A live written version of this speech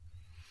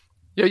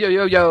Yo, yo,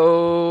 yo,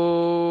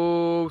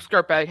 yo,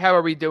 Scartbag, how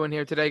are we doing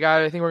here today,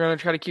 guys? I think we're going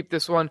to try to keep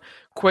this one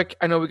quick.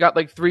 I know we got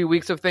like 3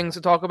 weeks of things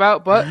to talk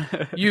about, but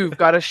you've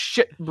got a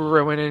shit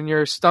brewing in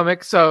your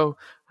stomach, so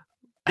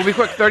we'll be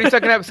quick.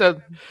 30-second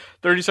episode.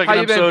 30-second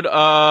How you been?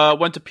 episode.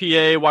 Went to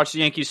PA, watched the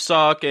Yankees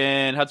suck,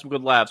 and had some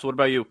good laughs. What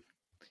about you?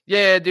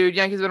 Yeah, dude,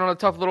 Yankees been on a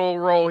tough little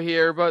roll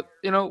here, but,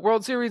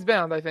 World Series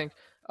bound, I think.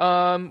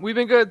 We've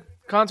been good.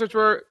 Concerts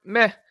were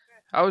meh.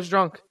 I was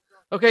drunk.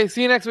 Okay,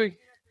 see you next week.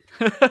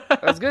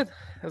 That's good.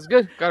 That's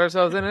good. Got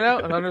ourselves in and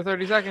out in under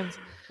 30 seconds.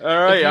 All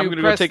right, I'm going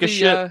to go take a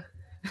shit.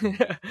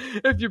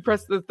 If you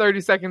press the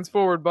 30 seconds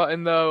forward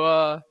button,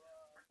 though,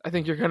 I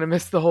think you're going to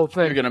miss the whole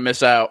thing. You're going to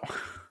miss out.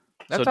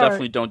 That's so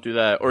definitely don't do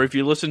that. Or if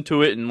you listen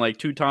to it in like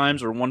 2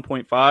 times or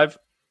 1.5,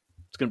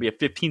 it's going to be a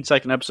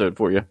 15-second episode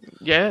for you.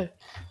 Yeah.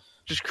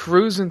 Just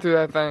cruising through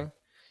that thing.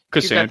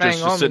 Cassandra's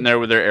just sitting there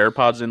with her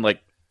AirPods in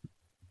like,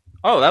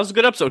 oh, that was a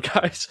good episode,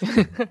 guys.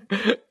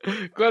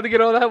 Glad to get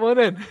all that one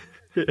in.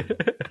 You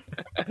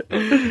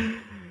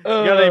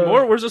got any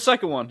more? Where's the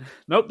second one?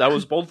 Nope, that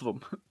was both of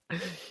them.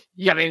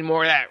 You got any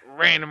more of that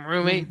random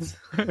roommates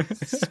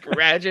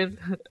scratching?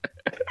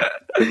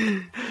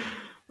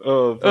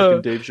 Oh,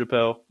 fucking Dave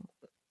Chappelle.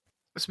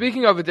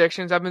 Speaking of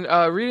addictions, I've been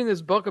reading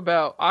this book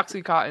about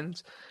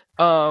Oxycontins.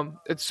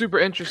 It's super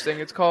interesting.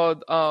 It's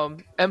called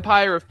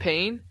Empire of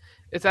Pain.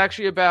 It's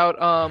actually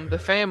about the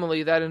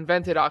family that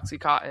invented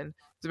Oxycontin.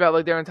 It's about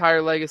like their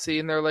entire legacy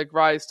and their like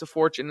rise to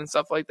fortune and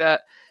stuff like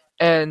that.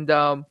 And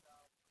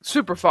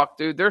super fucked,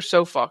 dude. They're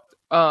so fucked.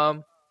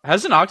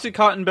 Hasn't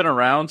Oxycontin been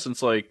around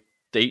since like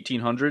the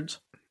 1800s?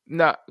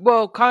 No,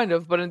 well, kind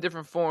of, but in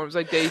different forms.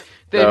 Like they've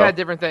had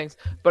different things.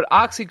 But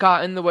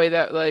Oxycontin, the way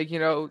that like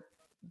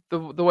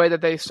the way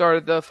that they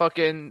started the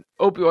fucking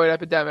opioid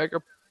epidemic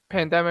or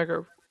pandemic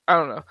or I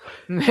don't know,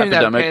 maybe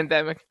not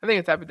pandemic. I think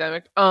it's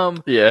epidemic.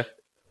 Yeah.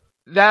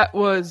 That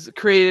was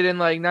created in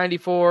like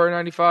 94,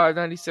 95,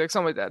 96,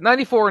 something like that.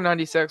 94 or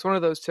 96, one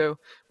of those two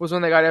was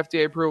when they got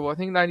FDA approval. I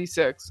think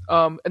 96.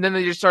 And then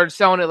they just started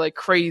selling it like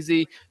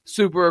crazy,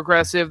 super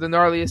aggressive, the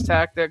gnarliest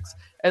tactics.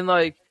 And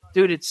like,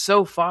 dude, it's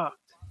so fucked.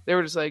 They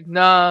were just like,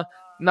 nah,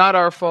 not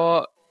our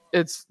fault.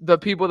 It's the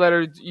people that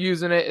are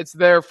using it. It's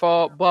their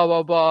fault, blah,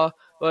 blah, blah.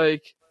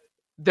 Like,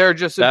 they're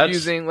just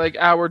abusing like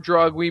our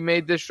drug. We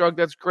made this drug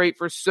that's great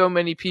for so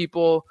many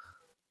people.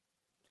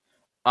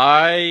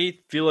 I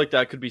feel like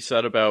that could be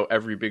said about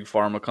every big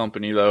pharma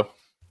company, though.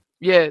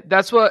 Yeah,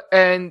 that's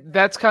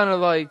kind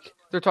of like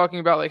they're talking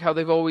about like how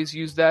they've always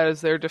used that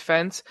as their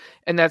defense,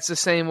 and that's the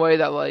same way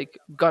that like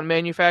gun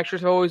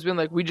manufacturers have always been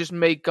like, we just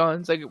make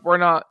guns, like we're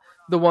not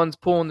the ones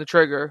pulling the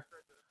trigger.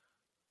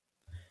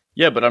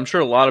 Yeah, but I'm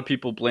sure a lot of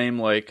people blame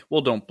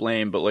don't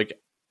blame, but like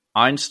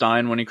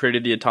Einstein when he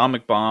created the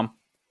atomic bomb,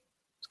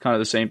 it's kind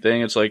of the same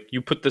thing. It's like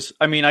you put this.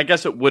 I mean, I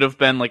guess it would have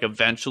been like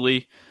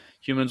eventually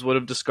humans would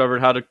have discovered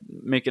how to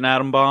make an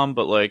atom bomb,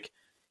 but like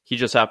he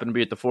just happened to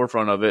be at the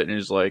forefront of it. And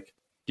he's like,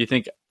 do you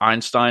think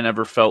Einstein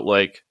ever felt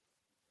like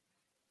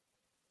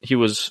he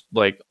was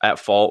like at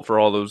fault for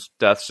all those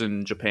deaths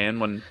in Japan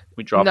when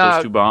we dropped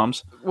those 2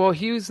 bombs? Well,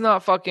 he was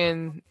not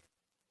fucking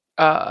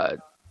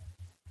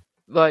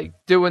like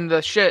doing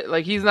the shit.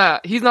 Like he's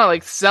not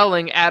like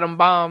selling atom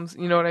bombs.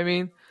 You know what I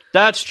mean?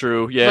 That's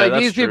true. Yeah,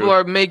 like these people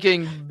are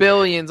making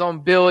billions on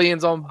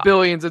billions on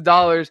billions of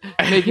dollars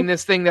making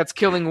this thing that's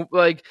killing,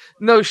 like,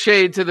 no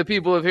shade to the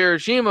people of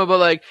Hiroshima, but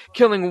like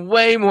killing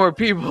way more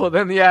people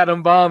than the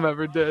atom bomb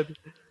ever did.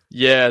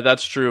 Yeah,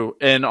 that's true.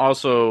 And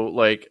also,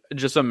 like,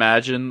 just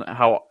imagine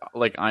how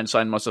like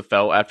Einstein must have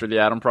felt after the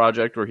atom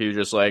project, where he was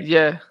just like,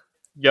 yeah,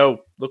 yo,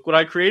 look what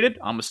I created.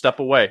 I'm a step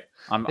away.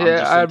 I'm just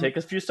gonna take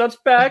a few steps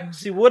back,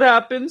 see what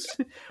happens,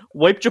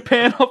 wipe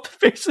Japan off the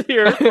face of the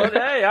earth. But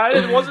hey,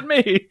 it wasn't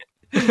me.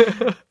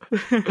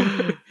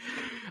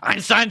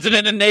 Einstein's an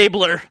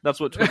enabler. That's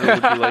what Twitter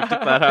would be like if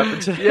that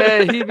happened to him.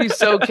 Yeah, he'd be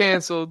so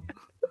canceled.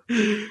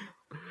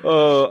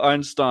 Oh,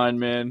 Einstein,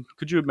 man.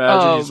 Could you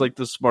imagine he's like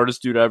the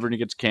smartest dude ever and he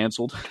gets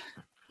canceled?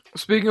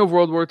 Speaking of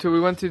World War II, we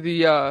went to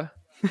the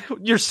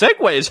your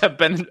segues have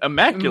been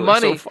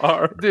immaculate so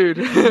far. Dude,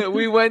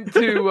 we went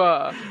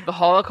to the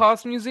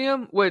Holocaust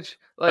Museum, which,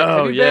 like,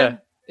 have you been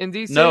in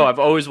DC? No, I've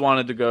always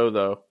wanted to go,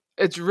 though.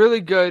 It's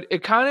really good.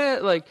 It kind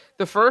of, like,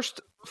 the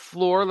first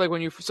floor, like,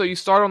 when you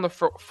start on the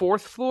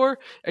 4th floor,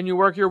 and you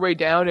work your way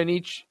down, and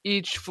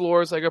each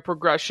floor is, like, a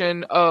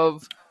progression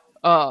of,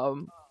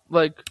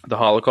 like... The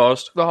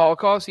Holocaust? The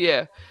Holocaust,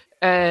 yeah.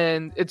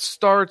 And it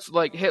starts,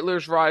 like,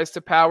 Hitler's rise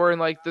to power,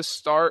 and, like, the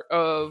start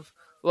of...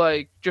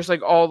 like just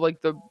like all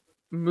like the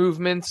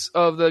movements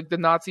of the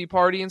Nazi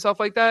party and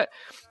stuff like that,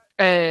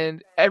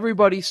 and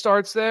everybody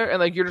starts there, and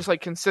like you're just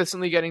like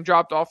consistently getting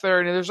dropped off there,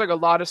 and there's like a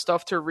lot of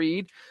stuff to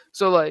read.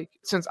 So like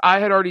since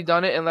I had already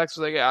done it and Lex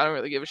was like, yeah, I don't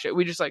really give a shit,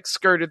 we just like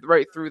skirted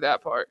right through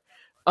that part.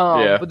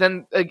 But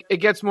then like it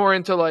gets more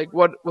into like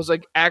what was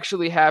like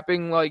actually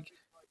happening like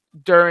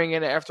during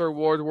and after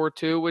World War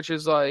II, which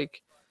is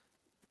like,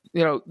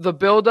 you know, the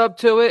build up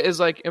to it is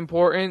like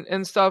important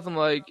and stuff, and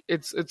like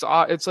it's like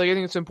I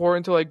think it's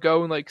important to like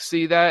go and like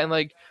see that and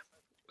like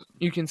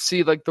you can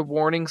see like the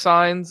warning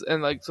signs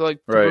and like to Right.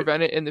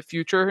 prevent it in the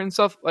future and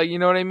stuff. Like, you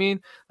know what I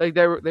mean? Like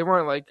they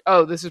weren't like,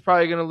 oh, this is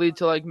probably going to lead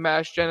to like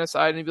mass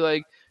genocide and be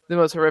like the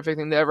most horrific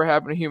thing to ever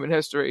happen in human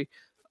history.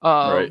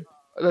 Right.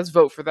 Let's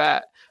vote for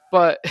that.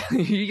 But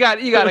you got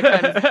to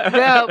kind of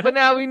now. But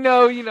now we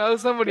know,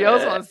 somebody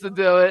else wants to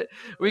do it.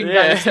 We can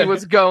kind of see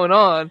what's going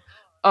on.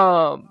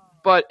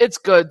 But it's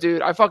good,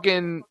 dude.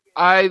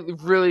 I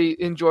really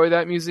enjoy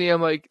that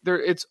museum. Like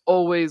it's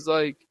always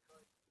like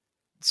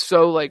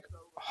so like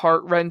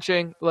heart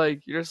wrenching.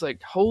 Like you're just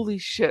like, holy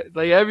shit!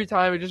 Like every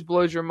time it just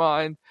blows your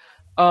mind.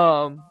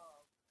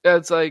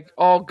 It's like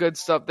all good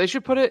stuff. They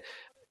should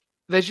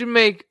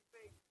make.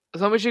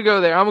 Somebody should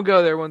go there. I'm gonna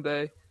go there one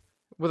day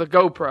with a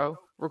GoPro,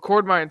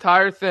 record my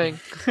entire thing,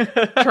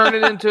 turn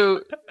it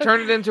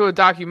into a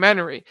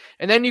documentary,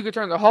 and then you could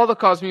turn the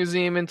Holocaust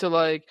Museum into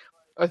like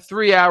a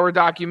 3-hour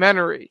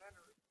documentary.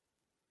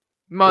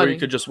 Money. Or you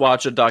could just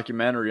watch a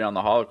documentary on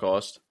the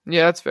Holocaust.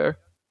 Yeah, that's fair.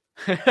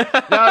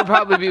 That would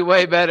probably be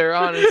way better,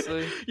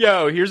 honestly.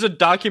 Yo, here's a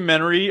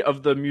documentary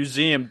of the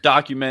museum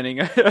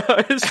documenting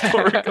a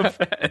historic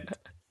event.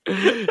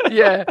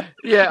 Yeah,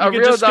 a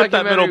real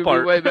documentary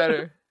would be way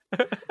better.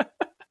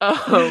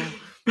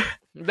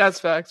 That's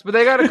facts. But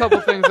they got a couple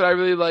things that I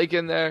really like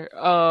in there.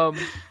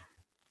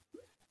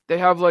 They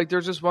have like,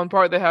 there's just one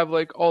part they have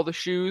like all the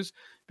shoes,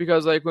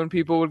 because like when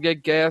people would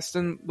get gassed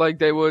and like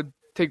they would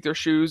take their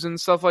shoes and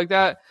stuff like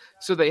that.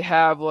 So they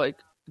have like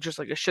just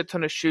like a shit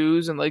ton of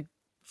shoes and like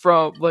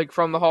from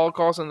the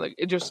Holocaust, and like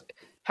it just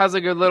has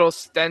like a little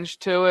stench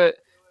to it,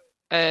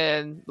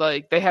 and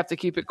like they have to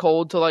keep it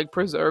cold to like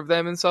preserve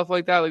them and stuff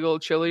like that, like a little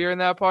chillier in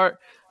that part.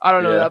 I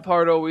don't know, that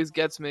part always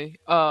gets me.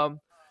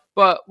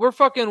 But we're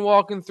fucking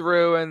walking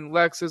through and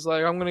Lex is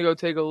like, I'm gonna go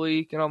take a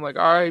leak, and I'm like,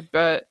 all right,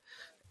 bet.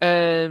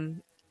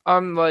 And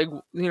I'm like,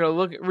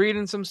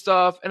 reading some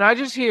stuff, and I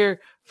just hear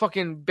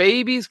fucking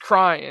babies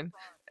crying.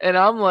 And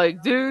I'm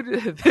like,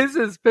 dude, this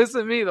is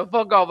pissing me the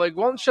fuck off. Like,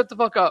 won't shut the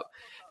fuck up.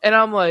 And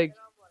I'm like,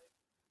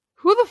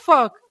 who the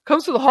fuck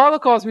comes to the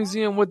Holocaust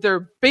Museum with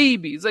their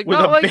babies? Like, with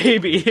not a like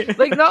baby.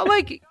 like not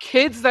like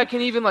kids that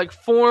can even like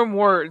form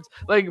words.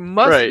 Like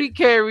must be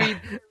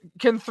carried,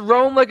 can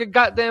throw them like a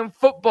goddamn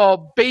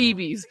football.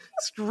 Babies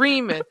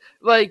screaming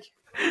like,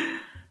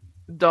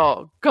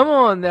 dog. Come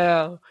on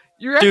now.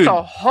 You're at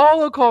the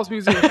Holocaust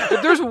Museum.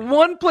 If there's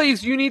one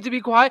place you need to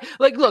be quiet,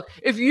 like, look,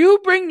 if you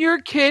bring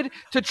your kid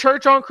to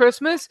church on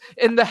Christmas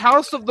in the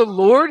house of the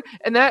Lord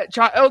and that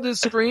child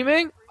is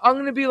screaming, I'm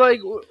going to be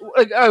like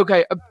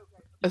okay,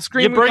 a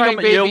screaming crying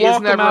baby is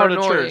never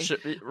annoying.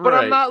 Right. But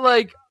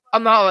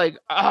I'm not like,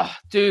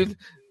 dude,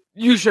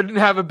 you shouldn't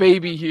have a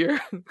baby here.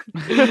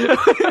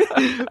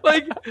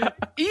 Like,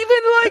 even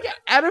like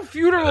at a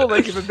funeral,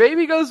 like if a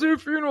baby goes to a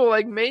funeral,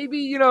 like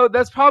maybe,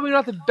 that's probably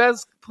not the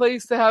best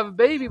place to have a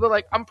baby, but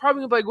like I'm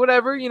probably like,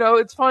 whatever,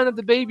 it's fine that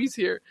the baby's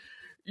here.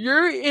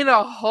 You're in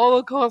a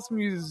Holocaust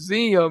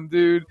museum,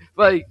 dude.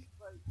 Like,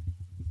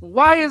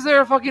 why is there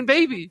a fucking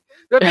baby?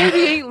 That baby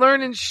ain't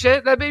learning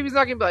shit. That baby's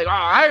not gonna be like, oh,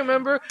 I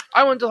remember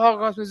I went to the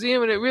Holocaust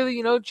Museum and it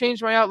really,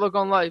 changed my outlook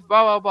on life.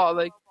 Blah blah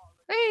blah. Like,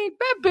 hey,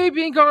 that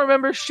baby ain't gonna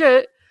remember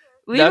shit.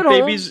 Leave it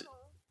home.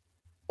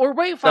 Or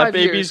wait 5 years. That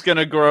baby's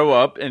gonna grow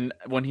up, and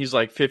when he's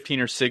like 15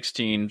 or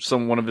 16,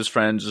 one of his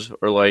friends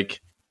or like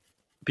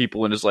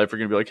people in his life are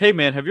gonna be like, "Hey,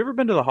 man, have you ever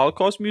been to the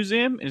Holocaust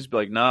Museum?" And he's be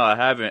like, "No, I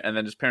haven't." And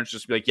then his parents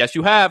just be like, "Yes,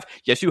 you have.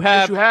 Yes, you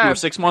have. You were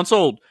 6 months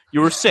old.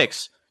 You were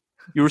 6.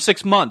 You were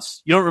 6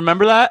 months. You don't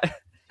remember that?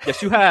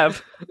 Yes, you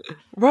have."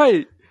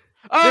 Right.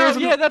 Oh,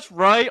 yeah, that's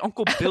right.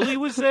 Uncle Billy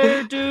was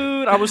there,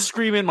 dude. I was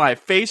screaming my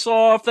face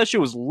off. That shit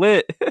was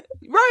lit.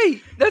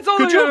 Right. That's all.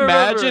 Could you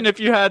imagine if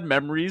you had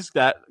memories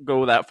that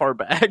go that far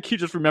back? You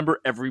just remember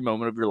every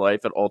moment of your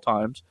life at all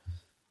times.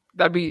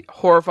 That'd be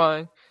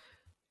horrifying.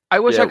 I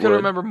wish I could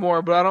remember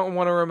more, but I don't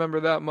want to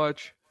remember that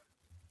much.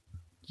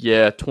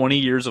 Yeah, 20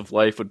 years of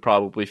life would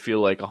probably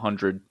feel like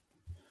 100.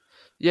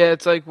 Yeah,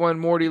 it's like when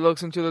Morty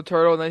looks into the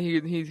turtle and then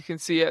he can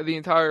see the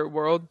entire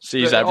world.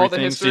 Sees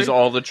everything, sees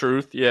all the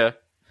truth, yeah.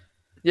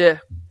 Yeah.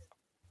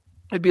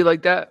 It'd be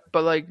like that,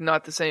 but like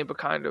not the same, but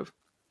kind of.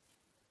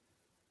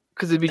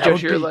 Because it'd be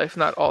just your life,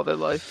 not all their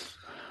life.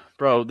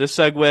 Bro, this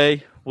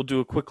segue, we'll do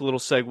a quick little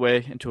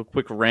segue into a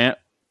quick rant.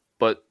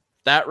 But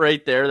that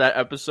right there, that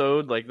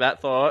episode, like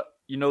that thought,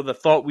 the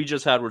thought we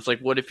just had where it's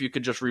like, what if you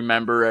could just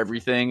remember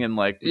everything and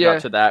like we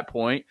got to that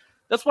point?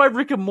 That's why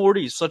Rick and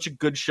Morty is such a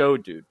good show,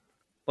 dude.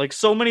 Like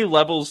so many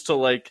levels to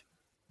like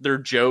their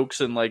jokes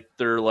and like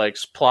their like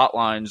plot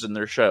lines in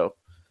their show.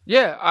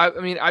 Yeah, I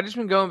mean, I just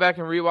been going back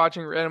and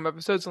rewatching random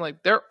episodes and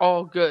like they're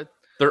all good.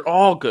 They're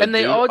all good, and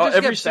they all just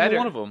every get single better.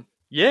 One of them.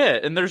 Yeah,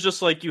 and there's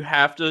just like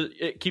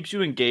it keeps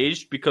you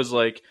engaged because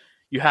like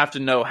you have to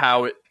know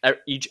how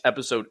each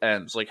episode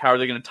ends. Like how are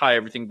they going to tie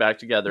everything back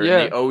together? Yeah.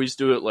 And they always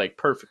do it like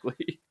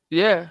perfectly.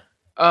 Yeah,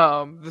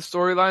 the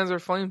storylines are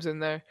flames in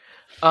there,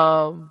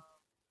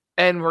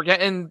 and we're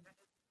getting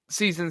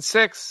season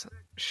 6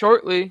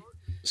 shortly.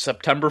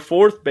 September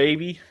 4th,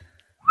 baby.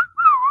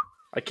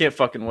 I can't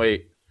fucking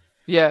wait.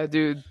 Yeah,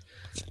 dude.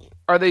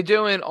 Are they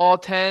doing all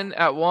 10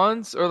 at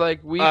once or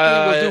like weekly?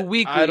 They'll do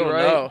weekly, I don't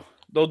right? know.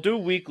 They'll do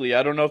weekly.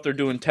 I don't know if they're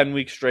doing 10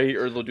 weeks straight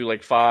or they'll do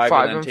like 5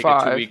 and then take a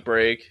 2-week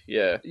break.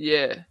 Yeah.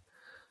 Yeah.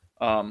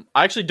 I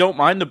actually don't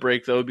mind the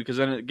break though, because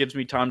then it gives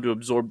me time to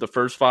absorb the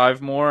first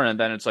 5 more, and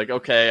then it's like,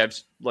 okay, I've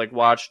like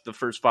watched the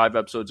first 5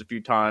 episodes a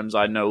few times.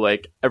 I know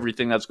like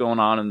everything that's going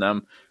on in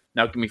them.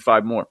 Now give me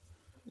 5 more.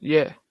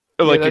 Yeah.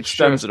 It like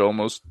extends it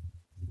almost.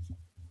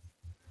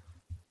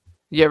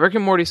 Yeah, Rick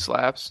and Morty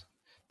slaps.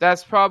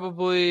 That's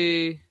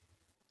probably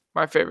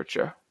my favorite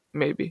show,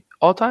 maybe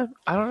all time.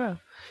 I don't know.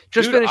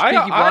 Just finished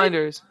Peaky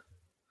Blinders.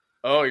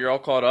 Oh, you're all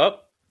caught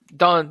up?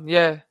 Done.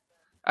 Yeah.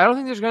 I don't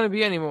think there's going to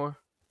be any more.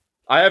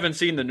 I haven't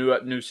seen the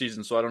new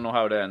season, so I don't know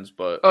how it ends.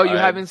 But you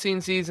haven't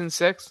seen season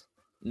 6?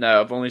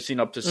 No, I've only seen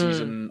up to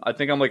season. I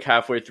think I'm like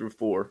halfway through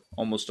 4,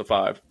 almost to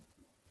 5.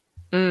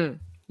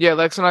 Yeah,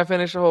 Lex and I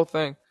finished the whole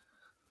thing.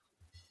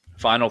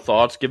 Final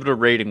thoughts. Give it a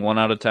rating, 1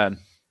 out of 10.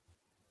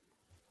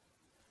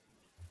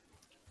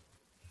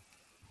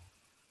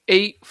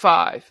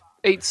 8.5,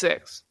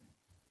 8.6.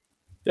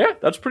 Yeah,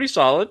 that's pretty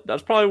solid.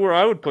 That's probably where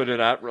I would put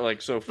it at.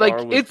 Like so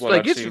far,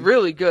 like it's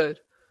really good.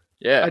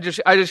 Yeah,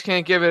 I just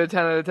can't give it a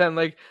 10 out of 10.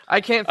 Like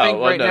I can't think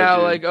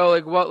now,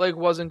 dude. What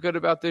wasn't good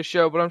about this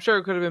show, but I'm sure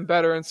it could have been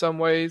better in some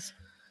ways.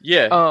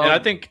 Yeah, and I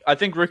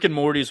think Rick and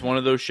Morty is one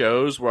of those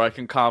shows where I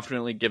can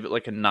confidently give it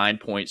like a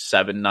 9.7,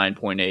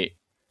 9.8.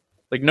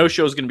 Like no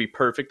show is going to be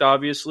perfect,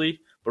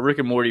 obviously, but Rick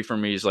and Morty for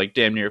me is like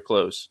damn near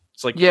close.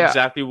 It's like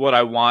exactly what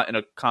I want in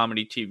a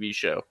comedy TV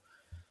show.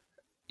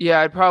 Yeah,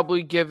 I'd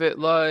probably give it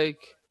like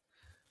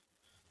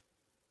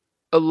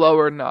a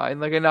lower 9,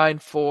 like a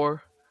 9.4.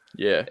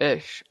 Yeah,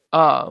 ish.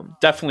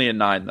 Definitely a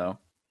 9 though.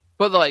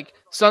 But like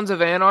Sons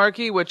of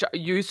Anarchy, which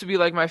used to be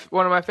like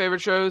one of my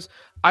favorite shows,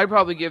 I'd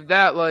probably give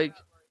that like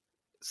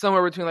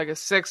somewhere between like a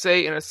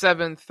 6.8 and a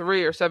 7.3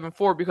 or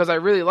 7.4 because I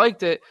really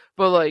liked it.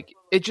 But like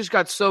it just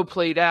got so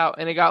played out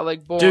and it got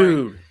like boring.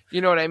 Dude.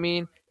 You know what I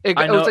mean? It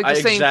was like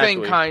the same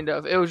thing kind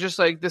of. It was just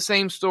like the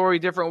same story,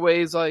 different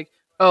ways. Like,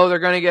 oh, they're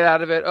gonna get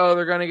out of it. Oh,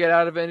 they're gonna get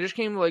out of it. And it just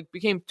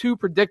became too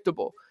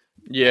predictable.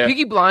 Yeah.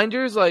 Peaky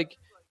Blinders, like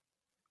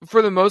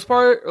for the most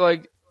part,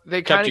 like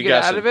they kind of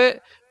get out of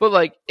it, but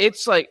like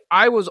it's like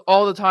I was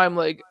all the time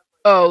like,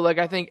 oh, like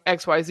I think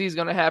XYZ is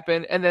gonna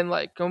happen, and then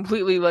like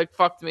completely like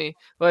fucked me.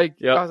 Like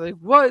I was like,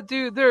 what,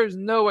 dude? There's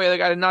no way.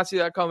 Like I did not see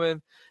that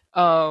coming.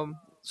 So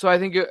I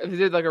think they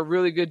did like a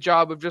really good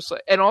job of just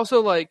like, and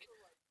also like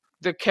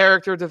the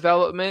character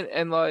development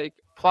and like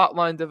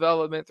plotline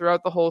development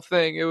throughout the whole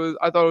thing.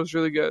 I thought it was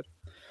really good.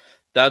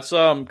 That's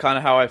kind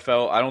of how I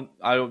felt. I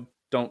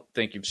don't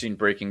think you've seen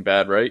Breaking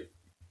Bad, right?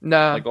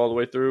 No, like all the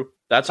way through.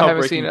 That's how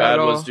Breaking Bad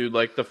was, dude.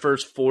 Like the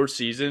first 4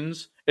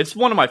 seasons, it's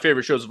one of my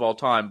favorite shows of all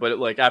time. But it,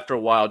 like after a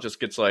while, just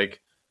gets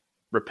like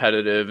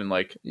repetitive and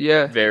like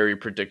very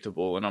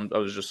predictable. And I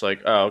was just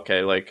like, oh,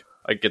 okay, like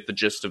I get the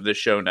gist of this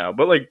show now.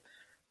 But like,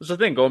 that's the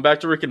thing. Going back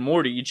to Rick and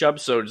Morty, each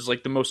episode is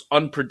like the most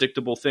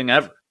unpredictable thing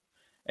ever,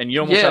 and you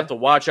almost have to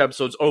watch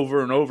episodes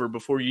over and over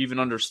before you even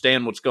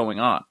understand what's going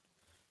on.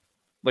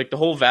 Like the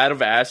whole Vat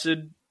of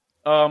Acid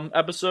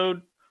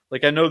episode.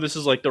 Like, I know this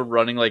is, like, the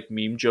running, like,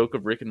 meme joke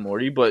of Rick and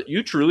Morty, but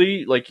you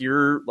truly, like,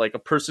 a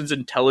person's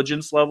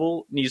intelligence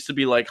level needs to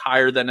be, like,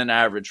 higher than an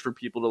average for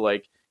people to,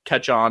 like,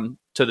 catch on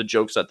to the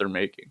jokes that they're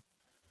making.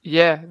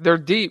 Yeah, they're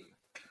deep.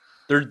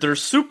 They're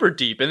super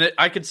deep, and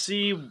I could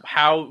see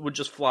how it would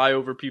just fly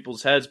over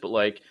people's heads, but,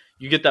 like,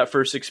 you get that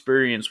first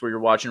experience where you're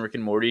watching Rick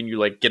and Morty and you,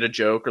 like, get a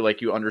joke or,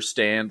 like, you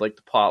understand, like,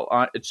 the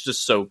plot. It's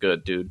just so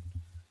good, dude.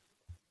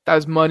 That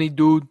was money,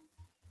 dude.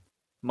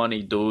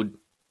 Money, dude.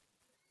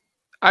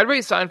 I'd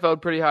rate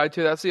Seinfeld pretty high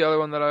too. That's the other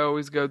one that I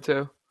always go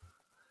to.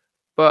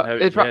 But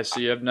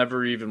I've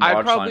never even watched Seinfeld.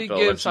 I'd probably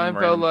give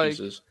Seinfeld like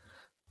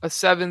a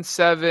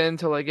 7.7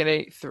 to like an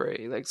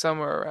 8.3, like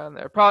somewhere around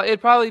there.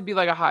 It'd probably be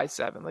like a high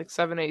 7, like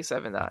 7.8,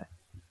 7.9.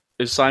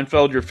 Is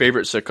Seinfeld your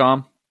favorite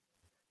sitcom?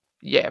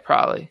 Yeah,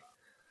 probably.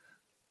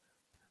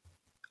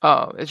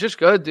 Oh, it's just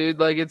good, dude.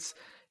 Like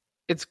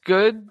it's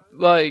good,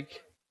 like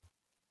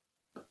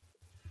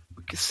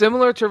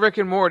similar to Rick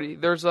and Morty.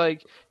 There's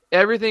like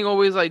everything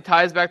always like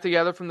ties back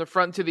together from the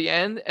front to the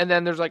end, and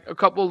then there's like a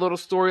couple little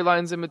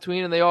storylines in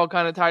between, and they all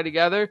kind of tie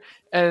together.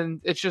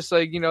 And it's just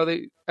like, you know,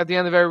 they at the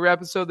end of every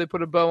episode they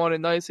put a bow on it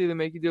nicely. They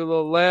make you do a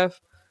little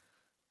laugh,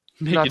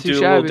 make you do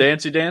a little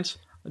dancey dance.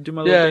 I do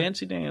my little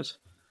dancey dance.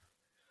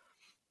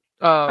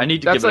 I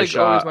need to give it a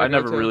shot. I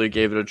never really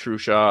gave it a true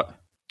shot.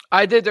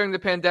 I did during the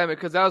pandemic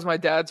because that was my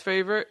dad's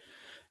favorite.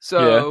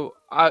 So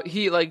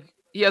he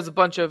has a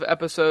bunch of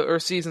episodes or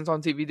seasons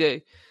on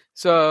DVD.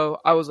 So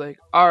I was like,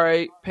 all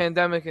right,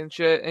 pandemic and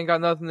shit, ain't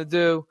got nothing to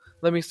do.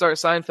 Let me start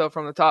Seinfeld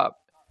from the top.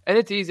 And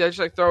it's easy. I just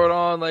like throw it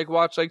on, like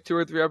watch like 2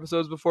 or 3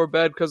 episodes before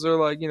bed because they're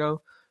like, you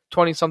know,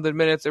 20 something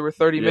minutes. They were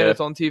 30 minutes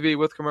on TV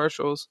with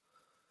commercials.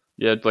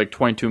 Yeah, like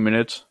 22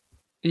 minutes.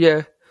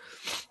 Yeah.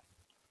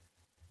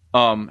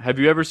 Have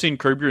you ever seen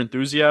Curb Your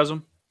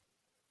Enthusiasm?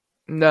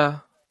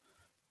 No.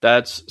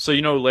 So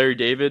you know Larry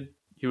David?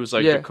 He was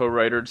like the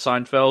co-writer of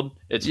Seinfeld.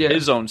 It's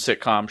his own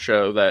sitcom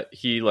show that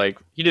he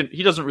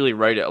doesn't really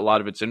write it. A lot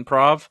of it's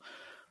improv,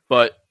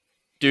 but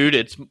Dude,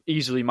 it's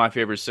easily my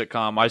favorite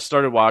sitcom. I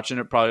started watching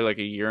it probably like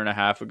a year and a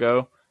half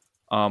ago.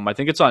 I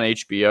think it's on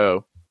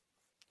HBO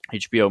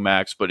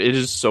Max, but it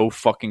is so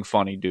fucking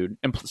funny, dude.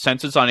 And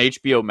since it's on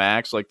HBO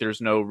Max, like there's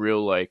no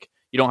real like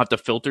you don't have to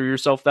filter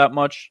yourself that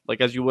much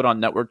like as you would on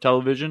network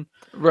television.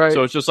 Right.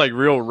 So it's just like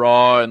real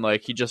raw and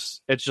like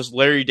it's just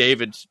Larry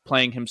David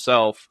playing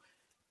himself,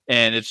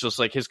 and it's just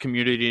like his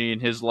community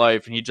and his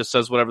life, and he just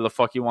says whatever the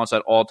fuck he wants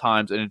at all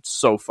times, and it's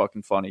so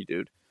fucking funny,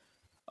 dude.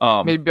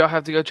 Maybe I'll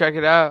have to go check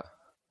it out.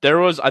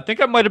 I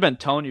think I might have been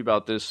telling you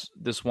about this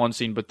one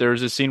scene, but there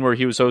was a scene where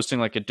he was hosting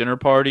like a dinner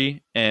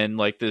party, and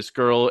like this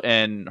girl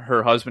and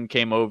her husband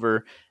came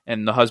over,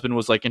 and the husband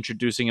was like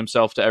introducing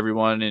himself to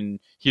everyone, and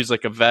he's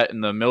like a vet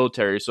in the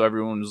military, so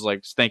everyone was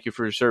like, "Thank you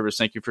for your service,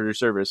 thank you for your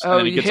service." And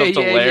then he gets up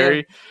to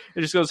Larry,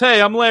 he just goes,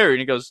 "Hey, I'm Larry,"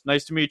 and he goes,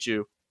 "Nice to meet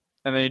you."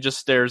 And then he just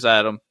stares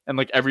at him, and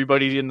like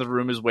everybody in the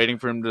room is waiting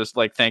for him to just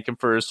like thank him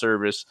for his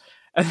service.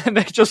 And then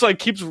they just like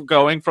keeps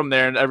going from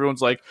there, and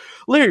everyone's like,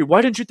 "Larry,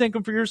 why didn't you thank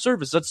him for your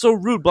service? That's so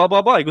rude." Blah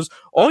blah blah. He goes,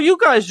 "All you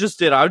guys just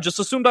did. I just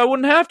assumed I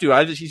wouldn't have to.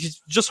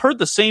 He's just heard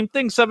the same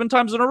thing 7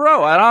 times in a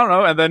row. I don't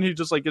know." And then he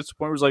just like gets to the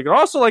point where he's like,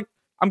 "Also, like,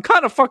 I'm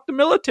kind of fucked the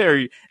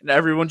military," and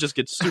everyone just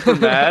gets super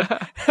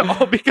mad,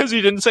 all because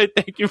he didn't say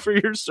thank you for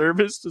your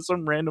service to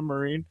some random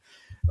Marine.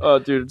 Oh,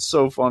 dude, it's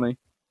so funny.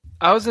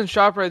 I was in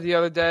ShopRite the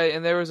other day,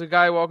 and there was a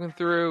guy walking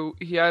through.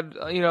 He had,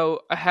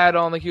 a hat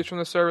on, like he was from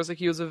the service, like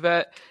he was a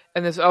vet.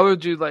 And this other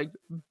dude, like,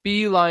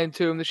 beeline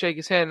to him to shake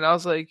his hand. And I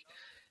was like,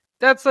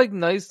 that's, like,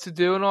 nice to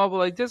do and all, but,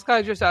 like, this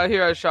guy's just out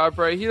here at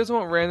ShopRite. He doesn't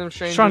want random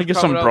strangers trying to get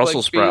some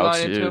Brussels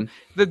sprouts, dude. Him.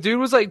 The dude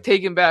was, like,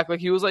 taken back. Like,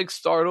 he was, like,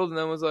 startled and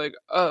then was like,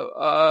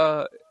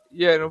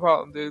 yeah, no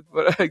problem, dude.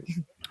 But, like...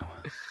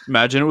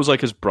 Imagine it was,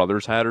 like, his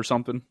brother's hat or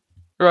something.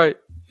 Right.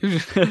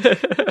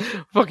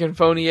 Fucking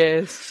phony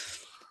ass.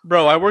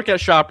 Bro, I work at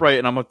ShopRite,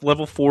 and I'm a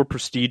level 4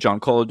 prestige on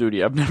Call of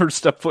Duty. I've never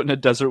stepped foot in a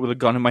desert with a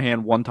gun in my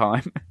hand one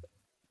time.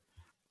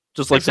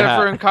 Just like except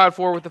for in COD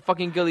 4 with the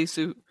fucking ghillie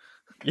suit.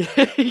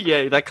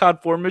 Yeah, that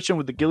COD 4 mission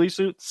with the ghillie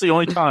suit, it's the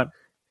only time.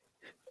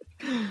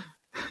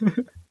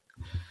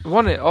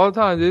 Won it all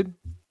the time, dude.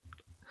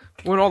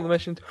 Won all the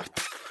missions.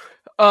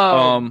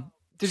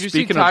 Did you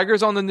see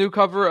Tigers on the new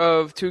cover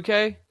of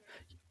 2K?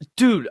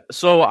 Dude,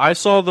 so I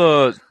saw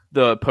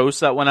the post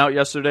that went out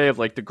yesterday of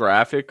like the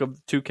graphic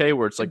of 2K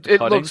where it's like the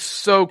cutting. It looks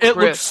so crisp. It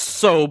looks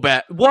so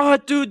bad.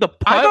 What, dude? The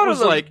putt was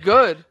like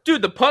good.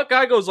 Dude, the putt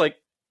guy goes like,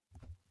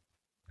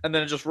 and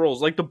then it just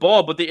rolls like the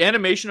ball. But the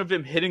animation of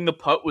him hitting the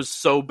putt was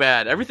so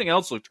bad. Everything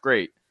else looked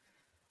great.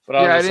 But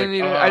I didn't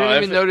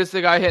even notice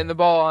the guy hitting the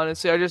ball.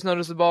 Honestly, I just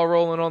noticed the ball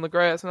rolling on the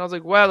grass, and I was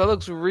like, "Wow, that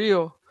looks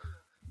real."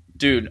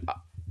 Dude,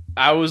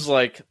 I was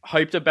like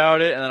hyped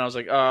about it, and then I was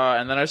like,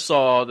 and then I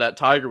saw that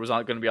Tiger was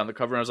not going to be on the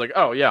cover, and I was like,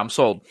 "Oh yeah, I'm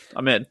sold.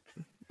 I'm in."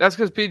 That's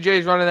because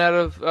PJ's running out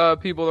of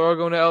people. They're all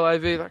going to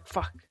LIV. Like,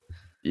 fuck.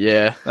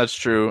 Yeah, that's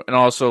true. And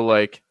also,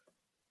 like,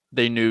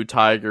 they knew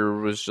Tiger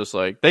was just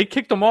like, they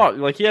kicked him off.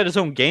 Like, he had his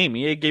own game.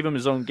 He gave him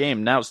his own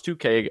game. Now it's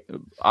 2K,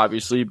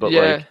 obviously, but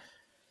like,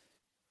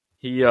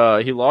 he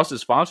lost his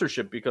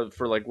sponsorship because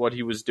for like what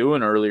he was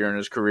doing earlier in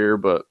his career.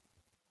 But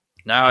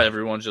now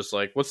everyone's just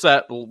like, what's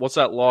that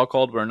law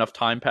called where enough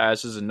time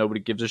passes and nobody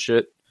gives a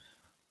shit?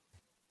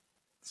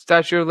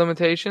 Statute of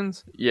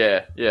limitations?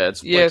 Yeah,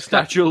 it's like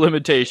statute of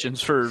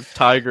limitations for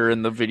Tiger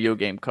in the video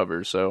game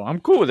cover, so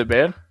I'm cool with it,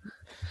 man.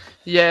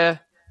 Yeah.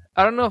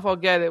 I don't know if I'll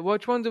get it.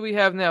 Which one do we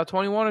have now?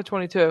 21 or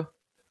 22? I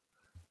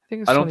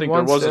think it's 21. I don't think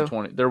there was a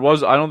 20.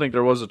 I don't think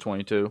there was a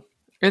 22.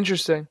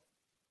 Interesting.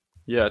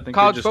 Yeah, I think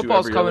college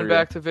football's coming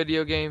back to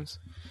video games.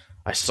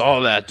 I saw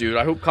that, dude.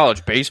 I hope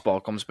college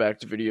baseball comes back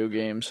to video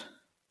games.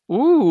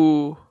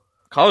 Ooh.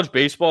 College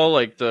baseball,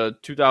 like the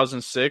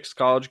 2006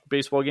 college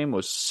baseball game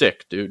was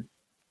sick, dude.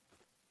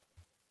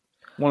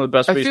 One of the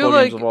best baseball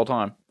games of all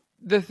time.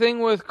 The thing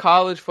with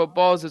college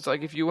football is it's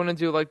like if you want to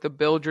do like the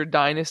build your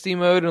dynasty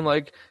mode and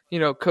like,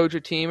 coach a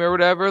team or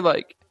whatever,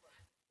 like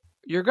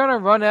you're going to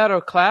run out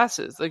of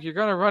classes. Like you're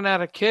going to run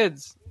out of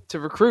kids to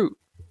recruit.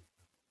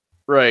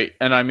 Right.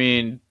 And I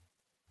mean,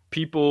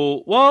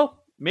 people,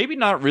 well, maybe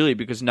not really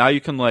because now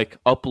you can like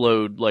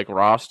upload like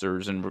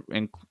rosters and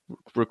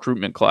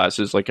recruitment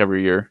classes like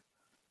every year.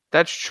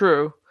 That's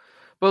true.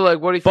 But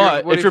like, what if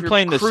you're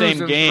playing the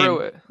same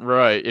game,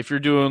 right? If you're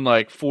doing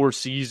like 4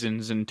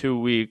 seasons in 2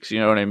 weeks, you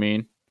know what I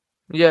mean?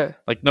 Yeah.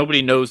 Like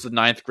nobody knows the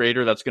 9th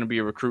grader that's going to be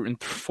a recruit in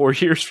 4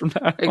 years from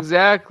now.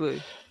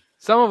 Exactly.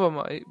 Some of them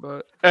might,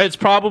 but it's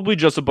probably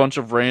just a bunch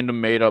of random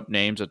made up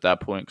names at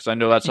that point because I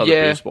know that's how the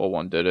baseball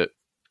one did it.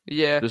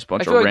 Yeah. This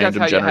bunch of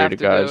random generated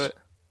guys.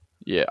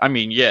 Yeah. I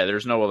mean, yeah.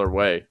 There's no other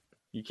way.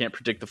 You can't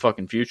predict the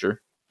fucking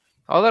future.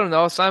 I'll let him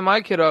know. I'll sign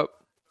my kid up.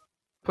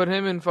 Put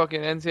him in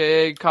fucking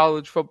NCAA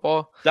college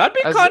football. That'd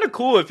be kind of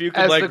cool if you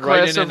could like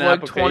write in an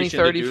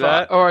application to do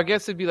that. Or I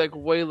guess it'd be like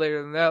way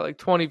later than that, like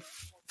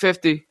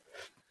 2050.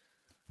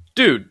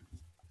 Dude,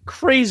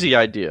 crazy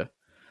idea.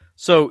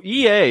 So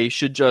EA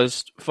should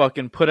just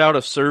fucking put out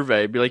a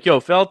survey, be like,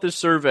 yo, fill out this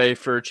survey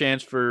for a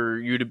chance for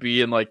you to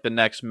be in like the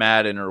next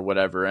Madden or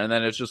whatever. And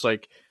then it's just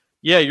like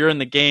yeah, you're in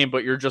the game,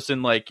 but you're just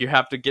in like you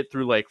have to get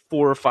through like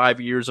 4 or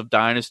 5 years of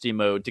dynasty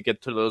mode to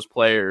get to those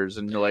players,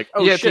 and you're like,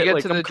 oh yeah, shit, to get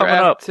like to I'm the coming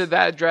draft up, to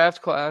that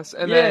draft class,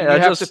 and Yeah, then you I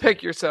have just- to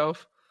pick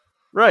yourself.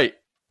 right?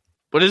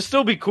 But it'd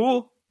still be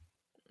cool.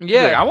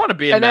 Yeah, Like, I want to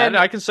be in And Madden.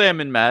 then- I can say I'm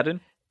in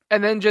Madden.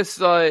 and then just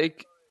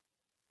like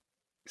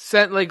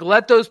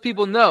let those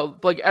people know,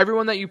 like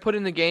everyone that you put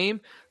in the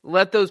game,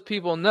 let those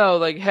people know,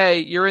 like, hey,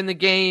 you're in the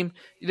game.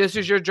 This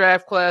is your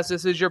draft class.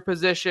 This is your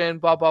position.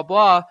 Blah blah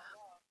blah.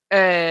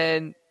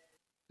 And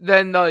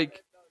then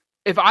like,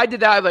 if I did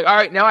that, I'd be like, all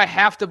right, now I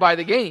have to buy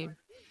the game.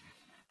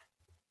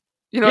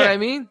 You know Yeah. what I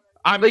mean?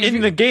 I'm Like,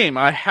 in the game.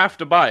 I have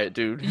to buy it,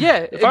 dude.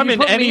 Yeah. If I'm you in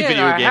put me any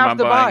video I game, have I'm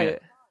to buying buy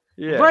it.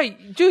 Yeah.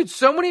 Right, dude.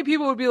 So many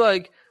people would be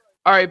like,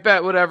 all right,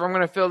 bet, whatever. I'm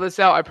going to fill this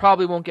out. I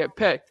probably won't get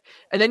picked.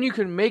 And then you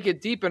can make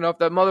it deep enough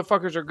that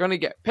motherfuckers are going to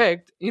get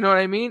picked. You know what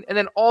I mean? And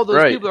then all those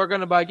Right. people are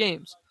going to buy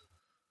games.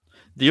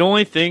 The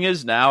only thing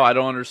is now I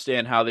don't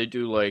understand how they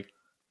do like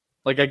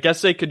I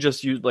guess they could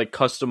just use like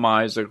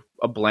customize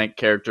a blank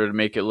character to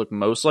make it look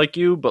most like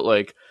you, but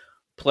like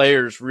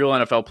players, real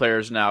NFL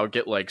players now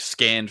get like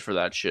scanned for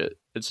that shit.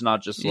 It's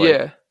not just like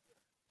Yeah.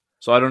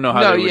 So I don't know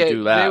how No, they would yeah.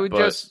 do that. They would but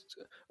just,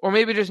 or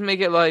maybe just make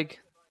it like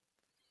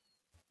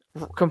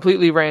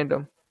completely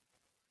random.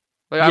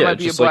 Like I Yeah, might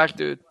be a just like- black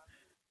dude.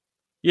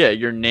 yeah,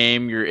 your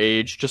name, your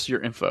age, just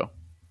your info.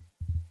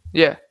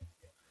 Yeah.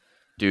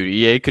 Dude,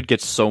 EA could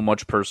get so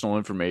much personal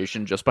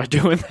information just by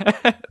doing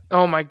that.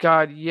 Oh my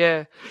God.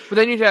 Yeah. But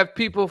then you'd have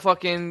people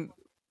fucking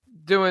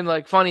doing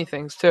like funny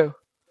things too.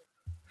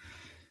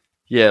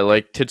 Yeah,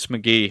 like Tits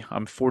McGee.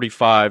 I'm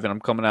 45 and I'm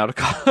coming out of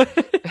college.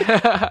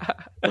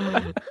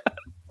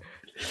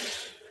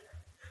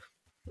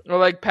 Or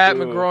like Pat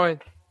Ugh.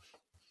 McGroin.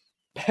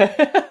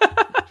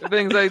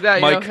 Things like that.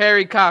 You know, Mike-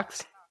 Harry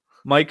Cox.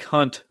 Mike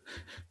Hunt.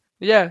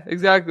 Yeah,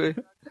 exactly.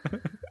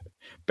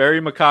 Barry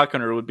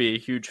McCockiner would be a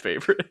huge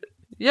favorite.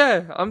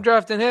 Yeah, I'm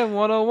drafting him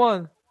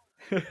 101.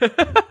 I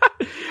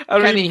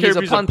don't Kenny, even care he's if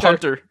a he's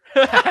punter.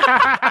 a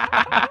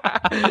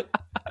punter.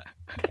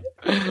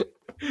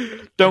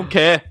 Don't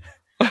care.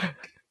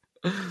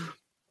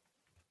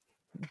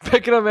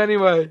 Picking him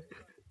anyway.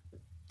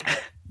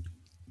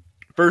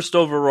 First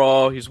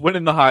overall, he's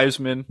winning the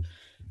Heisman.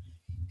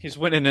 He's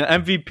winning an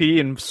MVP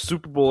and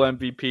Super Bowl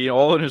MVP,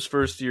 all in his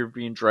first year of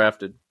being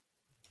drafted.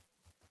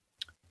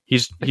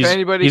 If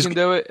anybody can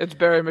do it, it's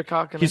Barry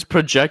McCockiner. He's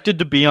projected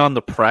to be on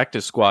the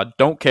practice squad.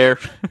 Don't care.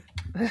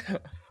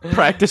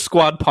 Practice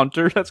squad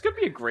punter. That's gonna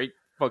be a great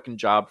fucking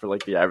job for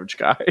like the average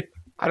guy.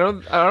 I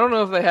don't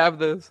know if they have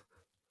this.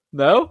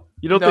 No,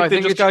 you don't No, I think they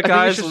think just it's- got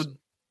I think it's guys just- with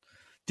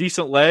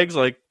decent legs?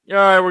 Like, all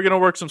right, we're gonna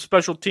work some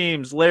special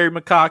teams. Larry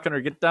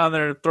McCockiner, get down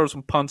there and throw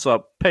some punts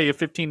up. Pay you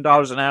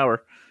 $15 an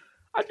hour.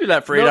 I'd do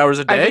that for 8 No, hours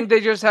a day. I think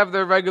they just have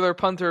their regular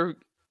punter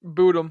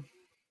boot him.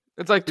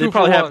 It's like They 2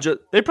 probably for have 1.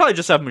 they probably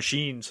just have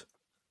machines.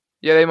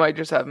 Yeah, they might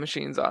just have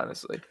machines,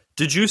 honestly.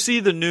 Did you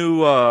see the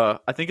new? I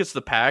think it's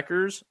the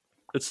Packers.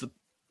 It's the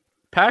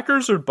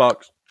Packers or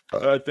Bucks.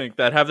 I think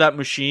that have that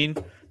machine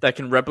that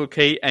can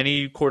replicate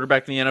any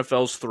quarterback in the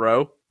NFL's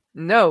throw.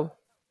 No.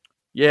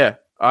 Yeah,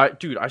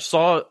 dude, I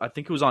saw. I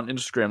think it was on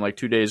Instagram like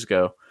 2 days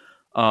ago.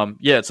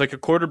 Yeah, it's like a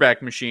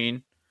quarterback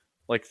machine,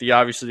 like the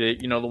obviously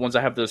the ones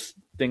that have those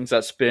things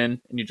that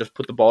spin and you just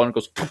put the ball and it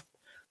goes. Poof.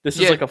 This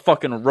is Yeah. like a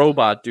fucking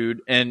robot, dude,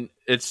 and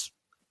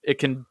it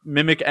can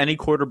mimic any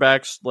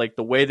quarterbacks, like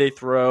the way they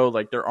throw,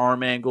 like their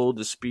arm angle,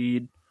 the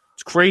speed.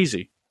 It's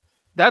crazy.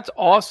 That's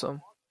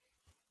awesome.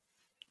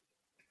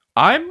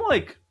 I'm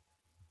like,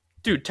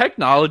 dude,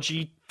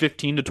 technology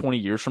 15 to 20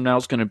 years from now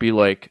is going to be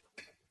like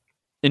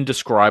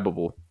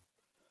indescribable.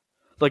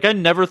 Like, I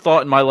never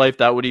thought in my life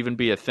that would even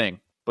be a thing,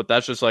 but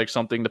that's just like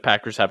something the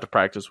Packers have to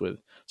practice with.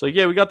 So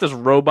yeah, we got this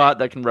robot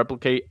that can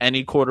replicate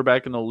any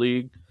quarterback in the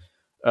league,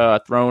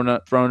 thrown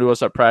to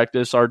us at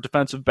practice. Our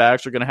defensive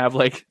backs are going to have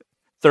like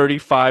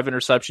 35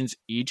 interceptions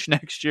each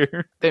next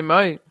year. They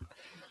might.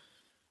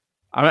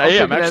 I'm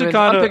I'm actually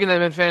kind I'm of, picking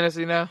them in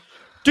fantasy now.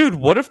 dude.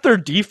 What if their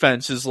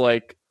defense is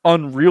like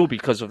unreal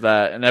because of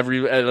that, and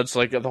it's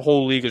like the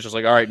whole league is just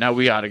like, all right, now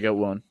we got to get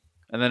one,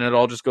 and then it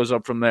all just goes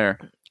up from there.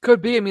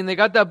 Could be. I mean, they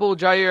got that bull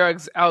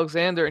Jair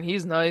Alexander, and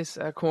he's nice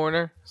at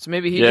corner. So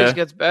maybe he Yeah. just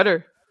gets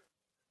better.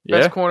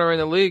 Yeah, Best corner in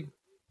the league.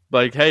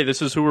 like, hey,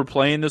 this is who we're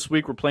playing this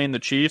week. We're playing the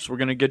Chiefs. We're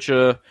gonna get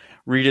you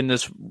reading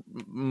this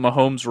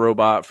Mahomes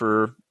robot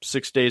for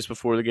 6 days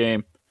before the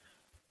game.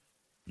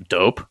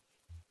 Dope.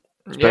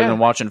 It's better than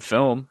watching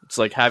film. It's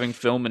like having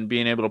film and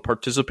being able to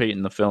participate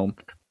in the film.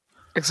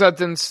 Except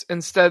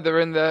instead they're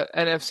in the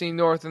NFC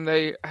North and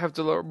they have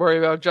to worry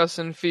about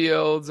Justin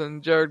Fields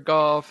and Jared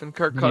Goff and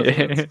Kirk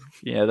Cousins.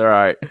 Yeah, they're all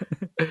right.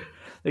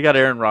 They got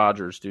Aaron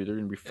Rodgers, dude. They're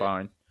gonna be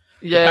fine.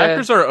 Yeah, The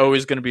Packers are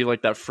always gonna be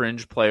like that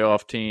fringe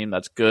playoff team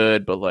that's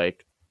good, but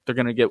like they're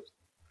gonna get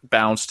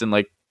bounced in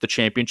like the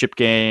championship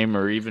game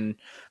or even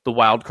the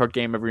wild card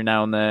game every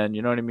now and then.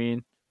 You know what I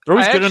mean? They're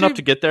always good enough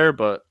to get there,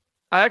 but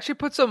I actually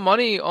put some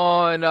money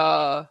on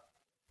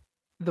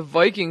the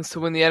Vikings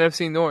to win the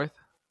NFC North.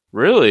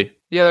 really,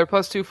 Yeah, they're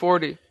plus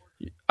 240.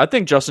 I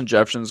think Justin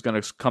Jefferson's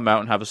going to come out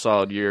and have a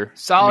solid year.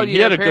 Solid He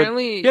year. had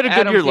Apparently, he had a good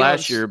Adam year Thielen-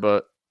 last year,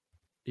 but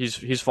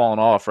he's fallen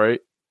off, right?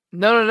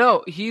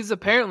 No. He's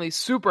apparently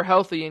super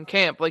healthy in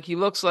camp. Like, he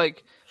looks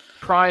like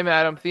prime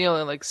Adam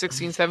Thielen, like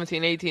 16,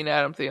 17, 18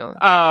 Adam Thielen.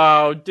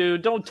 Oh,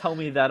 dude, don't tell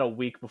me that a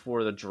week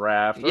before the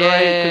draft. Yeah,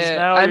 right?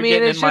 Now I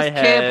mean, it's just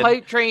camp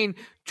hype train.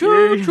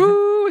 Choo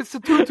choo! It's the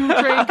 2-2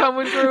 train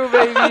coming through,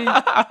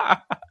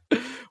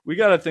 baby. We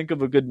got to think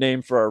of a good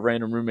name for our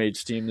random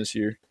roommates team this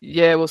year.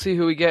 Yeah, we'll see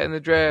who we get in the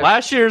draft.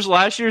 Last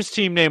year's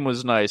team name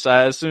was nice.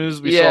 As soon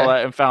as we saw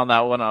that and found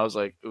that one, I was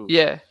like, ooh,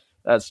 yeah,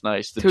 that's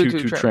nice. The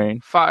 2-2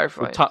 train.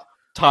 Firefly.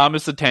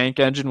 Thomas the Tank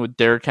Engine with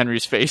Derrick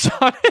Henry's face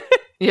on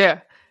it.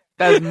 Yeah,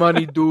 that's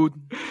money, dude.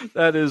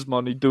 That is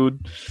money,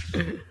 dude.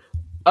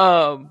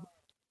 I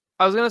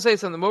was gonna say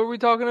something. What were we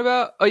talking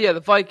about? Oh yeah,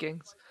 the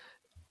Vikings.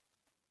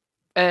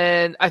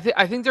 And I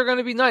think they're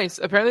gonna be nice.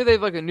 Apparently they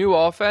have like a new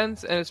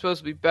offense and it's supposed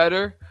to be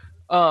better.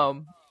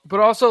 But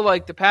also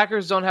like the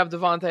Packers don't have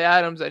Devontae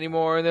Adams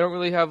anymore and they don't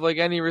really have like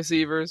any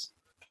receivers.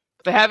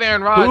 They have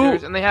Aaron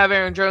Rodgers and they have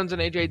Aaron Jones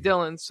and AJ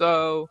Dillon.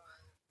 So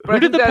who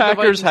did the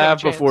Packers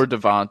have before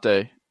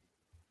Devontae?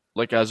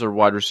 Like as their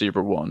wide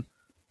receiver one?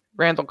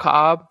 Randall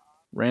Cobb.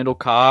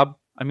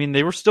 I mean,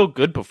 they were still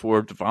good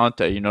before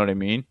Devontae, you know what I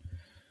mean?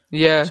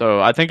 Yeah. So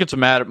I think it's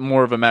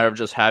more of a matter of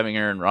just having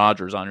Aaron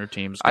Rodgers on your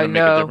team is going to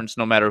make a difference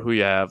no matter who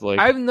you have. Like,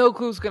 I have no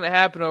clue what's going to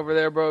happen over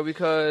there, bro,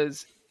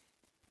 because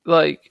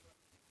like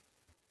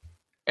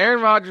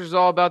Aaron Rodgers is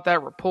all about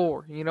that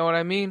rapport. You know what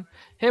I mean?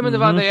 Him and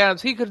Devontae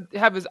Adams, he could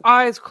have his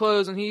eyes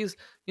closed and he's,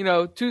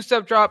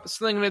 two-step drop,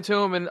 slinging it to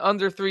him in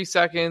under 3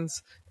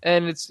 seconds,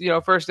 and it's,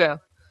 first down.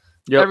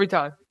 Yep. Every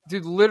time.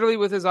 Dude, literally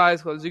with his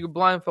eyes closed. You could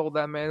blindfold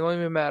that man. It won't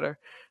even matter.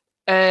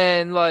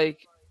 And,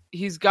 like,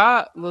 he's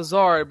got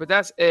Lazard, but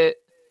that's it.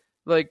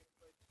 Like,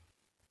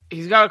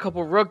 he's got a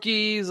couple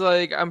rookies.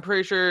 Like, I'm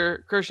pretty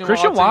sure Christian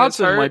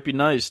Watson might be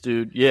nice,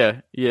 dude.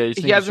 Yeah.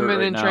 He hasn't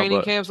been in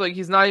training camps. Like,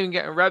 he's not even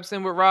getting reps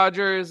in with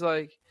Rodgers.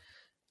 Like,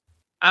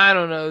 I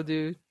don't know,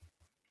 dude.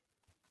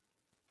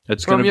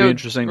 It's going to be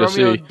interesting to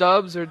see.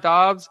 Dubs or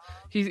Dobbs.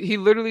 He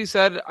literally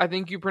said, I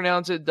think you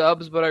pronounce it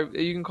Dubs, but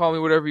you can call me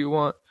whatever you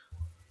want.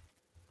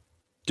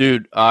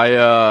 Dude,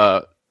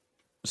 so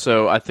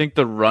I think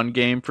the run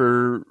game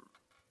for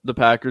the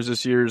Packers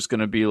this year is going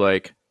to be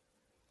like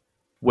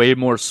way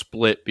more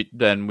split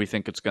than we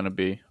think it's going to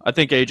be. I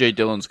think AJ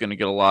Dillon's going to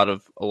get a lot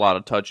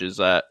of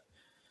touches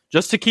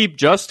just to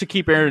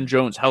keep Aaron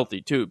Jones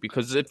healthy too,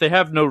 because if they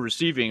have no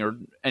receiving or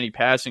any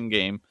passing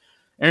game,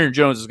 Aaron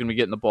Jones is going to be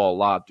getting the ball a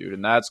lot, dude,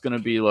 and that's going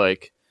to be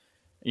like,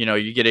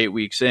 you get 8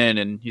 weeks in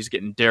and he's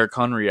getting Derrick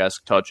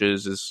Henry-esque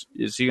touches.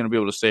 Is he going to be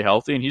able to stay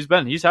healthy? And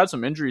he's had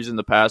some injuries in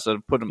the past that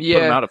have put him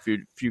out a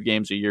few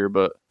games a year,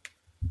 but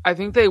I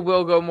think they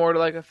will go more to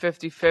like a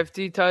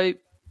 50-50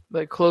 type,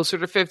 like closer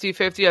to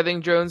 50-50. I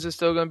think Jones is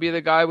still going to be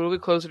the guy, but it'll be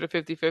closer to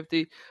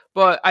 50-50.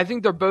 But I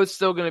think they're both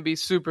still going to be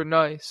super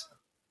nice.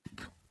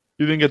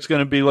 You think it's going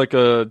to be like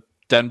a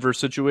Denver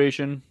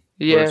situation?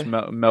 Yeah. Where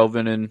it's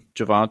Melvin and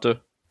Javonte?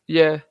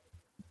 Yeah.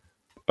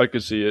 I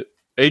could see it.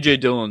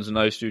 AJ Dillon's a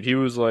nice dude. He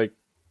was like,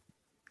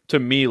 to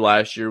me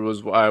last year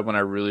was when I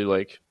really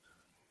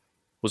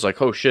was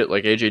like, oh shit,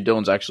 like AJ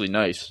Dillon's actually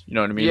nice. You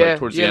know what I mean? Yeah, like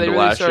towards the end they of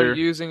really last started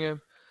year. using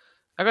him.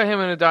 I got him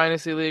in a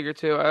dynasty league or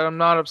two. I'm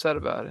not upset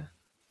about it.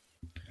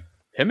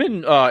 Him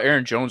and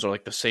Aaron Jones are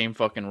like the same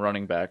fucking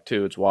running back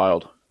too. It's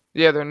wild.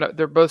 Yeah,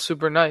 they're both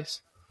super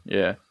nice.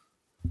 Yeah,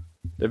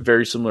 they have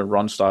very similar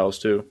run styles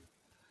too.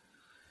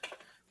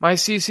 My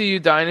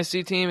CCU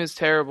dynasty team is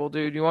terrible,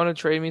 dude. You want to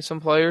trade me some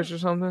players or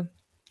something?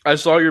 I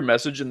saw your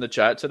message in the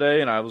chat today,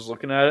 and I was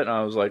looking at it, and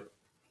I was like,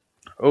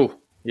 "Oh,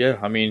 yeah."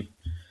 I mean,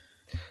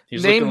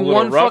 he's name looking a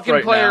little one rough fucking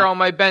right player now. on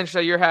my bench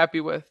that you're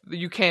happy with.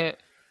 You can't.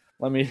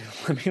 Let me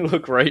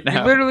look right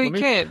now. You literally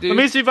can't, dude.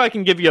 Let me see if I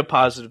can give you a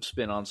positive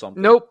spin on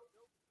something. Nope.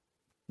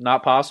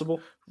 Not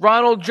possible.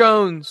 Ronald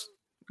Jones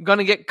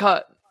gonna get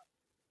cut.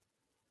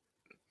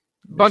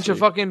 Bunch of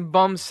fucking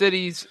bum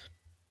cities.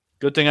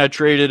 Good thing I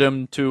traded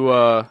him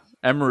to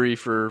Emory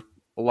for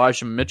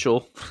Elijah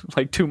Mitchell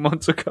like 2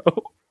 months ago.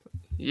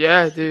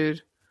 Yeah,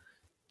 dude.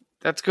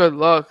 That's good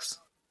looks.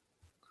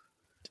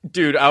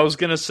 Dude, I was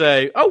going to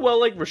say, oh, well,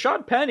 like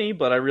Rashad Penny,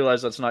 but I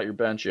realized that's not your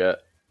bench yet.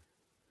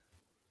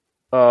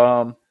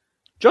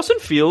 Justin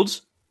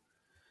Fields.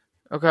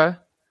 Okay.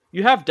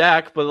 You have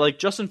Dak, but like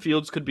Justin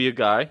Fields could be a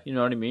guy. You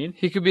know what I mean?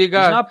 He could be a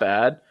guy. He's not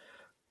bad.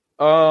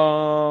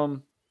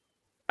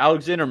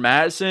 Alexander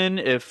Madison,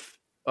 if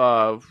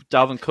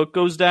Dalvin Cook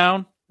goes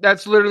down.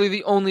 That's literally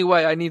the only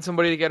way. I need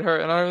somebody to get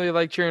hurt, and I don't really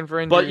like cheering for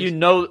injuries.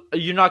 But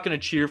you're not going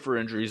to cheer for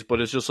injuries, but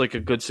it's just like a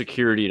good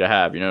security to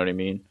have. You know what I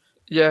mean?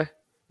 Yeah.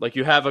 Like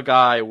you have a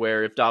guy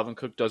where if Dalvin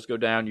Cook does go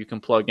down, you can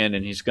plug in,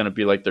 and he's going to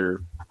be like their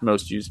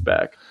most used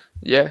back.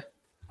 Yeah.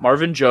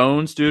 Marvin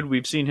Jones, dude,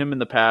 we've seen him in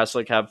the past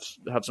like have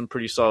some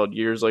pretty solid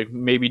years. Like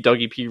maybe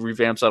Dougie P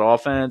revamps that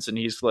offense, and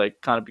he's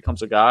like kind of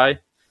becomes a guy.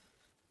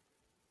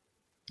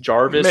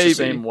 Jarvis, the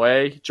same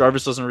way.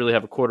 Jarvis doesn't really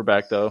have a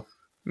quarterback, though.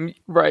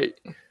 Right.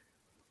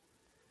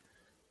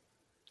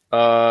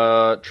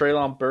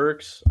 Treylon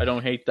Burks. I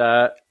don't hate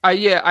that. I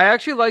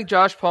actually like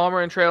Josh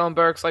Palmer and Treylon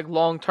Burks like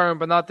long term,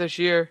 but not this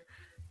year.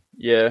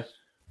 Yeah.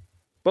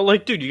 But,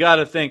 like, dude, you got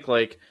to think,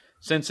 like,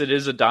 since it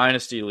is a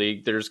dynasty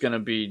league, there's going to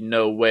be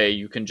no way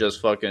you can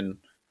just fucking,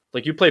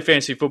 like, you play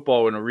fantasy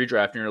football in a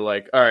redraft and you're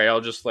like, all right,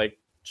 I'll just, like,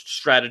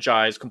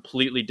 strategize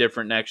completely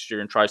different next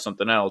year and try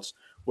something else.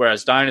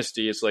 Whereas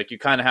dynasty, it's like you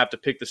kind of have to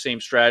pick the same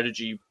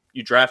strategy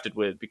you drafted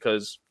with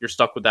because you're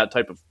stuck with that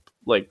type of,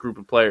 like, group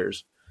of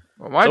players.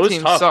 Well, my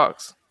team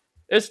sucks.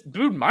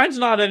 Dude, mine's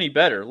not any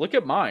better. Look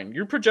at mine.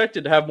 You're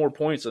projected to have more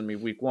points than me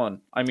week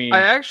one. I mean,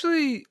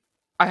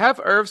 I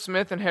have Irv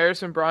Smith and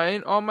Harrison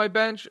Bryant on my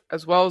bench,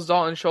 as well as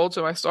Dalton Schultz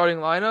in my starting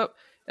lineup,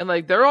 and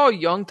like they're all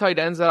young tight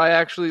ends that I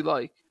actually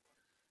like.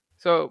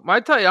 So my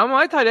tight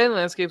end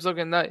landscape's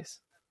looking nice.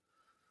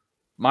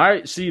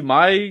 My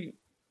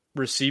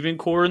receiving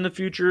core in the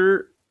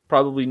future,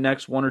 probably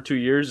next 1 or 2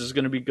 years, is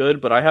going to be good,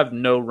 but I have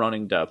no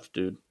running depth,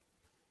 dude.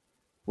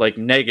 Like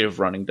negative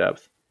running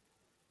depth.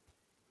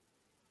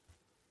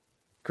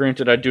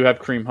 Granted, I do have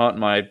Kareem Hunt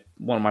in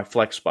one of my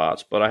flex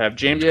spots, but I have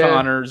James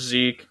Conner,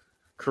 Zeke,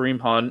 Kareem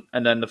Hunt,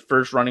 and then the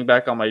first running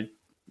back on my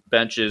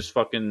bench is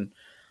fucking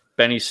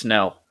Benny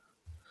Snell.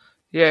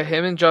 Yeah,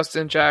 him and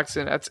Justin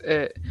Jackson. That's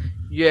it.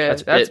 Yeah,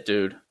 that's it,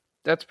 dude.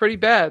 That's pretty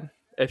bad.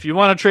 If you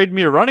want to trade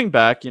me a running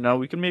back,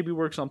 we can maybe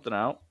work something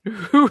out.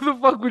 Who the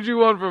fuck would you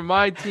want for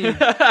my team?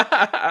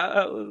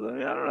 I don't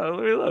know.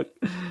 Let me look.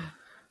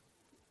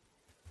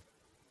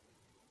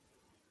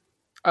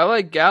 I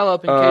like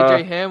Gallup and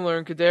KJ Hamler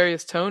and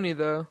Kadarius Toney,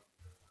 though.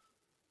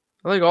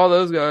 I like all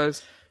those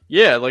guys.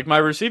 Yeah, like my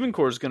receiving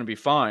core is going to be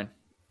fine.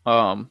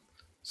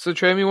 So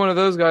trade me one of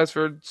those guys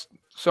for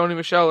Sony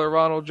Michel or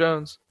Ronald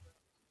Jones.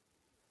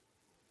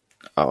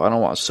 Oh, I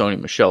don't want Sony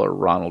Michel or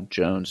Ronald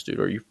Jones, dude.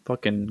 Are you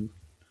fucking...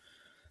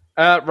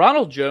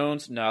 Ronald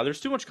Jones, no,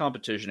 there's too much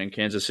competition in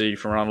Kansas City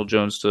for Ronald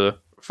Jones to...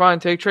 Fine,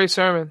 take Trey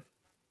Sermon.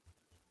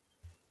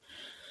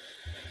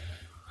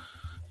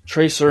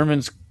 Trey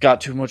Sermon's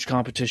got too much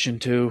competition,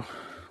 too,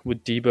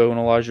 with Debo and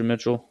Elijah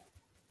Mitchell.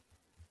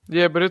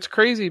 Yeah, but it's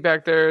crazy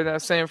back there in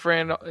that San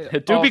Fran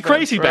It do be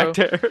crazy back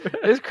there.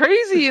 It's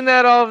crazy in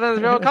that offense,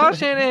 bro. Kyle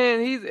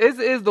Shanahan,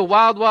 is the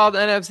wild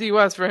NFC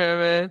West for him,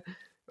 man.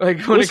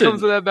 Like, when it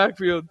comes to that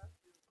backfield.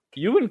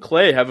 You and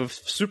Clay have a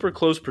super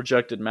close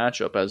projected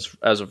matchup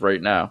as of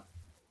right now.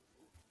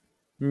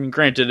 I mean,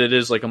 granted, it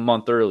is like a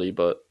month early,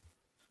 but...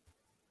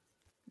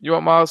 You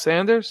want Miles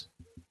Sanders?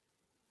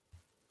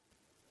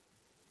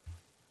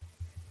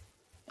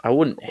 I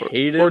wouldn't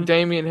hate it. Or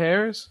Damian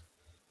Harris?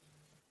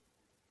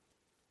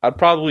 I'd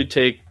probably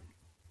take...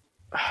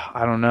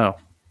 I don't know.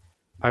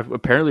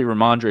 Apparently,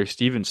 Ramondre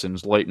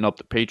Stevenson's lighting up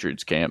the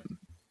Patriots camp.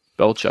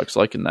 Belichick's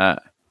liking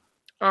that.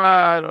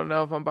 I don't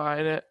know if I'm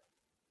buying it.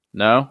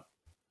 No?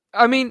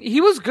 I mean,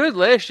 he was good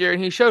last year,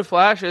 and he showed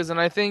flashes, and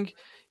I think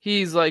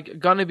he's like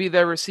gonna be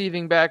their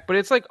receiving back, but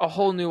it's like a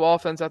whole new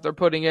offense that they're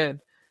putting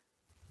in.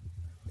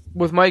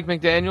 With Mike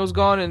McDaniels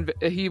gone, and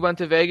he went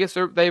to Vegas,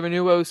 they have a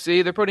new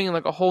OC, they're putting in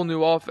like a whole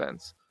new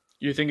offense.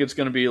 You think it's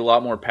going to be a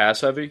lot more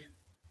pass-heavy?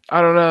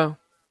 I don't know.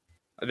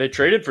 They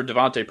traded for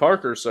Devontae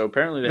Parker, so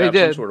apparently they have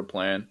some sort of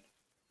plan.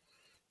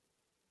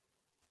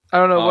 I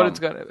don't know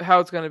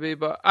how it's gonna be,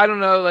 but I don't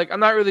know. Like, I'm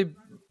not really.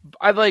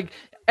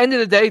 End of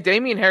the day,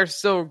 Damian Harris is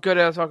still good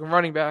at talking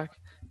running back.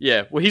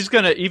 Yeah, well, he's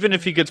gonna, even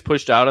if he gets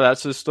pushed out of that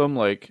system,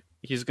 like,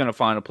 he's gonna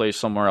find a place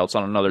somewhere else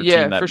on another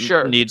team that for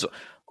sure needs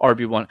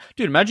RB1.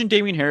 Dude, imagine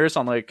Damian Harris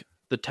on like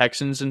the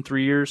Texans in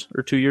 3 years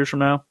or 2 years from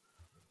now,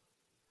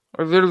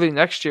 or literally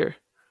next year.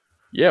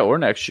 Yeah, or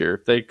next year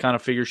if they kind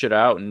of figure shit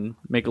out and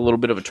make a little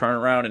bit of a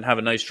turnaround and have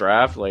a nice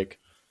draft. Like,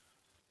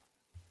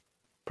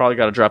 probably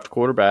got to draft a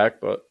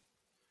quarterback, but.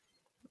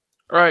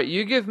 All right,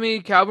 you give me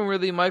Calvin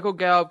Ridley, Michael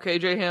Gallup,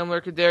 KJ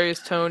Hamler,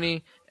 Kadarius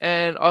Toney,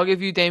 and I'll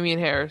give you Damian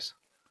Harris.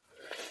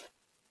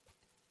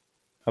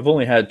 I've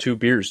only had 2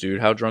 beers, dude.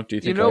 How drunk do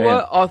you think I am? You know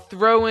what? I'll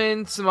throw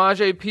in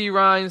Samaje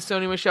Perine,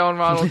 Sony Michel, and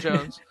Ronald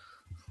Jones.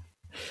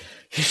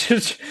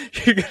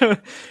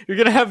 You're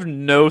gonna have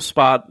no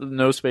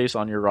space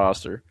on your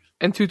roster.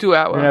 And Tutu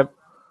Atwell.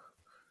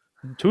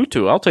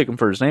 Tutu, I'll take him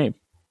for his name.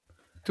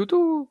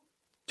 Tutu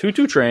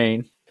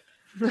train.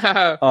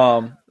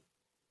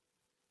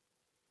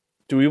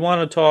 Do we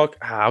want to talk?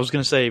 I was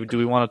going to say, do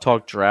we want to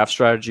talk draft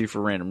strategy for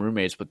random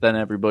roommates? But then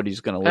everybody's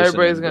going to listen.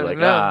 Everybody's going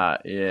to know.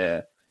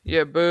 Yeah.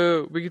 Yeah,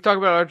 boo. We can talk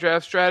about our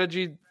draft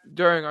strategy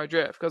during our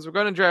draft because we're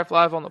going to draft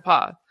live on the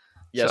pod.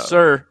 Yes,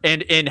 sir.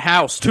 And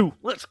in-house, too.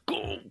 Let's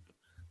go.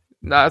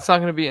 Nah, it's not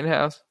going to be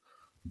in-house.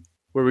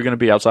 Where are we going to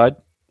be, outside?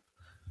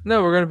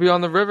 No, we're going to be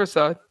on the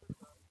riverside.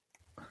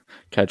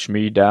 Catch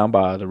me down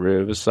by the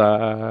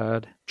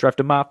riverside.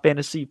 Drafting my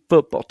fantasy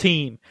football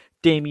team.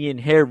 Damian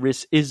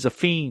Harris is a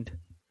fiend.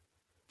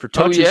 For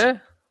touches. Oh, yeah?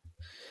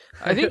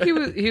 I think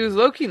he was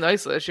low-key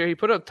nice last year. He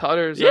put up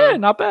tutters. Yeah,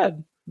 not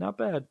bad. Not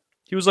bad.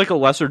 He was like a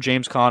lesser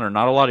James Conner.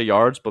 Not a lot of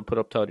yards, but put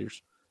up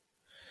tutters.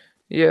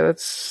 Yeah,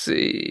 let's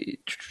see.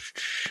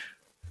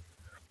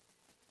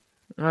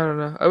 I don't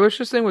know. I wish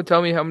this thing would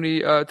tell me how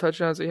many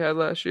touchdowns he had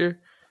last year.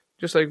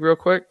 Just like real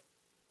quick.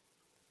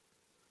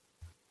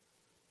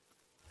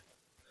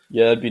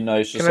 Yeah, that'd be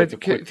nice. Just like a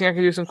quick. Think I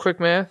can do some quick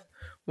math?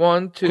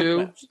 1, 2,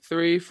 math.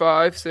 3,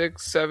 5,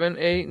 6, 7,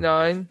 8,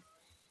 9,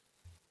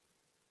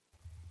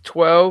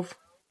 12,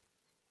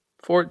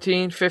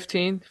 14,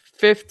 15.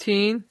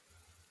 15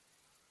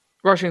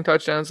 rushing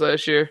touchdowns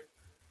last year.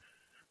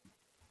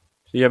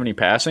 Do you have any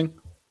passing?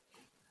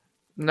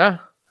 No.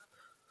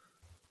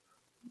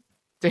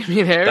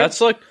 Damien Harris? That's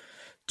like,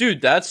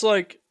 dude, that's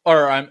like,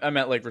 or I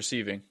meant like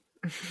receiving.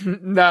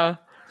 No.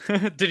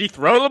 Did he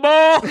throw the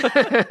ball?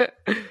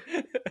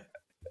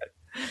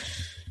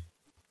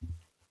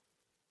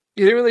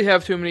 He didn't really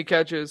have too many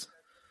catches.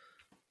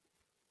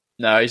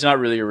 No, he's not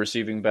really a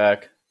receiving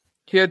back.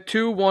 He had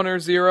 2, 1, or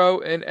 0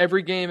 in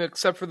every game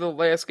except for the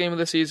last game of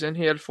the season.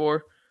 He had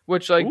 4,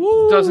 which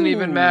doesn't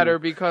even matter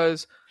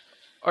because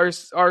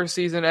our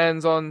season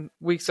ends on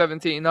week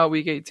 17, not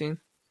week 18.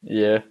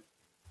 Yeah.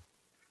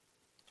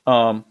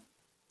 You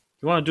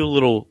want to do a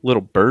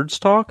little birds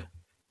talk?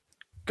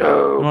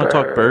 Go. You want to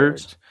talk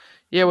birds?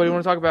 Yeah. What do you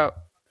want to talk about?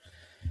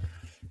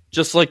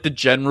 Just like the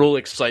general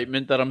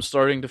excitement that I'm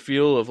starting to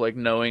feel of like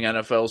knowing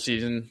NFL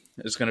season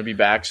is going to be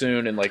back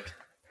soon, and like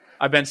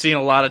I've been seeing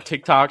a lot of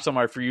TikToks on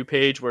my For You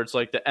page where it's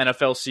like the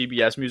NFL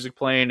CBS music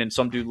playing and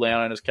some dude laying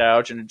on his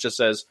couch and it just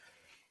says,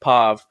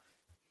 Pav,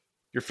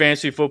 your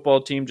fantasy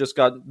football team just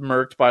got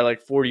murked by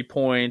like 40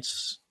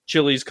 points.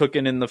 Chili's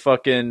cooking in the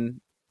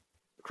fucking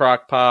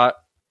crock pot.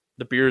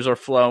 The beers are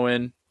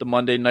flowing. The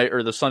Monday night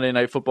or the Sunday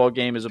night football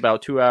game is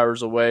about 2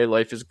 hours away.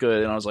 Life is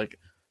good. And I was like,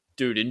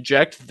 dude,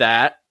 inject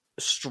that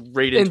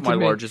straight into my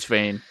largest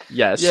vein.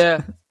 Yes.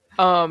 Yeah.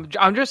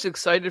 I'm just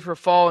excited for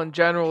fall in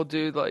general,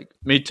 dude. Like,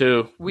 me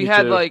too. We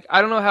had like, I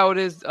don't know how it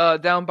is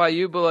down by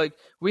you, but like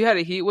we had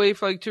a heat wave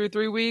for like 2 or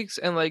 3 weeks,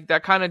 and like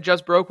that kind of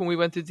just broke when we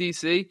went to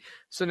DC.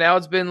 So now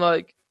it's been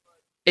like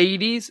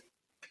 80s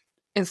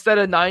instead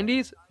of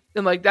 90s,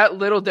 and like that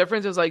little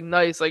difference is like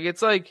nice. Like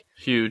it's like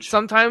huge.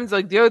 Sometimes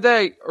like the other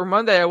day or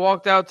Monday, I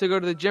walked out to go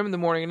to the gym in the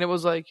morning, and it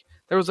was like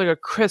there was like a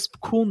crisp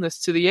coolness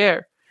to the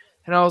air,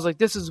 and I was like,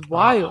 this is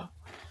wild.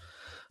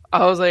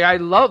 I was like, I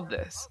love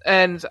this.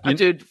 And,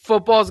 dude,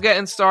 football's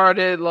getting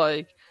started.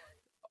 Like,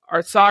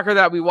 our soccer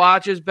that we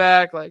watch is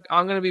back. Like,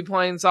 I'm going to be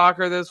playing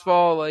soccer this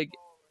fall. Like,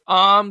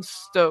 I'm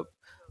stoked.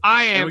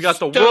 I am. And we got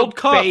the World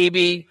Cup,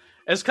 baby.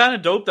 It's kind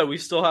of dope that we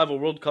still have a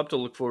World Cup to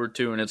look forward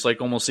to, and it's like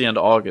almost the end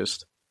of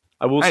August.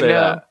 I will say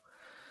that.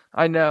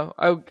 I know.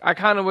 I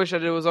kind of wish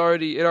that it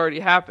already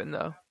happened,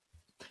 though.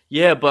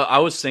 Yeah, but I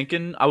was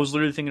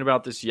literally thinking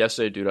about this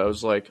yesterday, dude. I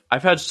was like,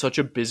 I've had such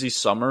a busy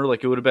summer.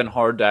 Like, it would have been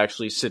hard to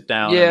actually sit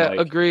down and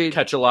like, agreed.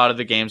 Catch a lot of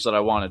the games that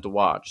I wanted to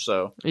watch.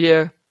 So,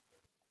 yeah.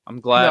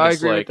 I'm glad I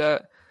agree with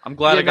that. I'm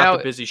glad I got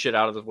the busy shit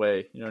out of the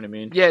way. You know what I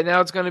mean? Yeah,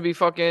 now it's going to be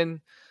fucking,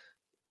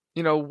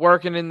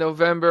 working in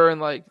November and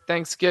like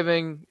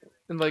Thanksgiving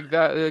and like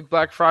that, like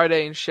Black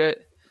Friday and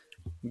shit.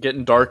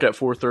 Getting dark at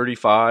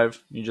 4:35.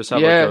 You just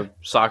have like a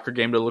soccer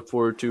game to look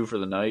forward to for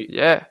the night.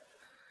 Yeah.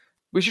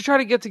 We should try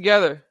to get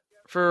together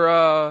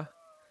for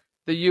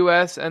the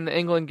U.S. and the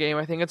England game.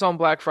 I think it's on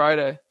Black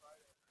Friday.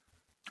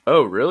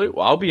 Oh, really?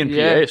 Well, I'll be in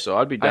PA, so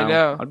I'd be down. I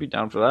know. I'd be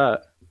down for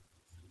that.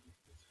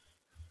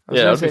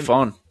 Yeah, that'd be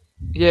fun.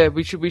 Yeah,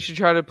 we should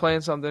try to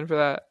plan something for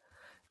that.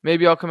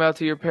 Maybe I'll come out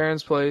to your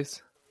parents'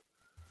 place.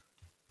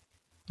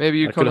 Maybe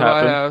you come to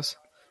my house.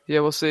 Yeah,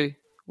 we'll see.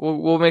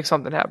 We'll make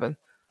something happen.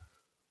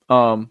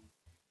 I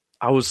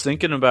was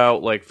thinking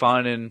about like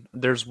finding.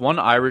 There's one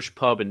Irish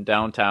pub in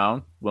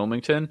downtown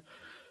Wilmington.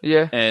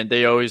 Yeah. And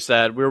they always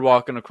said, we were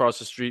walking across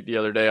the street the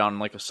other day on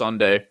like a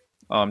Sunday,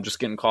 just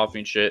getting coffee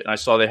and shit. And I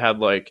saw they had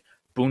like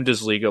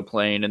Bundesliga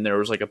playing, and there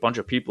was like a bunch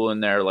of people in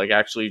there, like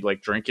actually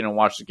like drinking and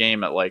watch the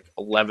game at like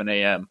 11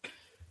 a.m.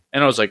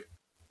 And I was like,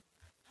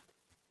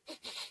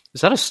 is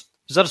that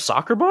a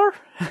soccer bar?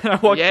 And I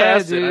walked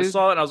past it and I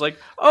saw it and I was like,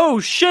 oh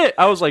shit.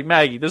 I was like,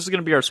 Maggie, this is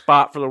going to be our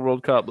spot for the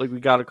World Cup. Like,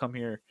 we got to come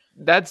here.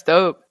 That's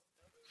dope.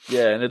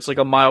 Yeah, and it's like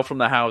a mile from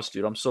the house,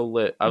 dude. I'm so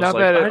lit. I was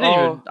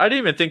I didn't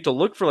even think to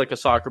look for like a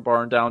soccer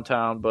bar in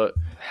downtown, but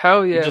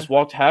hell yeah, just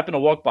happened to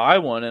walk by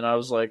one, and I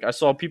was like, I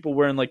saw people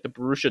wearing like the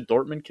Borussia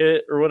Dortmund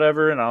kit or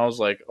whatever, and I was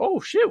like,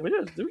 oh shit, we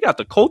got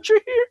the culture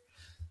here.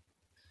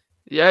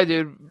 Yeah,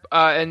 dude.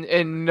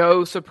 And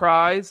no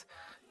surprise,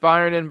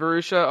 Bayern and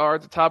Borussia are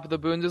at the top of the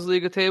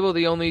Bundesliga table,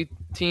 the only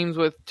teams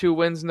with 2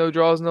 wins, no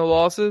draws, no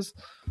losses.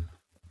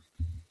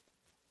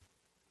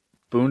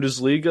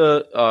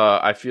 Bundesliga,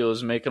 I feel,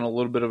 is making a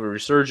little bit of a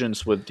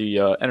resurgence with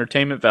the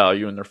entertainment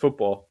value in their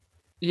football.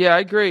 Yeah, I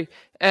agree.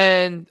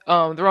 And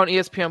they're on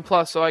ESPN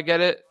Plus, so I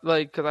get it.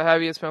 Like, because I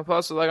have ESPN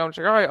Plus, so like I'm just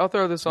like, all right, I'll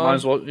throw this on. Might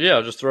as well, yeah,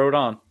 just throw it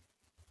on.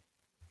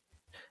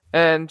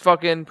 And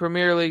fucking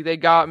Premier League, they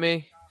got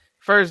me.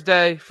 First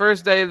day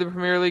of the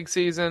Premier League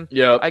season.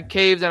 Yeah, I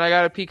caved and I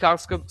got a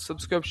Peacock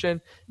subscription.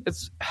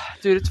 It's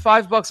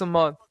 $5 a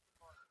month.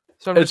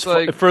 So I'm just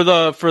like for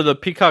the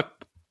Peacock.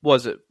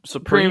 Was it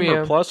Supreme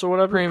or Plus or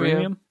whatever?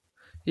 Premium.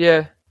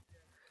 Yeah.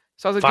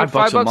 So I was like,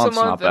 $5 a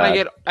month,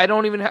 and I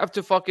don't even have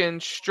to fucking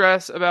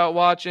stress about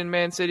watching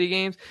Man City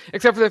games,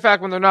 except for the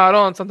fact when they're not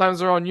on. Sometimes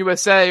they're on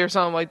USA or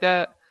something like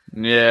that.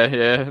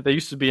 Yeah. They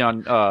used to be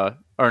on.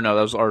 Or no,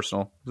 that was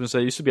Arsenal. I was gonna say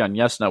they used to be on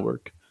Yes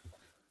Network.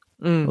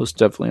 Most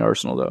definitely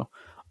Arsenal though.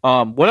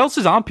 What else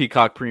is on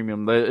Peacock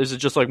Premium? Is it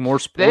just like more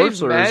sports,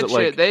 They've or is it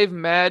like shit. They've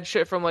mad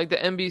shit from like the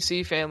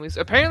NBC families.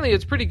 Apparently,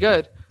 it's pretty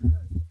good.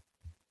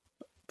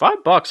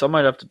 $5? I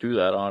might have to do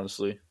that,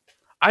 honestly.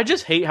 I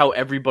just hate how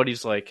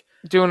everybody's like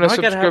doing a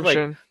subscription. Have,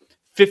 like,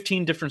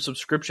 15 different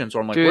subscriptions,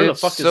 or I'm like, dude, where the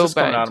fuck is this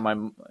bad. coming out of my?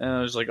 And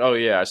I was like, oh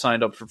yeah, I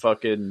signed up for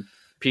fucking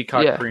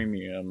Peacock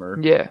Premium,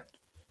 or yeah.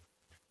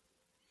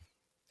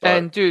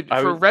 And dude,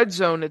 for Red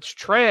Zone, it's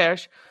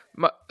trash.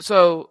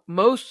 So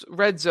most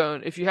Red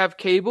Zone, if you have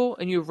cable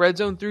and you have Red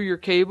Zone through your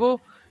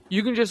cable,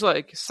 you can just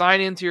like sign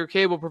into your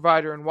cable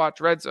provider and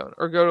watch Red Zone,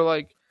 or go to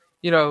like,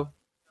 you know,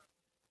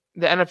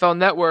 the NFL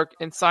Network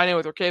and sign in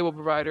with your cable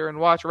provider and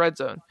watch Red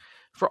Zone.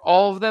 For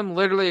all of them,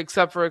 literally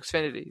except for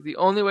Xfinity. The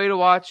only way to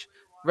watch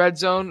Red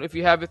Zone, if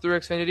you have it through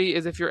Xfinity,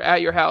 is if you're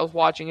at your house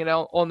watching it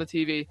on the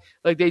TV.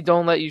 Like, they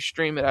don't let you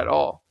stream it at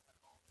all.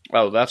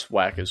 Oh, that's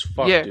whack as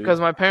fuck, yeah, dude.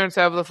 because my parents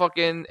have the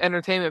fucking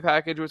entertainment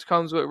package, which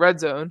comes with Red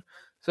Zone.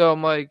 So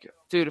I'm like,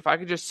 dude, if I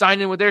could just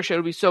sign in with their shit, it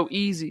would be so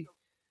easy.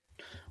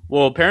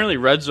 Well, apparently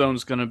Red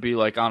Zone's going to be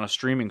like on a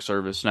streaming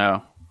service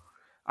now.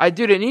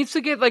 Dude, it needs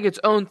to get like its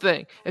own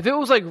thing. If it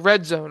was like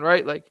Red Zone,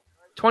 right? Like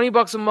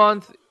 $20 a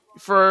month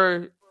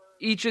for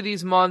each of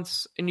these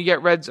months, and you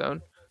get Red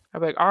Zone, I'd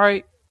be like, all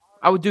right,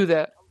 I would do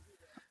that.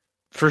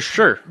 For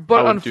sure.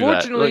 But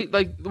unfortunately,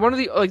 like one of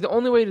the like the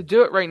only way to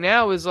do it right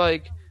now is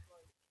like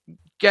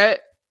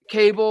get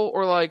cable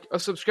or like a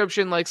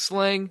subscription like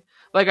Sling.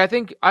 Like, I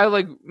think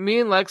me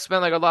and Lex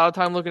spent like a lot of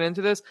time looking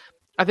into this.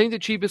 I think the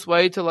cheapest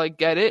way to like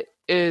get it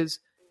is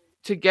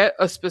to get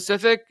a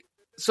specific.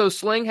 So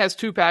Sling has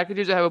 2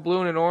 packages that have a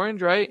blue and an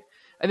orange, right?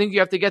 I think you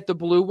have to get the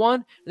blue one.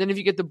 And then if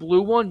you get the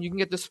blue one, you can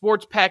get the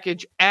sports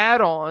package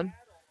add-on.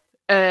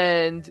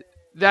 And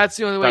that's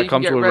the only way you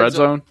can get Red Zone. That comes with Red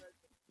Zone?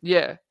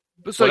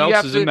 Yeah. So what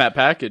else is in that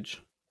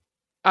package?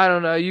 I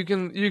don't know. You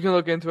can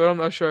look into it. I'm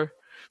not sure.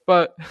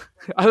 But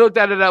I looked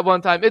at it at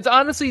one time. It's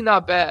honestly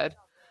not bad.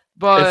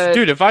 But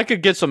if I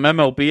could get some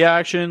MLB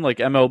action, like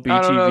MLB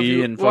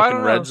TV and fucking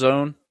Red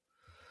Zone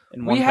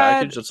in one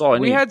package, that's all I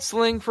need. We had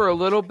Sling for a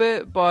little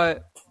bit,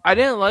 but I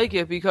didn't like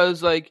it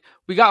because like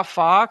we got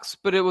Fox,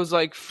 but it was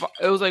like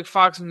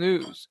Fox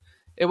News.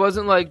 It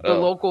wasn't like the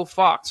local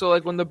Fox. So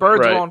like when the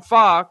Birds were on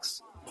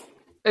Fox,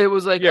 it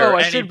was like,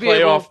 I should be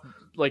able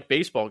like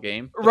baseball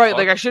game. Right,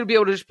 like I should be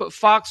able to just put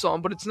Fox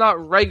on, but it's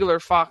not regular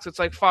Fox, it's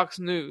like Fox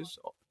News.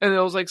 And it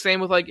was like same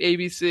with like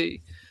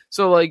ABC.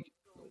 So like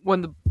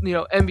when the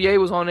NBA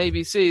was on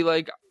ABC,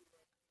 like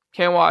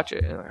can't watch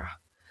it.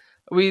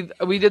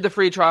 We did the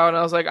free trial, and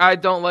I was like, I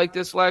don't like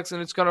this, Lex,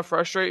 and it's gonna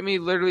frustrate me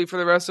literally for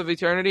the rest of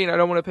eternity, and I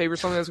don't want to pay for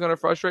something that's gonna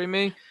frustrate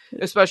me,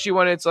 especially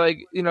when it's like,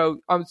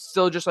 I'm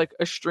still just like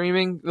a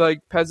streaming like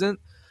peasant.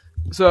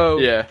 So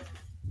yeah,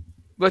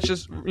 let's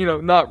just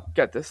not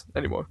get this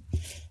anymore.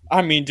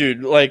 I mean,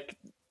 dude, like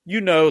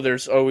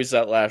there's always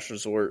that last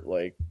resort,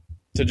 like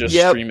to just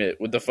stream it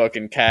with the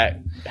fucking cat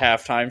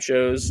halftime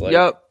shows. Like,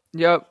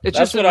 Yep. It's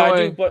that's just what annoying.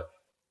 I do, but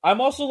I'm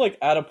also like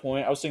at a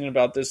point. I was thinking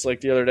about this like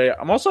the other day.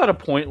 I'm also at a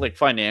point like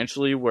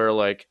financially where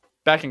like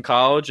back in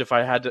college, if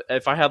I had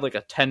like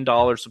a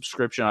 $10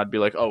 subscription, I'd be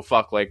like, oh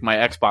fuck, like my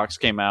Xbox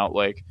came out,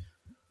 like.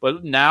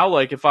 But now,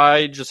 like if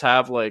I just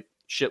have like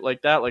shit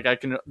like that, like I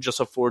can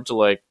just afford to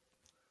like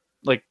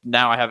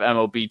now I have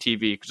MLB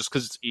TV just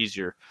because it's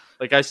easier.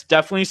 Like I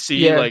definitely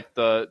see like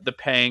the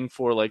paying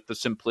for like the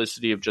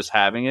simplicity of just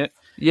having it.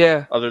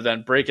 Yeah. Other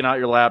than breaking out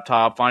your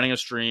laptop, finding a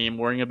stream,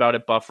 worrying about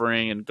it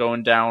buffering and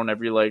going down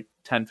every like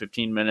 10,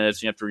 15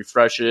 minutes. You have to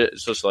refresh it.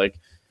 It's just like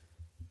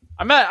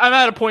I'm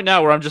at a point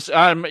now where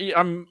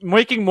I'm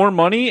making more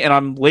money and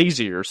I'm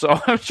lazier, so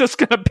I'm just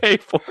gonna pay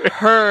for it.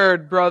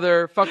 Heard,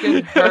 brother,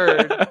 fucking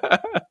heard.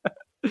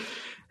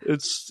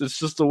 It's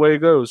just the way it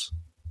goes.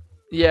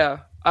 Yeah,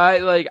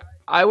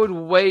 I would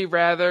way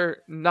rather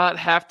not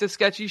have to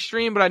sketchy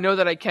stream, but I know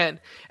that I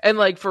can. And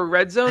like for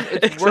Red Zone,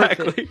 it's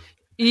worth it.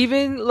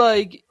 Even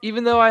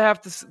though I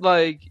have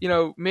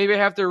to maybe I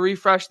have to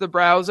refresh the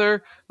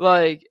browser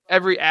like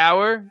every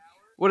hour,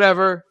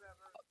 whatever,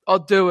 I'll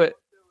do it.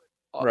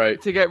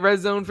 Right. To get Red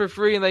Zone for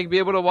free and like be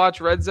able to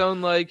watch Red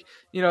Zone, I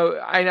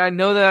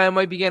know that I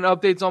might be getting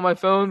updates on my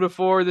phone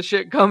before the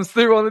shit comes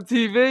through on the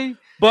TV.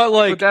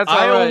 But that's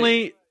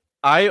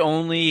I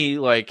only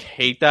like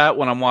hate that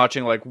when I'm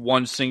watching like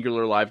one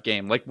singular live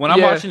game. Like when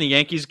I'm watching the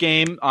Yankees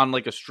game on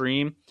like a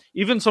stream,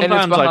 even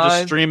sometimes I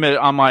just stream it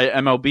on my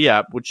MLB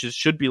app, which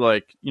should be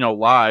like,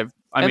 live.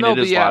 I mean, it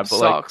is live, but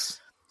sucks. Like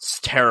it's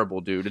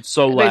terrible, dude. It's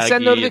so laggy. They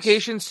send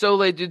notifications so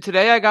late, dude.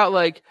 Today I got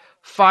like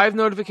 5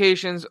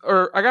 notifications,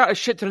 or I got a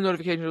shit ton of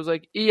notifications. It was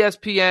like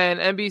ESPN,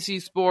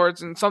 NBC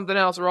Sports, and something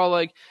else. We're all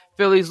like,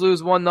 Phillies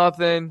lose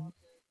 1-0.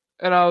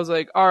 And I was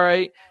like, all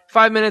right.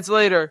 5 minutes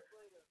later,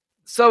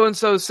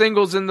 so-and-so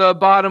singles in the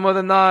bottom of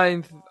the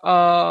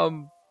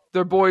 9th.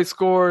 Their boy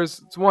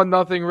scores. It's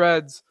 1-0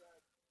 Reds.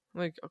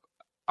 I'm like,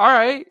 all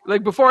right.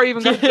 Like, before I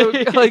even got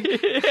to, like...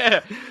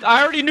 yeah,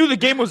 I already knew the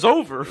game was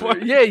over.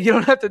 Yeah, you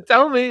don't have to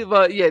tell me.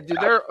 But, yeah, dude,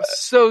 they're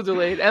so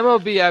delayed.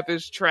 MLB app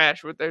is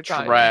trash with their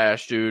time.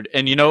 Trash, dude.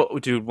 And,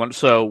 dude,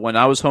 when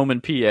I was home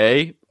in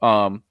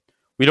PA,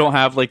 We don't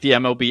have like the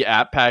MLB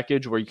app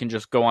package where you can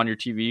just go on your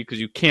TV because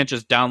you can't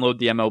just download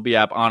the MLB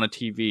app on a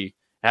TV. It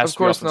has Of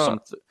course to be off not.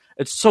 of some.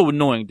 It's so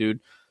annoying,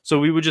 dude. So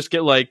we would just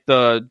get like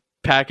the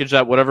package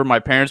that whatever my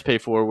parents pay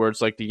for, where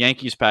it's like the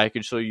Yankees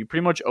package. So you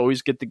pretty much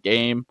always get the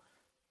game,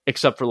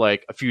 except for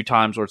like a few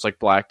times where it's like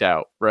blacked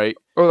out, right?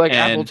 Or like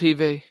And- Apple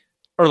TV.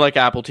 Or like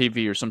Apple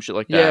TV or some shit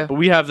like that. Yeah. But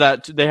we have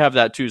that. They have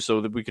that too, so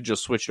that we could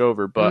just switch it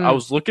over. But I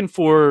was looking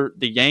for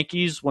the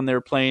Yankees when they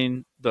were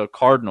playing the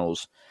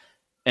Cardinals,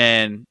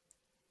 and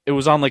it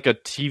was on like a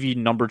TV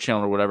number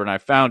channel or whatever, and I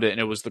found it,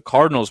 and it was the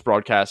Cardinals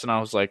broadcast, and I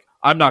was like,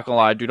 I'm not gonna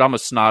lie, dude, I'm a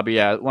snobby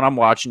at when I'm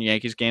watching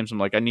Yankees games. I'm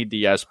like, I need the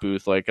yes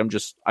booth. Like,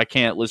 I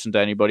can't listen to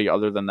anybody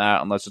other than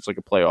that unless it's like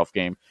a playoff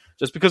game,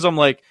 just because I'm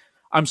like,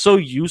 I'm so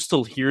used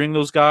to hearing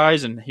those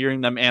guys and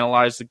hearing them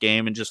analyze the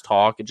game and just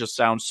talk. It just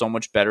sounds so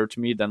much better to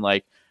me than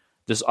like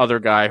this other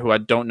guy who I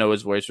don't know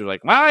his voice. Who's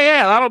like, well,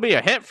 yeah, that'll be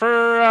a hit for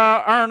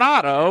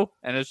Arenado,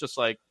 and it's just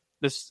like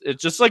this.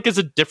 It's just like it's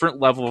a different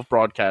level of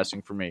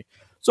broadcasting for me.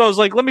 So I was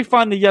like, let me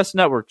find the Yes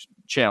Network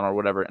channel or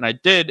whatever, and I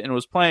did, and it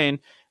was playing,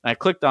 and I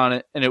clicked on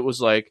it, and it was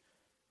like,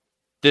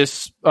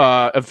 this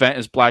event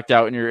is blacked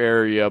out in your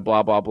area,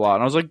 blah blah blah,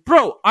 and I was like,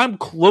 bro, I'm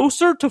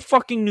closer to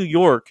fucking New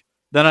York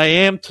than I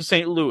am to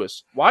St.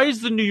 Louis. Why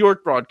is the New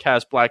York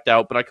broadcast blacked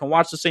out, but I can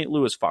watch the St.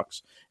 Louis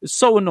Fox? It's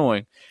so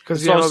annoying.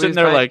 Because So I was sitting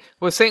there like,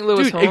 was St.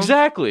 Louis dude, home?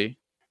 exactly.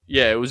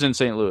 Yeah, it was in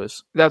St.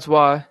 Louis. That's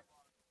why.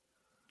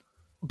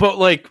 But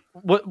like,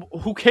 what?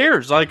 Who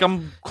cares? Like,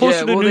 I'm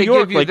closer to New they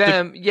York. give you Like,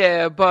 them,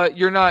 yeah, but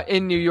you're not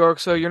in New York,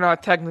 so you're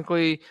not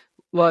technically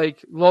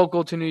like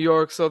local to New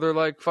York. So they're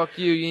like, "Fuck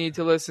you! You need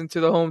to listen to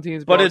the home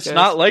team's." but broadcast. it's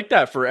not like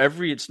that for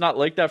every. It's not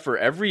like that for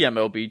every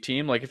MLB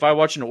team. Like, if I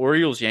watch an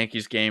Orioles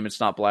Yankees game, it's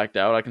not blacked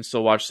out. I can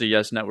still watch the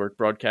Yes Network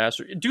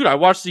broadcast. Dude, I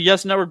watched the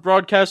Yes Network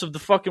broadcast of the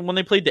fucking when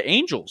they played the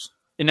Angels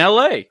in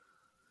LA.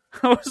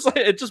 I was like,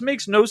 it just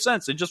makes no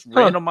sense. It just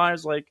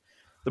randomized like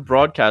the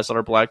broadcasts that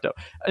are blacked out.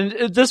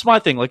 And this is my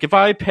thing. Like, if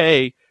I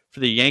pay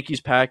for the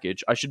Yankees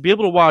package, I should be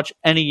able to watch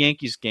any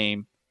Yankees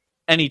game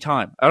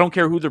anytime. I don't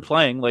care who they're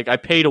playing. Like, I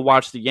pay to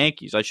watch the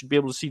Yankees. I should be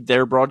able to see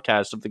their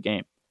broadcast of the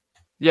game.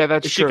 Yeah,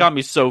 that's This true. shit got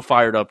me so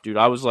fired up, dude.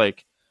 I was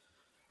like,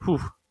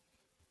 whew.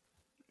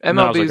 And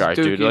I was MLB's like, all right,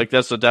 dude, dookie. like,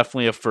 that's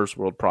definitely a first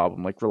world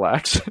problem. Like,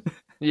 relax.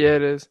 Yeah,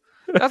 it is.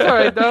 That's all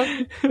right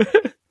though.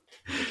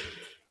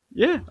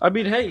 Yeah, I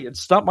mean, hey,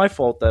 it's not my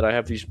fault that I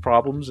have these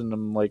problems and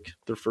I'm like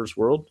they're first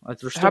world.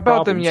 They're still How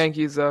about them problems.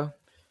 Yankees though?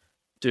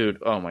 Dude,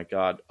 oh my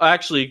god.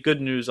 Actually,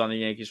 good news on the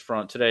Yankees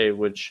front today,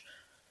 which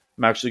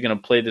I'm actually going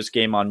to play this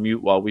game on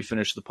mute while we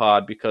finish the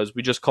pod because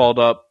we just called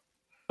up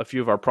a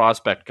few of our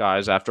prospect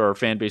guys after our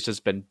fan base has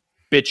been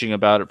bitching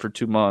about it for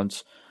 2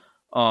 months.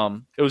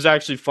 It was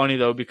actually funny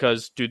though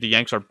because dude, the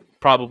Yanks are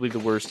probably the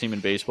worst team in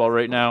baseball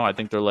right now. I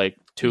think they're like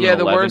 2-11. Yeah,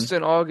 the worst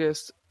in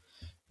August.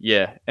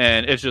 Yeah,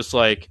 and it's just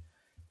like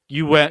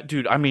you went,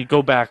 dude. I mean,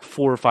 go back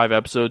 4 or 5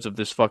 episodes of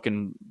this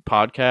fucking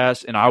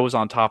podcast, and I was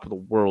on top of the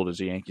world as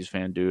a Yankees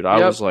fan, dude.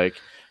 I was like,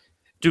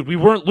 dude, we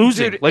weren't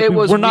losing. Dude, like, it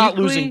was we're not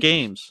weekly. losing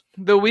games.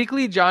 The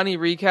weekly Johnny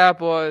recap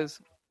was,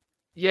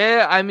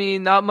 yeah, I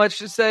mean, not much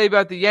to say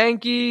about the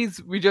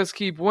Yankees. We just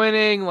keep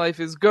winning. Life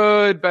is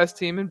good. Best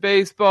team in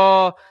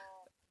baseball.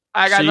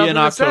 I got See you nothing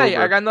in to say.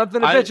 October. I got nothing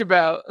to bitch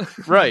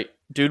about. Right,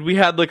 dude. We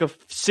had like a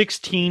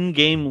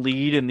 16-game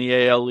lead in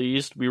the AL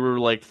East. We were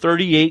like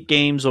 38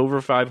 games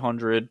over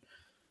 500.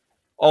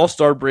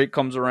 All-Star break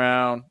comes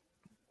around.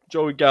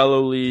 Joey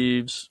Gallo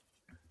leaves.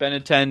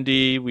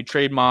 Benintendi. We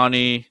trade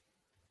Monty.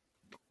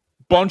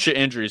 Bunch of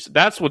injuries.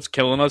 That's what's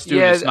killing us, dude.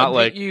 Yeah, it's not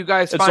like you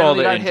guys it's all finally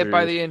the got hit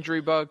by injuries. the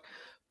injury bug.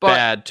 But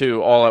bad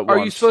too, all at once.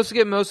 are you supposed to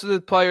get most of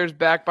the players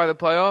back by the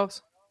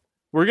playoffs?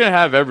 We're gonna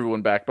have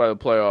everyone back by the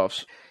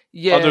playoffs,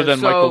 Yeah, other than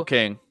so, Michael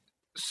King.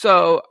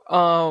 So,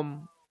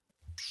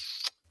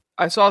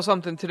 I saw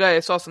something today.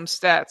 I saw some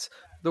stats.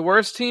 The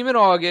worst team in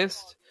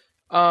August.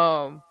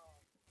 You've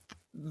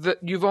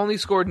only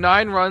scored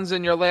 9 runs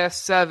in your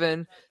last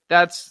 7.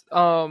 That's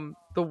the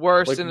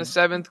worst in a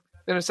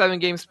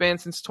 7-game span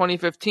since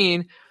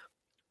 2015.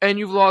 And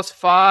you've lost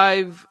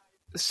 5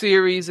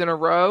 series in a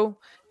row,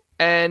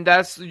 and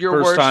that's your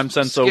First worst time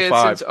since skid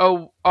 05. Since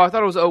I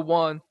thought it was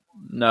 01.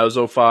 No, it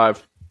was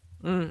 05.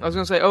 I was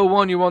gonna say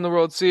 01. You won the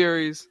World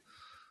Series,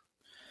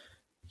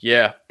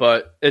 Yeah,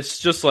 but it's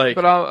just like.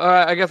 but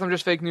I guess I'm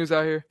just fake news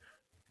out here.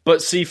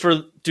 But see,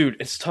 dude,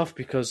 it's tough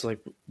because like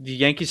the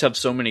Yankees have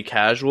so many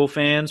casual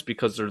fans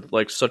because they're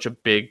like such a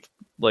big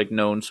like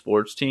known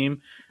sports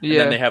team, and Yeah,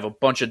 then they have a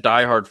bunch of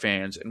diehard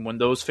fans, and when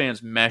those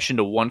fans mesh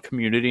into one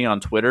community on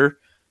Twitter,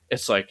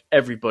 it's like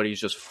everybody's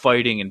just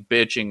fighting and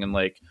bitching and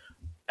like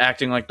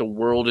acting like the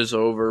world is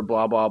over,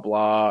 blah blah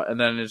blah, and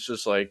then it's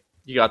just like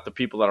you got the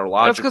people that are that's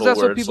logical. because that's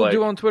where what it's people like,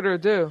 do on Twitter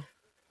do.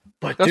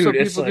 But That's dude, what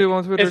it's people like, do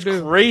on Twitter it's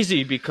do.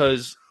 crazy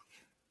because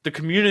the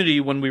community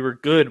when we were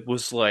good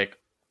was like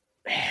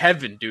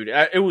heaven, dude.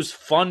 It was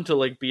fun to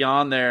like be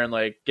on there and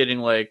like getting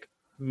like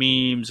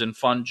memes and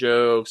fun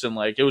jokes and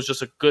like it was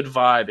just a good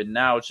vibe. And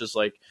now it's just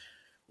like,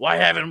 why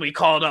haven't we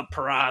called up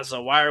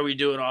Peraza? Why are we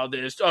doing all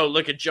this? Oh,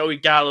 look at Joey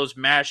Gallo's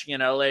mashing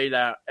in LA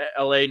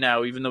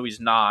now, even though he's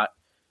not.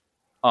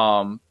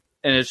 And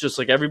it's just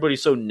like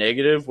everybody's so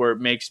negative where it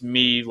makes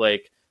me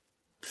like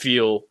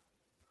feel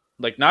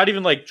like not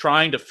even like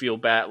trying to feel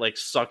bad, like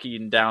sucky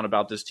and down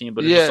about this team,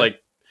 but it's just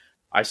like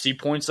I see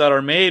points that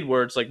are made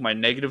where it's like my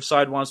negative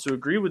side wants to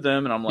agree with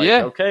them, and I'm like,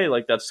 okay,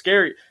 like that's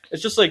scary.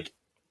 It's just like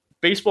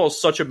baseball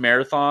is such a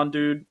marathon,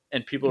 dude,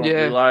 and people don't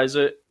realize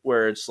it,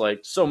 where it's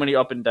like so many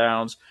up and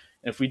downs.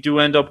 And if we do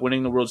end up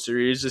winning the World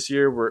Series this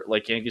year, we're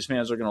like Yankees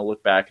fans are going to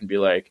look back and be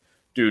like,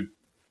 dude,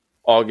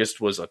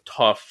 August was a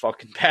tough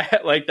fucking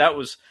bad. Like that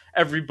was,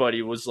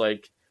 everybody was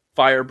like,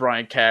 fire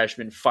Brian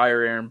Cashman,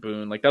 fire Aaron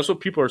Boone. Like that's what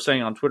people are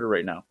saying on Twitter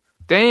right now.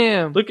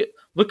 Damn. Look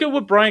at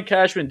what Brian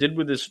Cashman did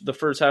with the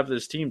first half of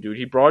this team, dude.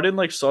 He brought in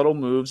like subtle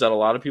moves that a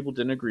lot of people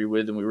didn't agree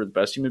with, and we were the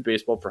best team in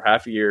baseball for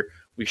half a year.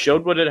 We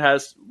showed what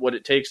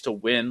it takes to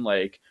win.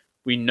 Like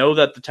we know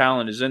that the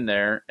talent is in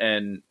there,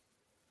 and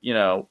you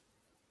know,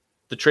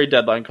 the trade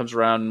deadline comes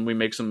around and we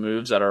make some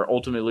moves that are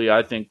ultimately,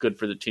 I think, good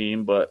for the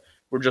team, but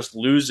we're just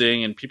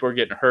losing and people are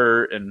getting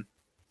hurt, and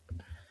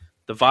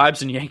the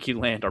vibes in Yankee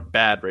land are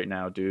bad right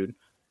now, dude.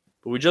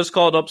 But we just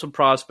called up some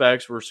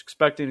prospects. We're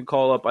expecting to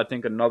call up, I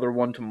think, another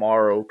one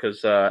tomorrow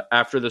because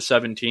after the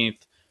 17th,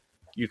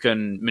 you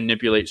can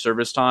manipulate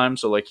service time.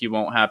 So like you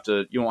won't have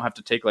to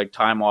take like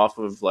time off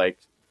of like,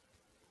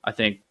 I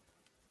think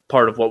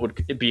part of what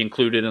would be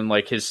included in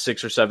like his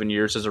 6 or 7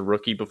 years as a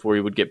rookie before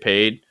he would get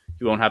paid.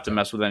 You won't have to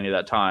mess with any of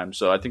that time.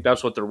 So I think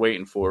that's what they're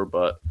waiting for.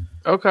 But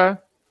okay,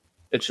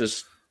 it's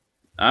just,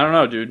 I don't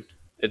know, dude.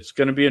 It's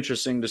going to be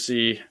interesting to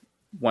see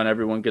when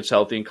everyone gets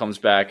healthy and comes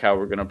back, how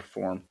we're going to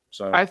perform.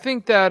 So I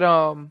think that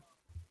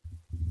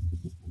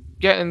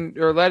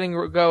letting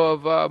go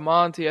of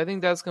Monty, I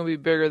think that's going to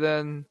be bigger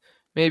than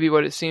maybe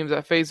what it seems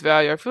at face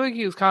value. I feel like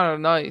he was kind of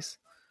nice,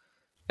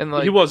 and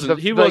like he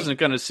wasn't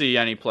going to see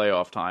any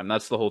playoff time.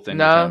 That's the whole thing.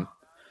 No. With him.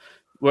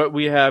 What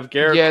we have,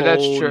 Garrett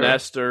Cole,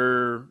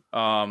 Nestor,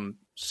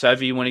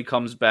 Sevy when he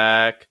comes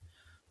back.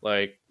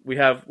 Like we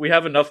have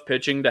enough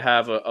pitching to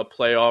have a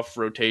playoff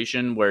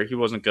rotation where he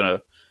wasn't going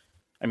to.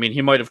 I mean,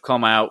 he might have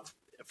come out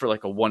for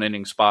like a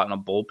 1-inning spot in a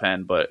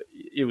bullpen, but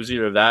it was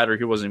either that or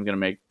he wasn't even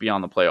going to be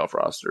on the playoff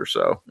roster.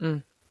 So,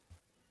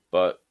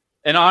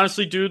 and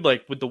honestly, dude,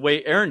 like with the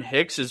way Aaron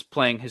Hicks is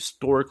playing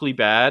historically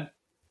bad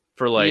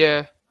for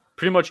like,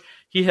 pretty much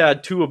he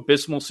had 2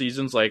 abysmal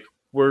seasons, like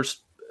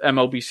worst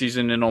MLB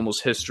season in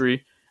almost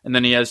history. And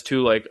then he has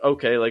 2 like,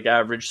 okay, like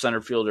average center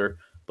fielder,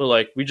 but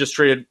like we just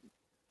traded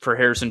for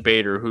Harrison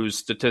Bader, who's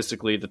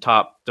statistically the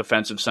top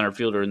defensive center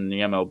fielder in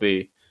the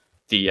MLB.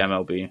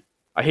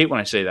 I hate when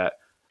I say that.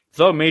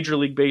 The Major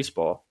League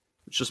Baseball.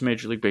 It's just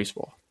Major League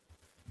Baseball.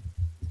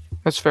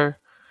 That's fair.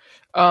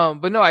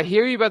 But no, I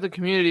hear you about the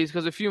communities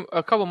because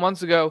a couple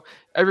months ago,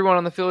 everyone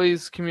on the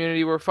Phillies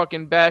community were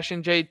fucking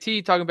bashing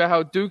JT, talking about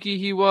how dookie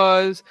he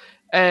was.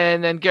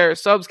 And then Garrett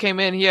Stubbs came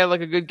in. He had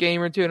like a good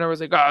game or two, and I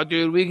was like, oh,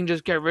 dude, we can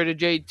just get rid of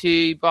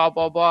JT, blah,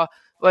 blah, blah.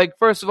 Like,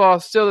 first of all,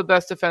 still the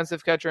best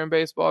defensive catcher in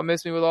baseball.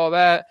 Miss me with all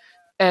that.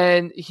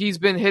 And he's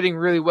been hitting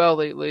really well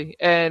lately.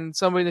 And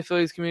somebody in the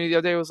Phillies community the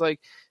other day was like,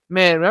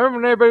 man, remember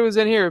when everybody was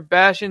in here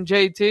bashing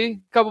JT a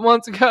couple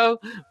months ago?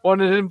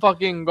 Wanted him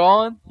fucking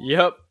gone?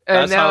 Yep.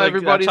 And now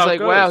everybody's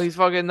like, wow, he's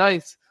fucking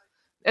nice.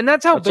 And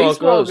that's how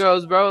baseball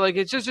goes, bro. Like,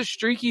 it's just a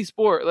streaky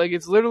sport. Like,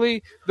 it's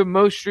literally the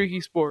most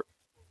streaky sport.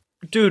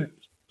 Dude,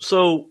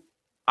 so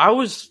I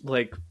was,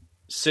 like,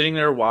 sitting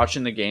there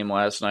watching the game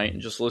last night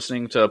and just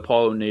listening to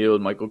Paul O'Neill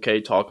and Michael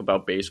Kay talk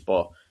about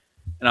baseball.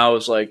 And I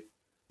was like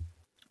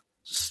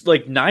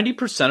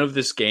 90% of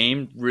this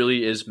game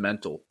really is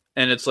mental.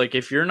 And it's like,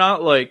 if you're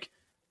not like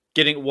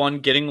getting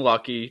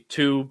lucky,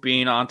 2,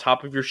 being on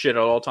top of your shit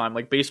at all time,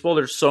 like baseball,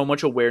 there's so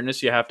much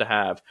awareness you have to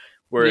have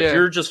where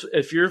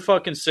if you're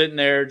fucking sitting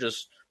there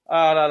just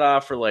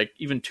for like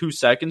even 2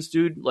 seconds,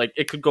 dude, like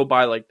it could go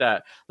by like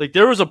that. Like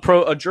there was a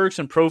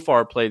Jurickson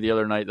Profar play the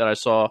other night that I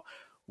saw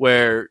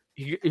where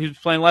he was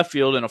playing left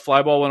field and a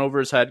fly ball went over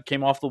his head,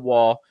 came off the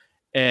wall,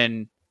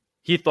 and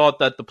he thought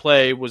that the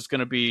play was going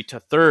to be to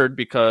third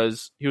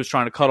because he was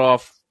trying to cut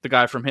off the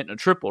guy from hitting a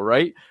triple,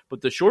 right?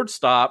 But the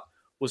shortstop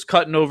was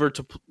cutting over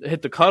to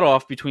hit the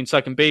cutoff between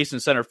second base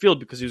and center field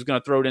because he was going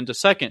to throw it into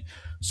second.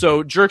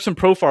 So Jurickson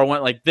Profar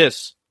went like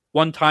this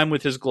one time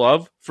with his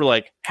glove for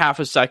like half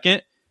a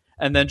second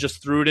and then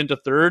just threw it into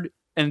third.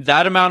 And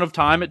that amount of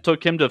time it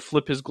took him to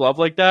flip his glove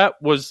like that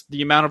was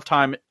the amount of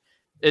time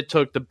it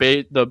took the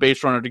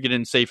base runner to get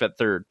in safe at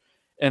third.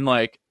 And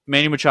like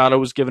Manny Machado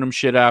was giving him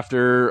shit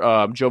after.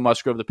 Joe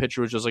Musgrove, the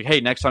pitcher, was just like, hey,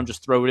 next time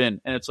just throw it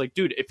in. And it's like,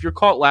 dude, if you're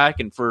caught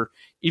lacking for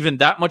even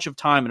that much of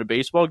time in a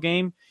baseball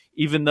game,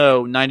 even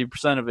though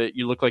 90% of it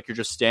you look like you're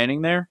just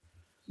standing there.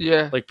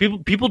 Yeah. Like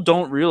people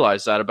don't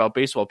realize that about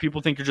baseball.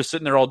 People think you're just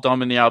sitting there all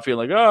dumb in the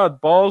outfield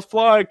like, balls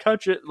fly,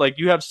 catch it. Like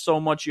you have so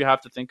much you have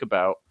to think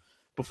about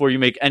before you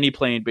make any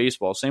play in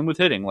baseball. Same with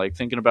hitting, like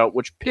thinking about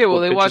which pitch they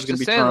watch is going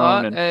The to be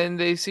thrown. and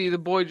they see the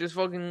boy just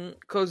fucking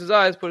close his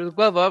eyes, put his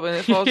glove up, and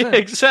it falls in.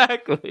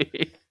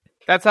 Exactly.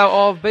 That's how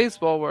all of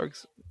baseball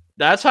works.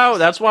 That's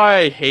why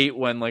I hate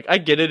when, like, I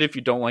get it if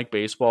you don't like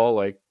baseball,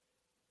 like,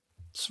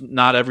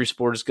 not every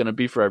sport is going to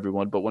be for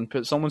everyone. But when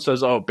someone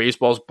says, "Oh,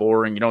 baseball's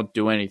boring, you don't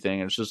do anything,"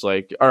 it's just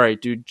like, all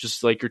right, dude,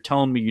 just like you're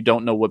telling me you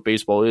don't know what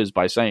baseball is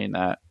by saying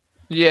that.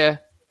 Yeah.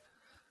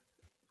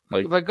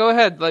 Like go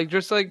ahead, like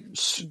just like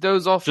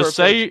doze off. Just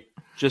say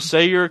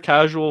you're a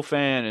casual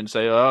fan and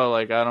say, "Oh,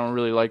 like I don't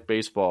really like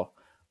baseball."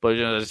 But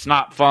it's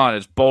not fun.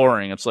 It's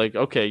boring. It's like,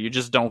 okay, you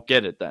just don't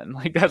get it then.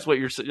 Like that's what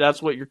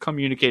you're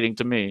communicating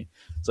to me.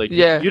 It's like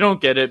you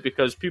don't get it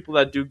because people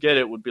that do get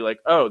it would be like,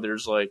 oh,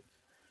 there's like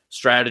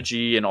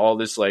strategy and all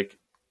this like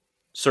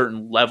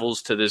certain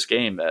levels to this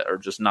game that are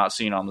just not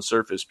seen on the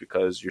surface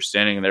because you're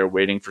standing there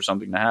waiting for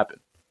something to happen.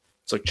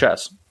 It's like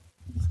chess.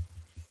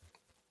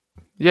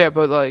 Yeah,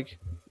 but like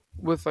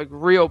with like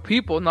real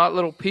people, not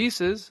little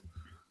pieces.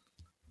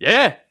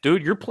 Yeah,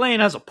 dude, you're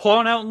playing as a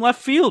pawn out in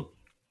left field.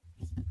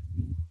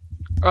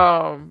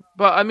 But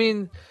I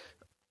mean,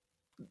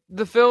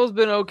 the Phil's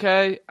been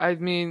okay. I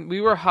mean,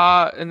 we were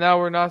hot and now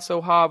we're not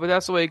so hot, but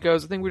that's the way it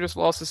goes. I think we just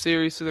lost the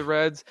series to the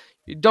Reds.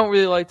 You don't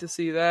really like to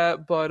see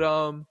that, but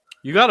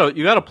you got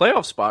a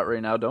playoff spot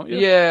right now, don't you?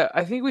 Yeah,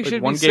 I think we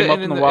should one be game sitting up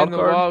in in the the wild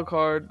wild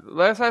card.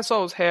 Last I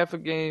saw was half a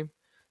game.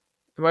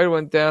 It might have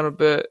went down a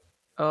bit.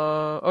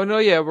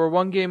 We're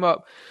one game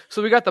up.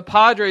 So we got the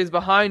Padres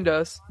behind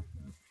us,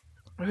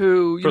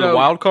 who for the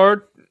wild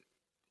card.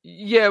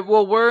 Yeah,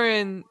 well, we're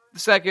in the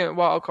second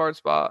wild card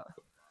spot,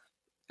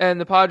 and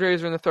the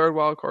Padres are in the third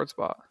wild card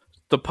spot.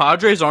 The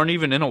Padres aren't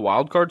even in a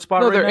wild card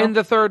spot. No, they're in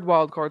the third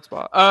wild card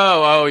spot.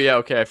 Oh, yeah,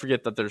 okay. I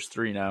forget that there's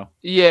 3 now.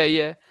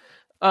 Yeah.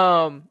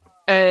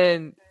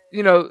 And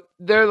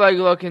they're like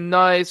looking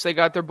nice. They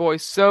got their boy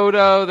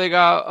Soto. They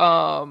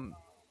got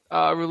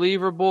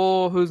reliever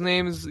bull whose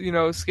name is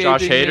escaping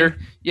Josh Hader.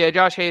 Yeah,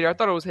 Josh Hader. I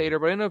thought it was Hader,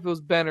 but I didn't know if it was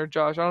Ben or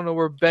Josh. I don't know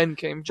where Ben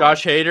came from.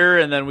 Josh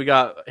Hader, and then we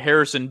got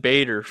Harrison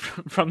Bader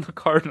from the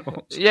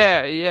Cardinals.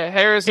 Yeah,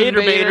 Harrison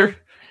Bader.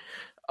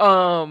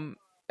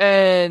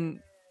 And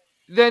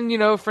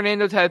then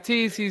Fernando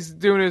Tatis, he's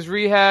doing his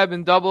rehab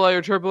in AA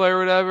or AAA or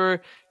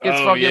whatever. Gets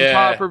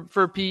popped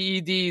for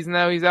PEDs, and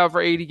now he's out for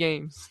 80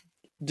 games.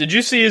 Did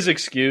you see his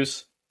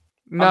excuse?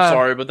 Nah. I'm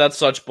sorry, but that's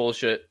such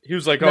bullshit. He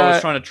was like, I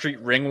was trying to treat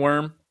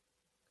ringworm.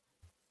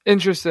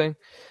 Interesting.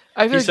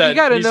 I feel like you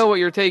got to know what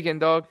you're taking,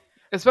 dog.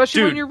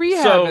 Especially when you're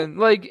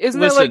rehabbing.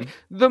 Isn't that like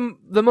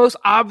the most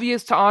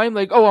obvious time?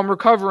 Like, oh, I'm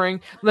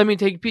recovering. Let me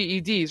take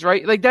PEDs,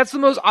 right? Like, that's the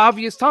most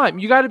obvious time.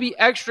 You got to be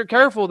extra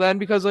careful then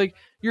because, like,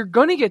 you're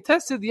going to get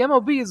tested. The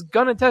MLB is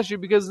going to test you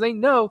because they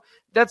know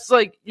that's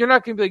like, you're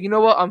not going to be like, you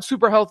know what? I'm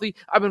super healthy.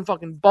 I've been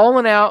fucking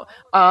balling out.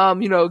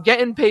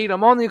 Getting paid.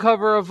 I'm on the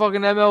cover of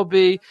fucking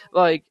MLB.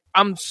 Like,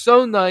 I'm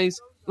so nice.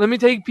 Let me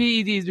take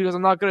PEDs because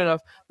I'm not good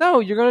enough.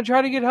 No, you're going to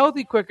try to get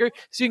healthy quicker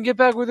so you can get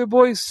back with your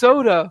boy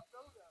Soda.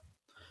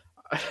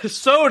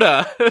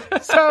 Soto.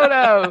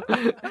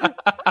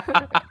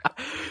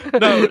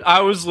 No,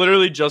 I was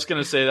literally just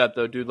going to say that,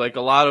 though, dude. Like,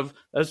 a lot of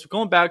that's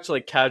going back to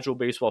like casual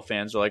baseball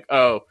fans are like,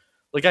 oh,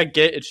 like I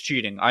get it's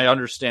cheating. I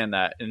understand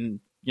that. And,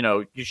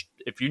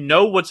 if you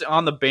know what's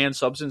on the banned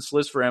substance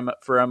list for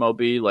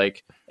MLB,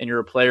 like, and you're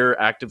a player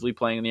actively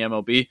playing in the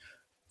MLB,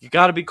 you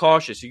got to be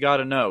cautious. You got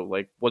to know,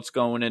 like, what's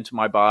going into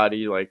my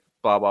body, like,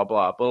 blah, blah,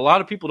 blah. But a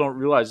lot of people don't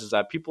realize is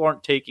that people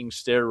aren't taking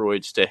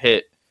steroids to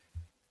hit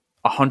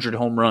 100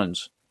 home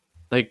runs.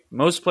 Like,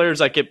 most players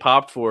that get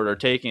popped for it are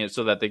taking it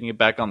so that they can get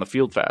back on the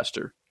field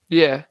faster.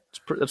 Yeah.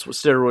 That's what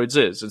steroids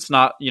is. It's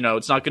not,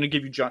 it's not going to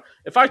give you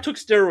if I took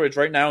steroids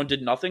right now and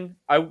did nothing,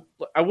 I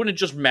wouldn't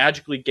just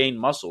magically gain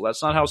muscle.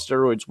 That's not how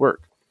steroids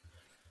work.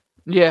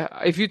 Yeah.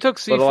 If you took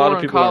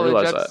C4 in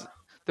college,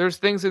 there's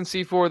things in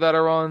C4 that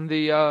are on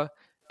the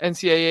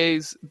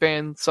NCAA's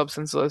banned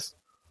substance list.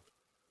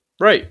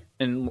 Right.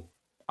 And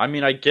I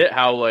mean, I get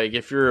how, like,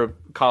 if you're a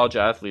college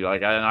athlete,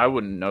 like, I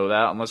wouldn't know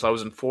that unless I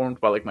was informed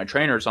by, like, my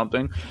trainer or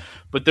something.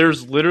 But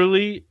there's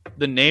literally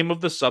the name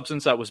of the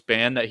substance that was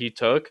banned that he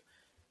took.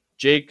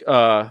 Jake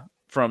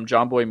from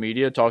John Boy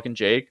Media, Talking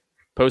Jake,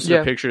 posted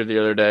a picture the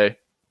other day,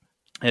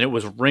 and it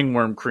was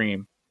ringworm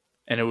cream.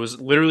 And it was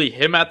literally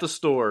him at the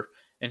store,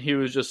 and he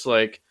was just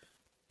like,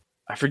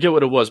 I forget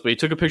what it was, but he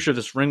took a picture of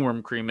this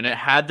ringworm cream, and it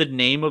had the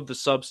name of the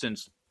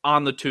substance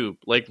on the tube,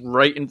 like,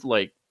 right in,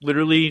 like,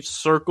 literally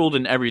circled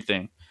and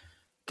everything.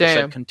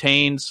 Damn.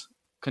 Contains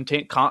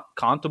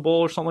Contable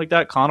or something like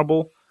that.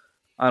 Contable.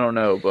 I don't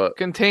know, but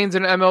contains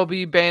an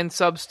MLB banned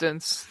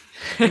substance.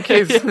 In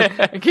case you're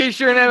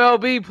an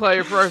MLB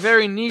player for a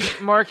very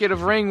niche market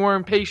of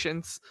ringworm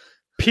patients.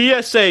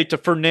 PSA to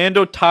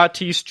Fernando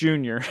Tatis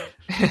Jr.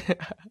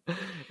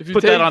 If you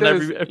put that on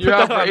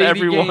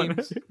everyone.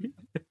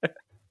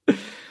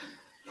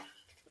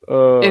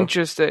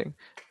 Interesting.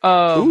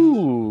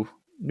 Ooh,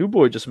 new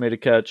boy just made a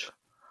catch.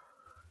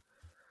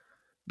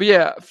 But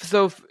yeah,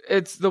 so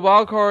it's the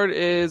wild card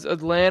is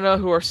Atlanta,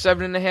 who are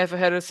 7.5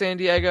 ahead of San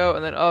Diego,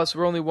 and then us,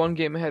 we're only 1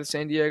 game ahead of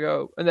San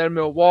Diego, and then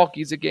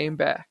Milwaukee's a game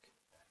back.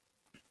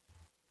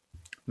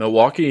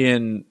 Milwaukee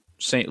and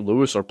St.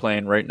 Louis are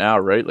playing right now,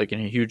 right? Like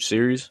in a huge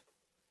series?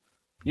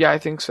 Yeah, I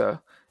think so.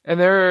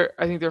 And I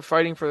think they're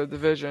fighting for the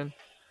division.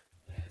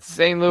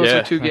 St. Louis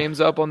are 2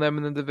 games up on them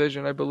in the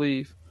division, I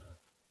believe.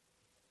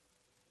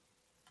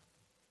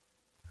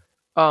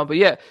 But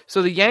yeah,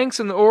 so the Yanks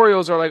and the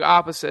Orioles are like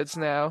opposites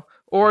now.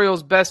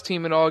 Orioles best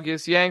team in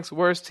August, Yanks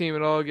worst team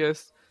in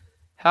August.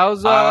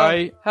 How's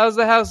the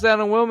house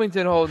down in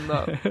Wilmington holding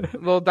up? A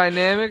little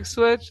dynamic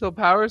switch, little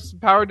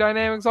power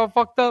dynamics all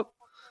fucked up.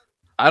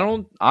 I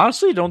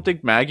don't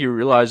think Maggie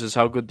realizes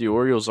how good the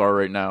Orioles are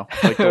right now.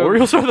 Like the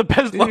Orioles are the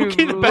best,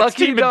 the best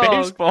team in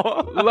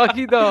baseball.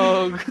 Lucky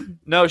dog.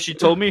 No, she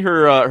told me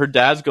her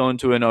dad's going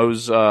to an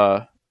O's. Who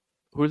are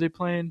they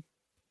playing?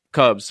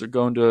 Cubs. He's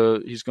going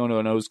to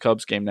an O's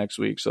Cubs game next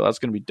week, so that's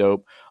gonna be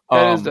dope.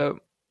 That is dope.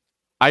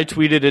 I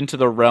tweeted into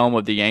the realm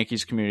of the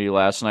Yankees community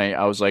last night.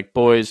 I was like,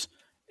 boys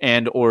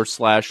and or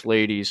 /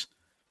 ladies,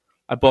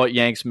 I bought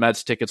Yanks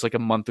Mets tickets like a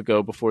month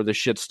ago before this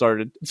shit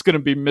started. It's gonna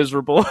be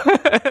miserable.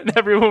 And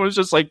everyone was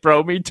just like,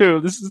 bro, me too.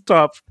 This is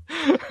tough.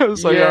 I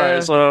was like, all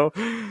right, so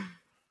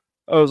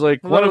I was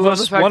like, one of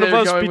us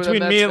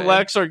between me and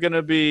Lex are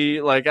gonna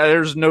be like,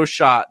 there's no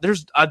shot.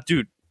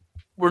 Dude,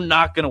 we're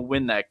not gonna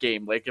win that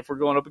game. Like if we're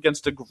going up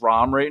against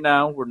DeGrom right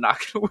now, we're not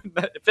gonna win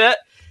that. If that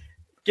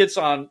gets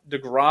on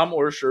DeGrom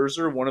or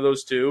Scherzer, one of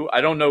those two,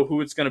 I don't know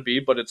who it's gonna be,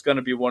 but it's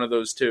gonna be one of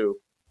those two,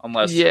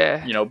 unless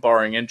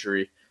barring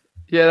injury.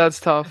 Yeah, that's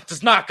tough.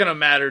 It's not gonna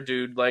matter,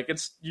 dude. Like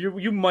it's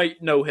you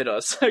might no hit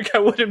us. Like I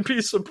wouldn't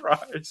be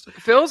surprised.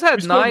 Phil's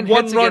had 9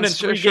 hits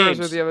against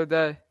Scherzer the other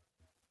day.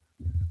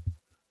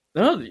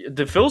 No,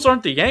 the Phils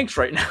aren't the Yanks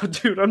right now,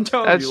 dude. I'm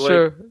telling you. That's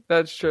true.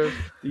 That's true.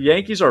 The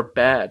Yankees are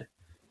bad.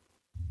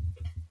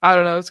 I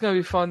don't know. It's gonna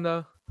be fun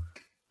though.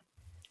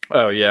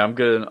 Oh yeah, I'm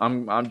good.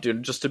 I'm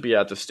dude, just to be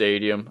at the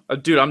stadium,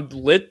 dude. I'm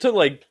lit to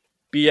like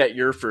be at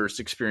your first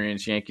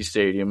experience Yankee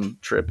Stadium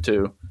trip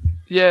too.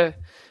 Yeah.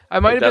 I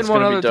might have been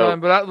one other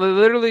time, but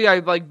I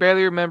like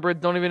barely remember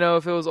it. Don't even know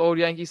if it was old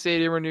Yankee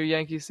Stadium or new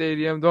Yankee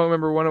Stadium. Don't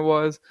remember when it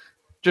was.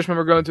 Just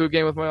remember going to a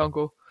game with my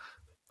uncle.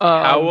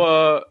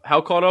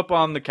 How caught up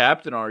on the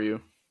captain are you?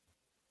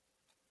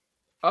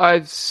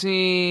 I've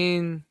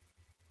seen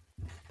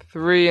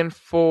 3 and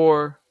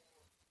 4.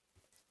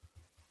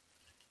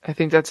 I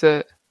think that's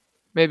it.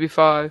 Maybe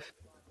 5.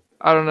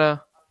 I don't know.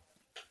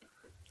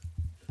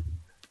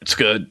 It's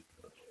good.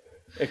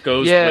 It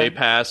goes way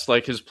past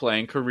like his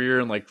playing career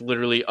and like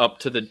literally up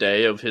to the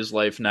day of his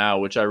life now,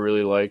 which I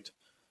really liked.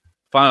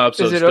 Final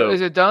episode. Is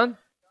it done?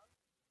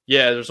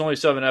 Yeah, there's only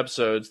 7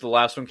 episodes. The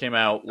last one came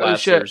out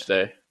last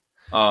Thursday.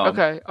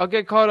 Okay, I'll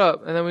get caught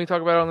up and then we can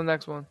talk about it on the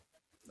next one.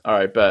 All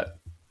right, bet.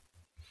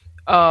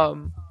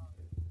 Oh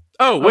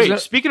wait,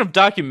 speaking of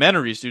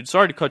documentaries, dude.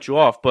 Sorry to cut you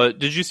off, but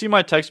did you see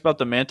my text about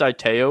the Manti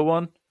Te'o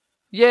one?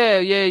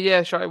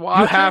 Yeah. Should I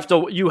watch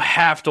it? You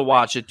have to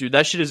watch it, dude.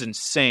 That shit is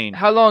insane.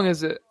 How long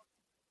is it?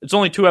 It's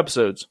only 2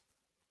 episodes.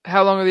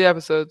 How long are the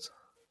episodes?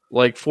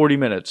 Like 40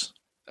 minutes.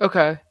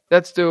 Okay,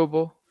 that's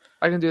doable.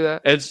 I can do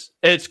that.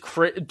 It's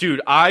crazy, dude.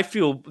 I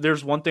feel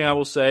there's one thing I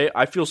will say.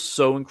 I feel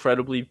so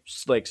incredibly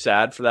like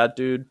sad for that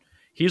dude.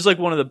 He's like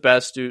one of the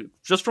best, dude.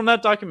 Just from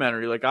that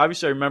documentary. Like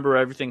obviously, I remember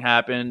everything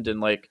happened, and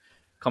like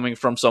coming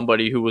from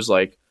somebody who was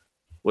like,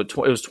 it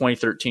was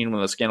 2013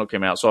 when the scandal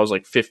came out, so I was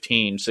like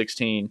 15,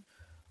 16.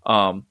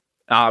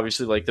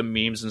 Obviously, like the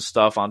memes and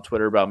stuff on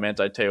Twitter about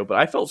Manti Te'o, but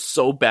I felt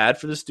so bad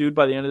for this dude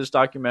by the end of this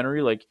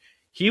documentary. Like,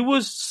 he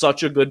was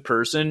such a good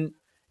person,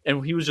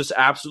 and he was just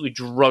absolutely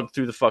drugged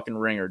through the fucking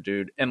ringer,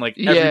 dude. And like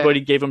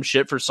everybody gave him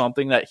shit for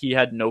something that he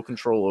had no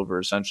control over,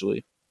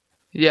 essentially.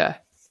 Yeah,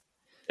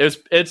 it's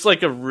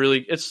like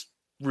it's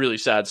really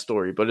sad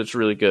story, but it's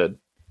really good.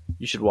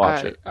 You should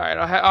watch it. All right,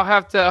 I'll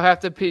have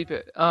to peep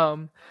it.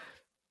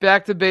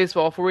 Back to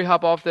baseball. Before we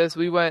hop off this,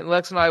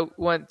 Lex and I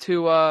went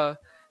to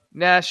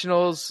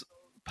Nationals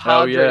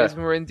Padres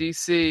when we were in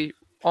DC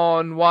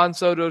on Juan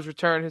Soto's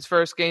return, his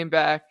first game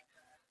back.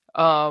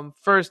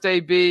 First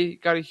AB,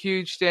 got a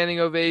huge standing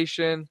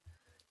ovation.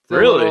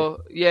 Really?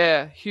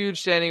 Huge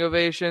standing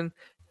ovation.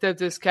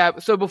 Tipped his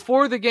cap. So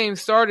before the game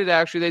started,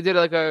 actually, they did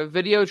like a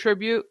video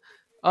tribute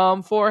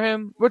for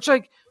him, which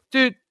like,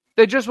 dude,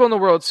 they just won the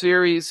World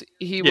Series.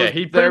 He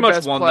pretty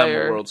much won them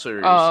the World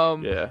Series.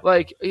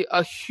 Like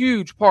a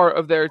huge part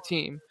of their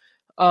team.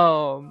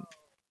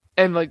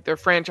 And like their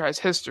franchise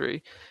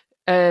history.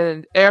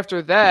 And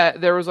after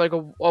that, there was like a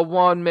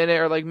 1 minute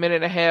or like minute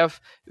and a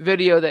half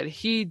video that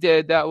he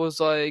did that was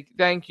like,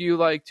 thank you,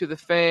 like to the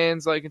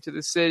fans, like and to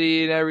the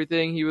city and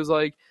everything. He was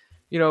like,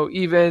 you know,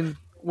 even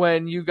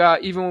when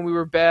we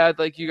were bad,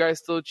 like you guys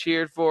still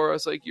cheered for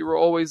us. Like you were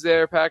always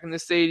there packing the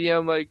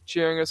stadium, like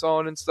cheering us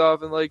on and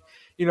stuff. And like,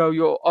 you know,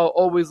 you'll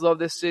always love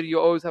this city.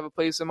 You'll always have a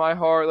place in my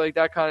heart, like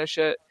that kind of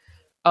shit.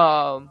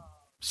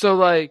 So,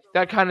 like,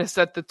 that kind of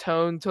set the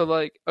tone to,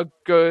 like, a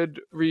good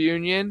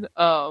reunion.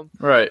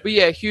 Right. But,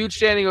 yeah, huge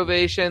standing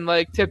ovation,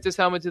 like, tipped his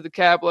helmet to the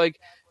cap, like,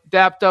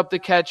 dapped up the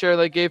catcher,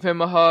 like, gave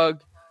him a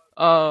hug.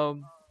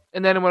 And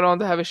then it went on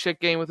to have a shit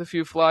game with a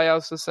few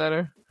flyouts to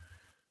center.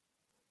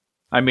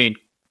 I mean,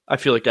 I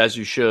feel like as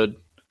you should.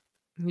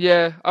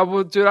 Yeah, I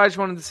just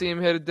wanted to see him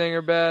hit a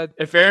dinger bad.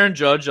 If Aaron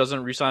Judge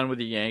doesn't re-sign with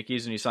the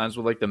Yankees and he signs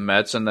with like the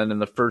Mets, and then in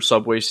the first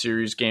Subway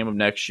Series game of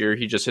next year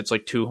he just hits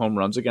like 2 home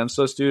runs against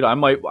us, dude,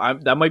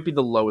 that might be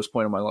the lowest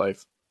point of my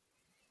life.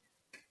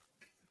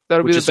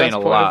 That'll which be is the saying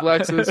best a part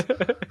lot. of Lex's.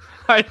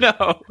 I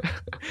know.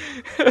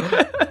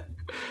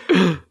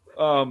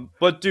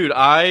 But dude,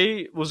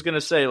 I was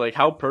gonna say like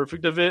how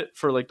perfect of it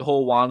for like the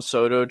whole Juan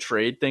Soto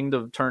trade thing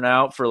to turn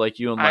out for like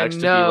you and I Lex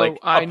to be know, like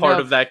I a part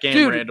know. of that game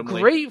Dude, randomly.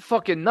 great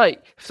fucking night.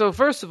 So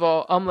first of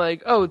all, I'm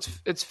like, oh,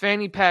 it's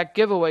fanny pack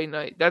giveaway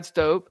night. That's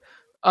dope.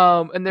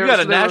 And You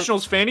got a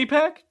Nationals fanny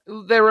pack?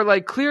 They were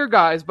like clear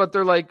guys, but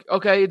they're like,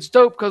 okay, it's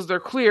dope because they're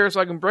clear, so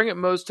I can bring it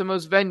to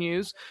most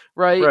venues,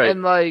 right? Right.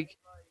 And like,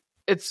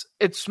 it's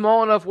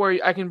small enough where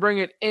I can bring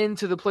it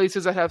into the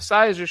places that have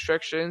size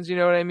restrictions. You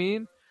know what I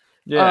mean?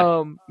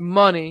 Yeah.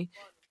 Money,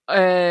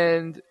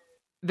 and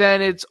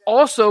then it's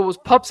also was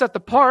pups at the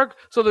park,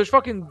 so there's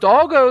fucking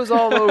doggos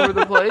all over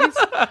the place.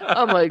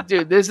 I'm like,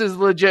 dude, this is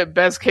legit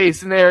best case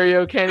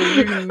scenario, Kenny.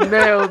 You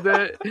nailed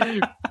it.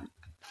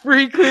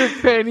 Free clear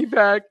fanny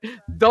pack,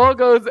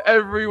 doggos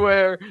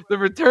everywhere. The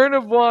return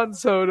of Juan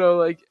Soto,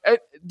 like,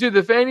 dude,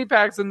 the fanny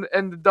packs and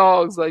the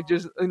dogs, like,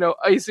 just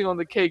icing on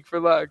the cake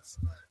for Lex.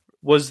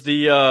 Was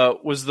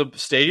the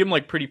stadium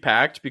like pretty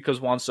packed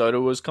because Juan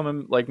Soto was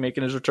coming like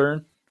making his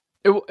return?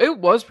 It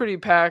was pretty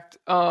packed.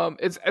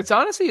 It's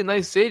honestly a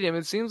nice stadium.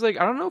 It seems like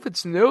I don't know if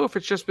it's new, if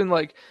it's just been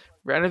like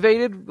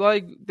renovated.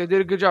 Like they did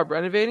a good job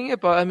renovating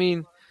it, but I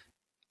mean,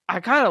 I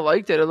kind of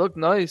liked it. It looked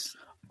nice.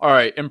 All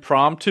right,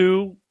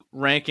 impromptu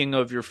ranking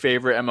of your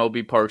favorite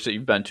MLB parks that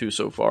you've been to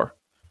so far.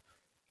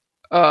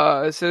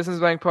 Citizens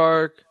Bank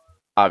Park,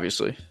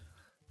 obviously.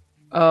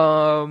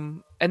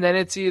 And then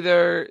it's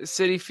either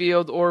Citi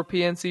Field or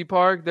PNC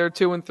Park. They're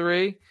 2 and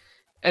 3,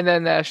 and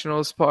then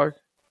Nationals Park.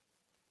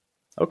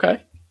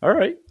 Okay. All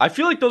right. I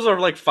feel like those are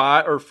like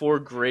 5 or 4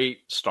 great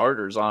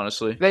starters,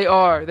 honestly. They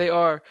are.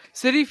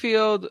 Citi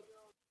Field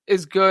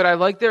is good. I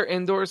like their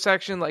indoor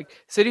section. Like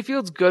Citi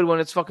Field's good when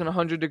it's fucking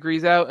 100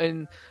 degrees out,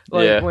 and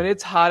like when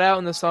it's hot out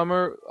in the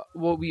summer,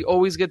 we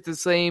always get the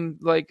same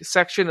like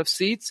section of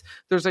seats.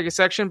 There's like a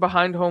section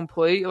behind home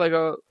plate,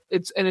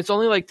 it's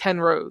only like 10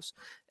 rows,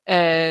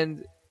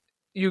 and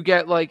you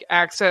get like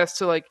access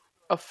to like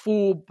a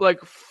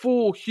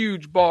full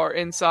huge bar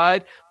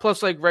inside,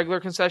 plus like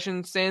regular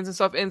concession stands and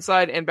stuff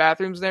inside and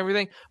bathrooms and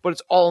everything, but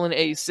it's all in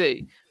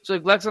AC. So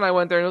like Lex and I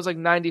went there and it was like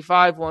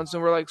 95 once,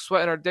 and we're like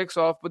sweating our dicks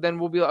off, but then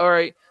we'll be like, all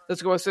right,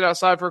 let's go sit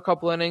outside for a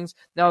couple innings.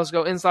 Now let's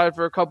go inside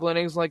for a couple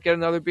innings and like get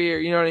another beer.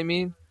 You know what I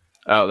mean?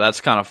 Oh,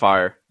 that's kind of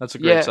fire. That's a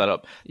great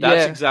setup.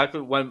 That's Yeah. exactly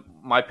when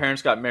my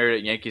parents got married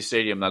at Yankee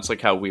Stadium. That's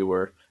like how we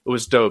were. It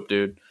was dope,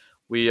 dude.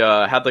 We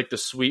had like the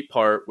suite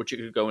part, which you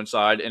could go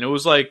inside, and it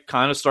was like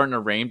kind of starting to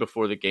rain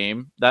before the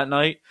game that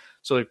night.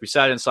 So like we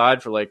sat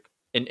inside for like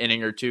an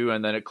inning or two,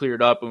 and then it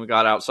cleared up, and we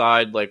got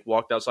outside, like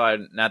walked outside,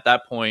 and at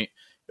that point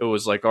it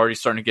was like already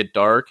starting to get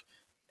dark,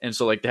 and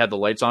so like they had the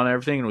lights on and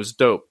everything, and it was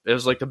dope. It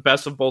was like the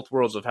best of both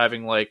worlds of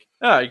having like,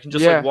 you can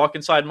just like walk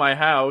inside my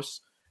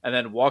house and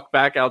then walk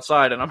back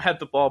outside, and I'm at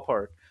the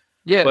ballpark.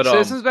 Yeah, but,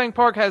 Citizens Bank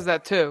Park has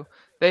that too.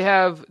 They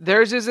have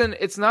theirs isn't.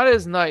 It's not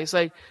as nice.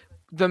 Like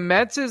the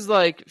Mets is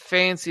like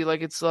fancy.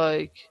 Like it's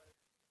like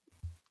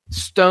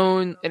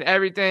stone and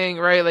everything,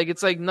 right? Like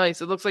it's like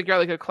nice. It looks like you're at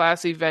like a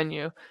classy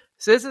venue.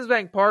 Citizens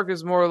Bank Park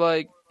is more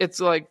like it's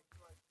like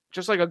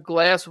just like a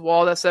glass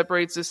wall that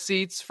separates the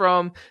seats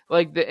from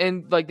like the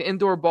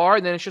indoor bar,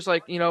 and then it's just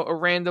like a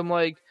random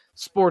like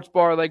sports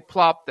bar like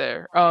plop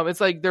there.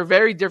 It's like they're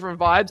very different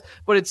vibes,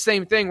 but it's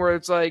same thing where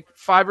it's like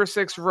 5 or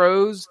 6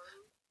 rows,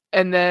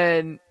 and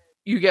then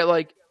you get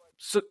like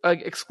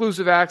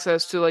exclusive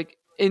access to like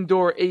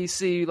indoor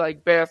AC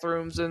like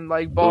bathrooms and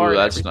like bar. Ooh,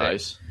 that's and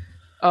everything.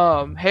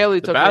 nice. Haley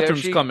The took bathrooms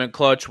me there. come in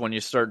clutch when you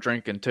start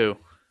drinking too.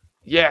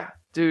 Yeah,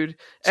 dude.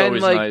 It's and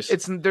always like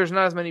nice. there's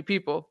not as many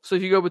people. So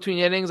if you go between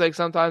innings, like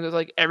sometimes it's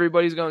like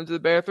everybody's going to the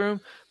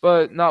bathroom,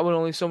 but not when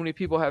only so many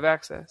people have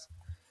access.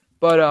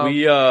 But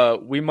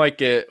we might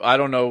get, I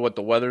don't know what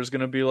the weather's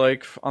going to be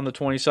like on the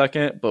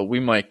 22nd, but we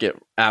might get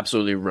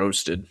absolutely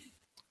roasted.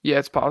 Yeah,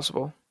 it's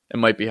possible. It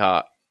might be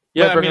hot.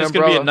 Yeah, I mean it's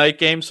going to be a night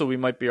game, so we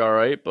might be all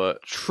right,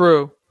 but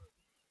true.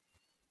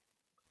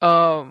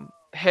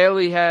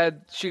 Haley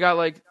she got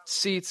like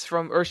seats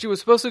or she was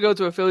supposed to go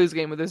to a Phillies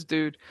game with this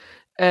dude,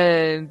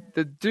 and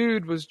the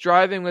dude was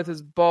driving with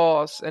his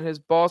boss, and his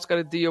boss got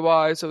a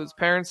DUI, so his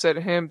parents sent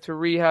him to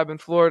rehab in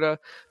Florida.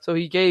 So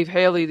he gave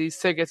Haley these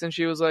tickets, and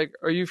she was like,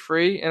 "Are you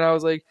free?" And I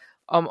was like,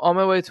 "I'm on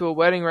my way to a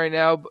wedding right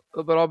now,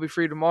 but I'll be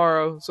free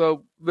tomorrow."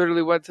 So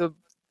literally went to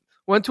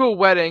a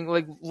wedding,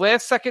 like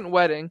last second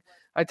wedding.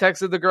 I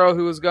texted the girl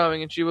who was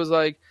going, and she was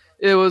like,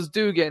 it was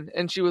Dugan,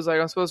 and she was like,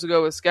 I'm supposed to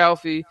go with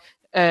Scalfy,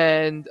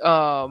 and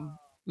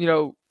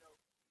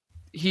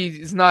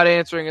he's not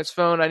answering his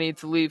phone. I need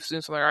to leave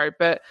soon. So I'm like, all right,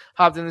 bet.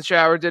 Hopped in the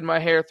shower, did my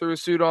hair, threw a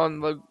suit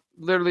on, like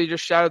literally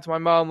just shouted to my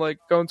mom, like,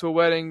 going to a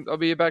wedding, I'll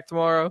be back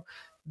tomorrow.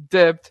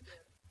 Dipped,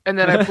 and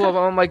then I pull up.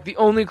 I'm like, the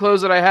only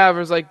clothes that I have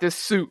is like this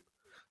suit.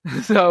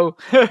 So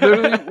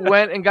literally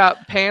went and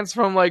got pants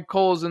from like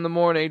Kohl's in the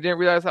morning. Didn't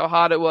realize how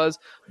hot it was.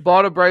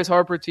 Bought a Bryce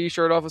Harper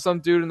t-shirt off of some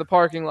dude in the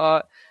parking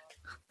lot.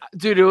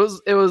 Dude, it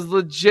was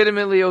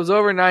legitimately, it was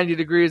over 90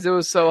 degrees. It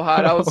was so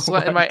hot. I was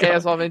sweating my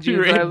ass off in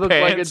jeans, and I looked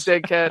like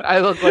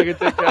a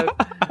dickhead.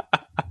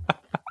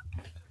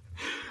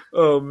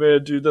 Oh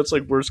man, dude, that's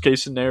like worst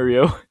case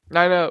scenario.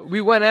 I know.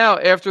 We went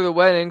out after the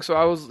wedding, so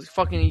I was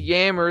fucking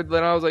yammered.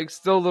 Then I was like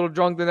still a little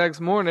drunk the next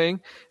morning,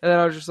 and then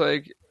I was just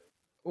like,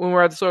 when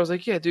we're at the store, I was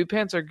like, "Yeah, dude,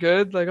 pants are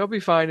good. Like, I'll be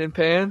fine in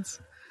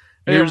pants."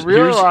 And I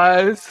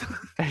realized.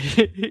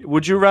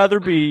 Would you rather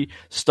be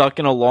stuck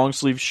in a long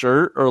sleeve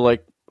shirt or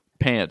like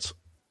pants?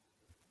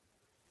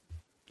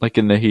 Like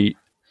in the heat?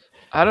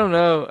 I don't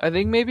know. I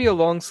think maybe a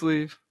long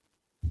sleeve.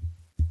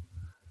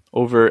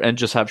 Over and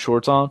just have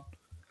shorts on?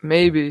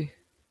 Maybe.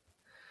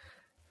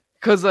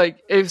 Because,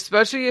 like,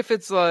 especially if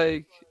it's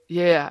like,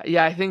 yeah,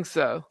 I think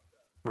so.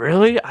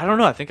 Really? I don't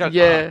know. I think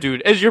yeah.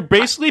 Dude, as you're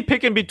basically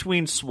picking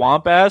between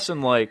swamp ass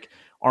and like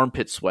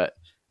armpit sweat.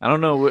 I don't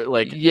know.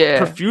 Like,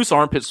 profuse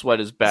armpit sweat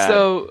is bad.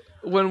 So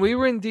when we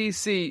were in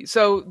DC,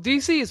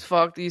 DC is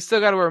fucked. You still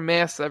got to wear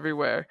masks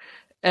everywhere.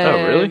 And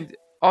oh, really?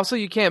 Also,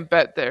 you can't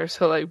bet there.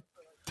 So, like,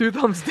 2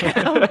 thumbs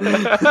down.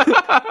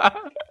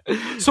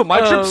 So my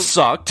trip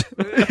sucked.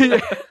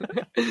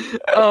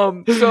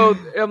 So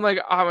I'm like,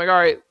 all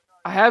right.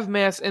 I have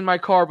masks in my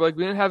car, but like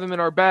we didn't have them in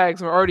our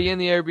bags. We're already in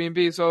the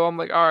Airbnb, so I'm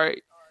like, all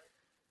right,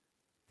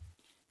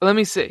 let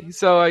me see.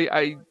 So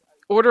I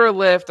order a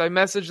Lyft. I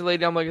message the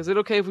lady. I'm like, is it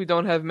okay if we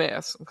don't have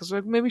masks? Because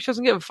like maybe she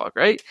doesn't give a fuck,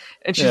 right?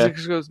 And she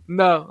goes,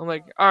 no. I'm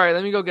like, all right,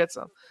 let me go get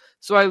some.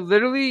 So I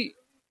literally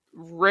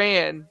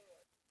ran.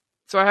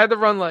 So I had to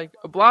run like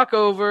a block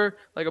over,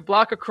 like a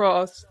block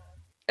across,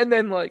 and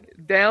then like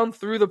down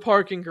through the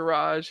parking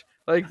garage.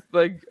 Like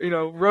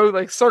road,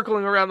 like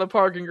circling around the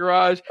parking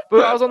garage.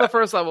 But I was on the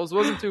first level, so it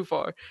wasn't too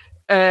far.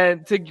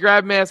 And to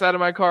grab masks out of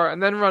my car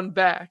and then run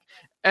back.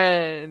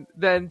 And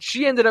then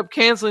she ended up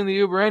canceling the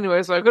Uber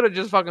anyway, so I could have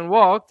just fucking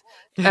walked.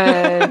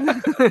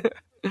 And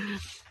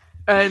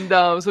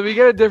so we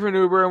get a different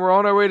Uber and we're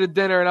on our way to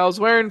dinner. And I was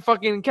wearing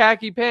fucking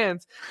khaki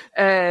pants.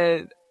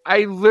 And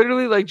I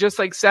literally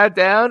just sat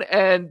down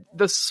and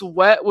the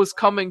sweat was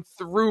coming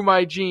through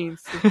my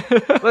jeans,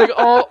 like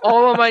all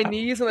on my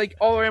knees and like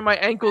all around my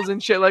ankles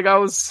and shit. Like I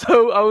was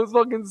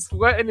fucking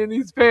sweating in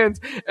these pants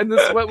and the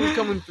sweat was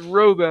coming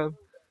through them.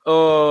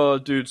 Oh,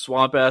 dude,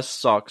 swamp ass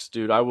sucks,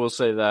 dude. I will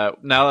say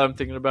that. Now that I'm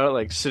thinking about it,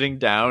 like sitting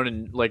down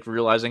and like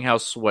realizing how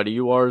sweaty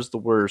you are is the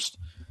worst.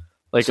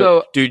 Like,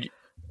 dude,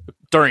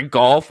 during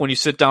golf when you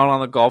sit down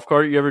on the golf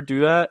cart, you ever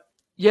do that?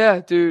 Yeah,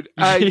 dude.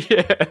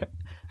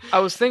 I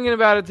was thinking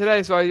about it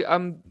today, so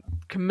I'm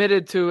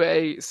committed to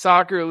a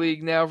soccer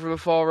league now for the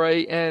fall,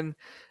 right? And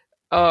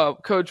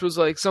coach was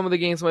like, some of the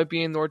games might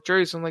be in North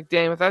Jersey. So I'm like,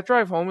 damn, if that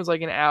drive home is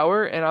like an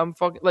hour and I'm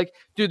fucking like,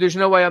 dude, there's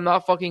no way I'm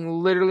not fucking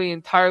literally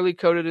entirely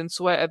coated in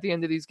sweat at the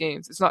end of these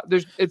games. It's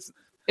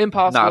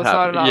impossible. It's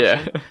not an option.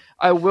 Yeah.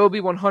 I will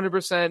be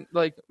 100%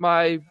 like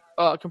my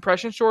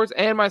compression shorts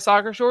and my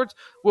soccer shorts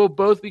will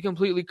both be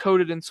completely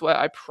coated in sweat.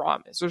 I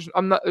promise.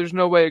 There's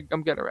no way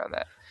I'm getting around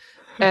that.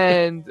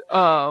 And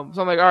so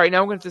I'm like, all right,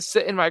 now I'm going to have to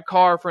sit in my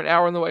car for an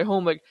hour on the way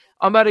home. Like,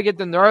 I'm about to get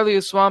the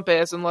gnarliest swamp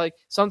ass. And like,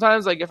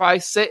 sometimes like if I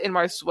sit in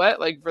my sweat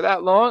like for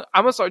that long,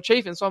 I'm going to start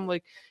chafing. So I'm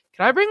like,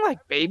 can I bring like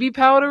baby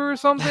powder or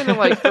something and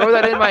like throw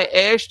that in my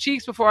ass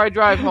cheeks before I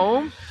drive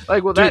home?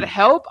 Like, will that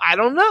help? I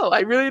don't know.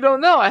 I really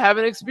don't know. I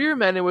haven't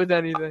experimented with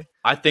anything.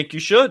 I think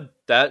you should.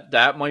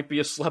 That might be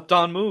a slept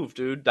on move,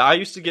 dude. I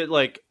used to get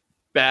like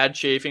bad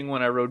chafing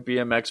when I rode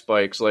BMX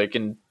bikes, like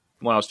when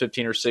I was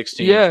 15 or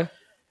 16. Yeah.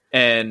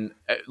 And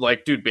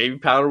like, dude, baby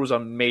powder was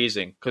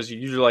amazing because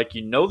you're like,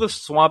 the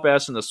swamp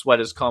ass and the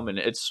sweat is coming.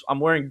 I'm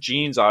wearing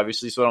jeans,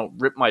 obviously, so I don't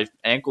rip my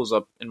ankles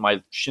up and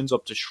my shins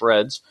up to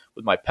shreds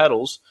with my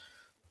pedals.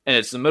 And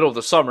it's the middle of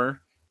the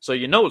summer, so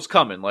it's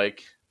coming.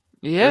 Like,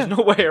 there's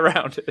no way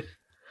around it.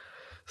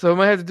 So I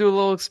might have to do a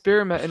little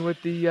experimenting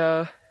with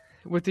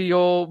the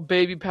old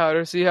baby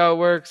powder, see how it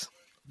works.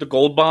 The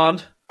Gold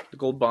Bond. The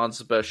Gold Bond's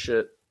the best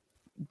shit.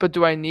 But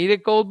do I need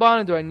it Gold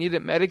Bond? Do I need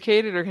it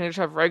medicated, or can I just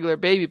have regular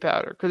baby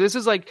powder? Because this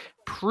is like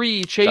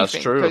pre-chafing. That's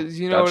true. Because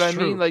you know what I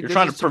mean. Like you're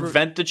trying to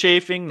prevent the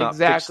chafing, not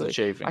fix the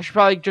chafing. I should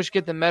probably just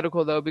get the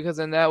medical though, because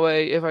then that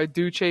way, if I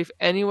do chafe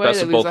anyway,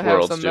 Best at least I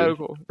have some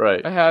medical.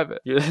 Right. I have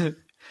it.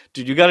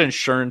 Dude, you got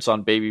insurance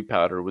on baby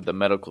powder with the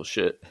medical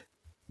shit.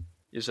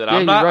 You said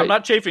I'm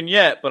not chafing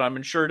yet, but I'm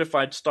insured if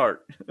I'd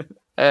start.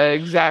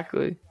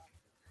 Exactly.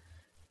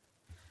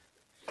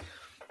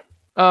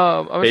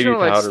 I'm just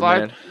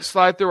gonna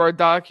slide through our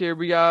doc here.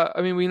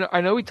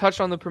 I know we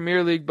touched on the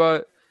Premier League,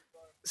 but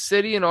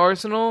City and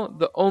Arsenal,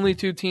 the only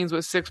two teams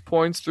with 6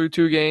 points through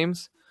 2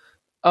 games.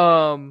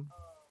 And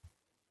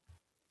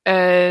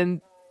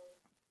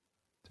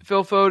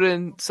Phil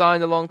Foden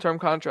signed a long-term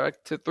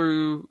contract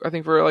for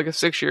like a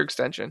 6-year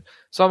extension.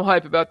 So I'm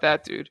hype about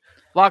that, dude.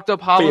 Locked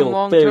up Haaland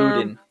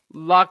long-term.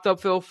 Locked up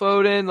Phil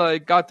Foden.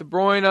 Like, got De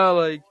Bruyne.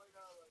 Like,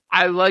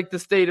 I like the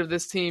state of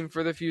this team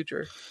for the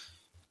future.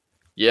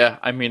 Yeah,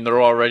 I mean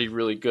they're already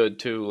really good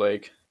too.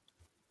 Like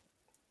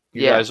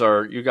you guys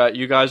are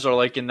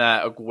like in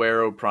that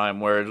Aguero prime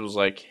where it was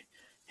like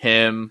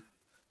him,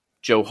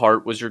 Joe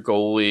Hart was your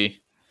goalie,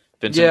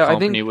 Vincent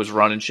Kompany was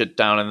running shit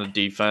down in the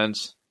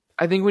defense.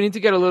 I think we need to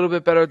get a little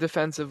bit better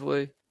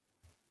defensively,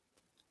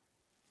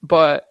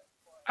 but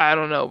I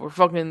don't know. We're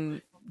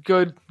fucking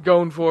good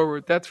going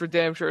forward. That's for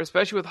damn sure.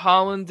 Especially with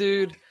Haaland,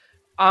 dude.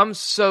 I'm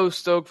so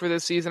stoked for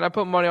this season. I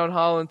put money on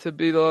Haaland to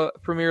be the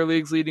Premier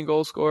League's leading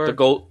goal scorer.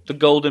 The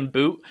golden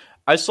boot.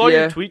 I saw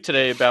your tweet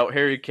today about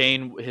Harry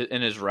Kane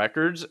and his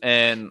records,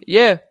 and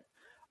yeah,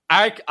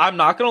 I'm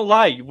not gonna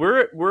lie,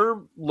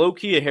 we're low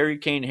key a Harry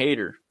Kane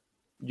hater,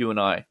 you and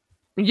I.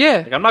 Yeah,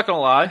 like, I'm not gonna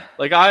lie.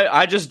 Like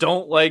I just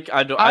don't like.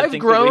 I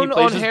think grown the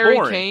way he plays on is Harry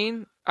boring.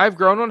 Kane. I've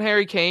grown on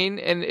Harry Kane,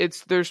 and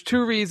there's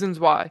two reasons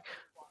why.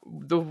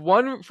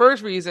 The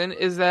first reason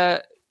is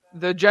that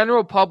the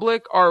general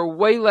public are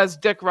way less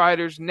dick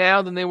riders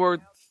now than they were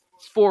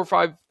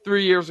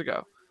 3 years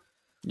ago.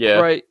 Yeah.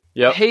 Right.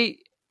 Yeah.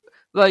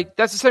 Like,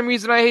 that's the same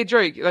reason I hate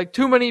Drake. Like,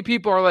 too many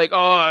people are like,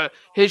 oh,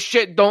 his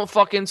shit don't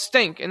fucking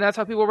stink. And that's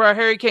how people were about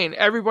Harry Kane.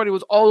 Everybody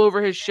was all over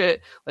his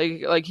shit.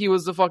 Like he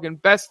was the fucking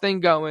best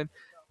thing going.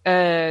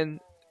 And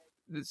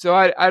so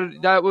I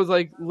that was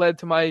like led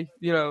to my,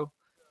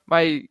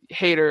 my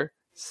hater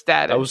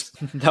status.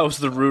 That was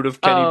the root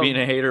of Kenny being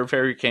a hater of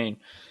Harry Kane.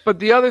 But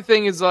the other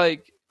thing is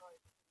like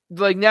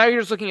now you're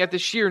just looking at the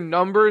sheer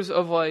numbers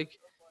of like,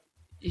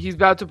 he's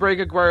about to break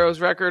Aguero's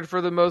record for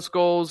the most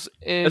goals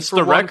in It's for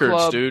the one records,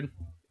 club, dude.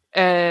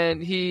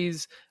 and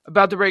he's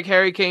about to break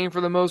Harry Kane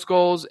for the most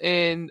goals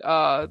in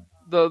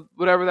the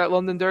whatever that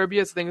London derby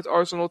is. I think it's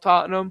Arsenal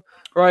Tottenham,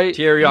 right?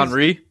 Thierry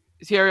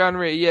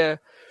Henry, yeah.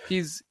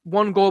 He's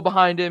one goal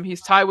behind him.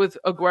 He's tied with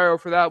Aguero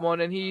for that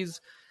one, and he's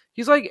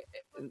like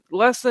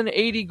less than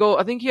 80 goals.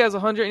 I think he has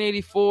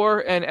 184,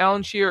 and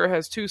Alan Shearer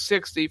has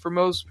 260 for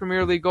most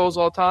Premier League goals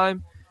all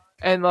time.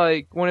 And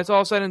like when it's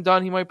all said and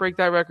done, he might break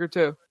that record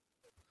too.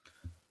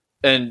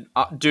 And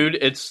dude,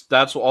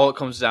 that's all it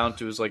comes down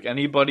to is like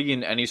anybody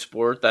in any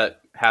sport that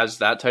has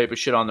that type of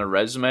shit on their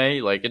resume,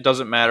 like it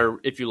doesn't matter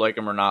if you like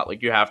them or not,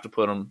 like you have to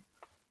put them.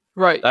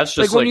 Right. That's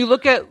just like when you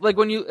look at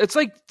it's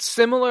like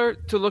similar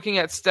to looking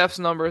at Steph's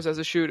numbers as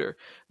a shooter.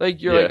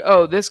 Like you're like,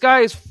 oh, this guy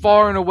is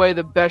far and away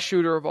the best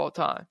shooter of all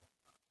time.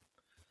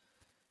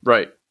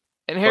 Right.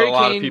 And Harry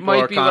Kane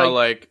might be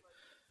like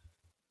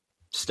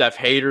Steph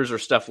haters or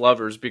Steph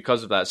lovers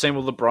because of that. Same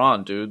with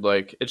LeBron, dude.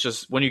 Like, it's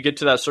just when you get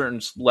to that certain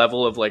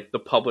level of like the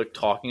public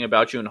talking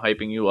about you and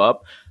hyping you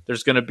up,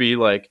 there's going to be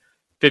like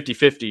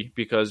 50-50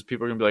 because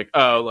people are going to be like,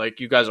 oh,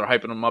 like you guys are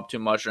hyping him up too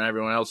much, and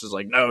everyone else is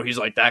like, no, he's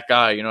like that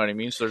guy. You know what I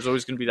mean? So there's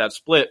always going to be that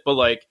split. But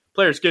like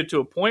players get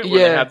to a point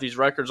where they have these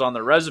records on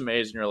their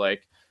resumes, and you're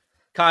like,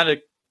 kind of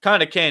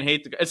can't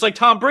hate the guy. It's like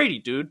Tom Brady,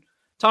 dude.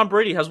 Tom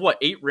Brady has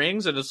 8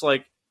 rings, and it's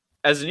like,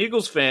 as an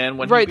Eagles fan,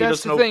 when he beat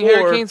us in 04... Right, that's the thing.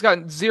 Harry Kane's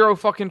got 0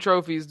 fucking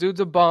trophies. Dude's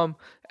a bum.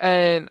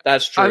 And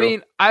that's true. I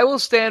mean, I will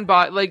stand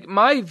by... Like,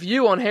 my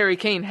view on Harry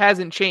Kane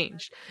hasn't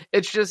changed.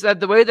 It's just that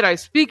the way that I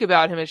speak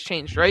about him has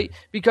changed, right?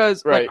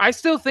 Because like, I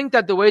still think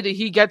that the way that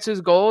he gets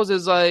his goals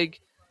is,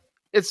 like...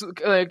 It's,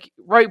 like,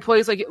 right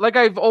place. Like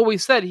I've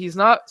always said, he's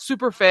not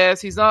super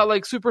fast. He's not,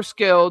 like, super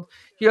skilled.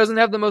 He doesn't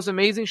have the most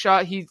amazing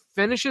shot. He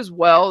finishes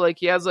well. Like,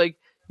 he has, like...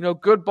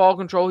 good ball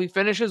control. He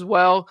finishes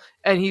well,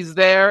 and he's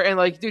there, and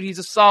like, dude, he's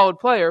a solid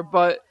player.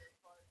 But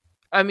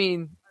I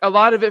mean, a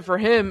lot of it for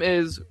him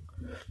is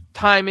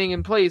timing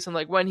and place, and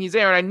like when he's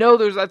there. And I know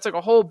that's like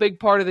a whole big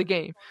part of the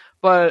game.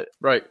 But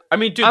right, I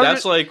mean, dude,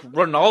 that's like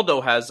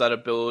Ronaldo has that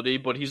ability,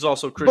 but he's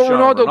also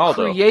Cristiano Ronaldo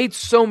creates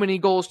so many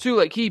goals too.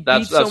 Like he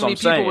beats so many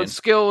people with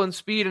skill and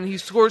speed, and he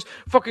scores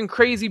fucking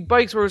crazy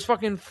bikes where his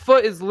fucking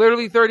foot is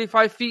literally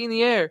 35 feet in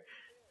the air,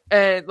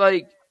 and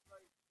like.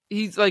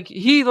 He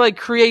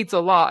creates a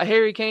lot.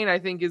 Harry Kane, I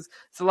think, it's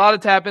a lot of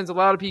tap-ins, a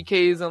lot of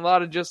PKs, and a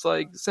lot of just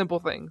like simple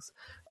things.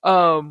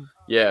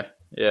 Yeah.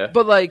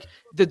 But like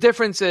the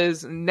difference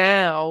is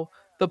now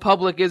the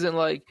public isn't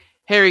like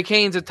Harry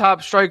Kane's a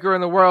top striker in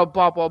the world,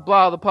 blah blah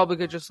blah. The public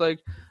is just like,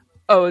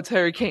 oh, it's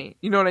Harry Kane.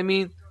 You know what I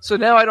mean? So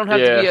now I don't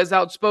have to be as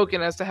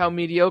outspoken as to how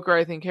mediocre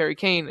I think Harry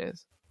Kane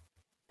is.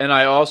 And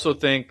I also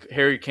think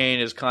Harry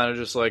Kane is kind of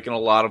just like in a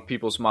lot of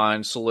people's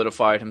minds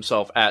solidified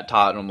himself at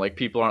Tottenham. Like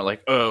people aren't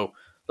like, oh.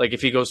 Like,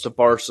 if he goes to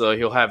Barca,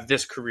 he'll have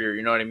this career,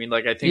 you know what I mean?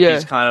 Like, I think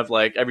he's kind of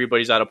like,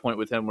 everybody's at a point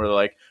with him where,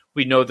 like,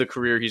 we know the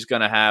career he's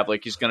going to have.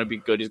 Like, he's going to be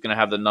good. He's going to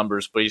have the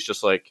numbers, but he's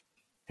just like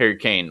Harry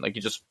Kane. Like,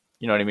 he just,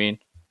 you know what I mean?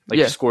 Like,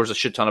 he scores a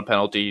shit ton of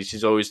penalties.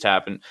 He's always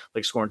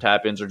scoring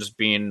tap-ins or just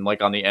being,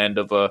 like, on the end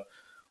of a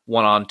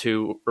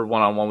 1-on-2 or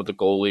 1-on-1 with a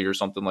goalie or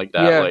something like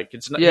that. Like,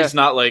 it's not, he's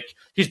not like,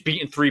 he's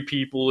beating 3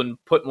 people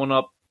and putting one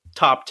up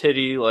top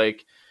titty,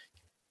 like,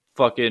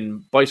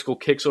 fucking bicycle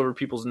kicks over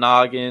people's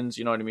noggins,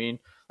 you know what I mean?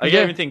 I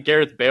even think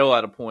Gareth Bale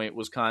at a point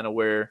was kind of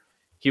where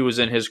he was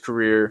in his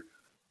career,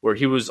 where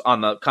he was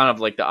on the kind of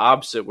like the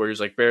opposite, where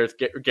he's like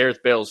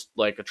Gareth Bale's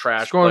like a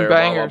trash scoring player,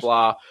 bangers.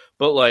 blah blah blah.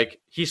 But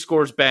like he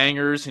scores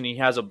bangers, and he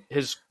has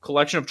his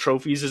collection of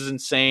trophies is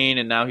insane,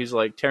 and now he's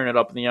like tearing it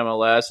up in the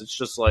MLS. It's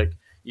just like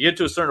you get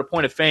to a certain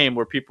point of fame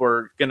where people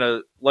are gonna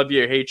love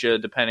you or hate you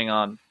depending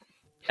on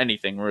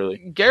anything, really.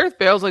 Gareth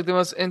Bale's like the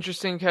most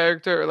interesting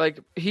character. Like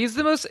he's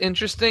the most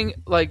interesting,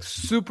 like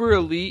super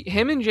elite.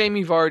 Him and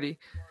Jamie Vardy.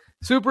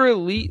 super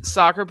elite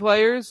soccer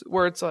players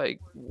where it's like,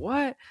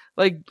 what?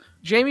 Like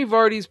Jamie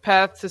Vardy's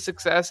path to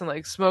success and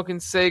like smoking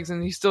cigs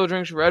and he still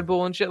drinks Red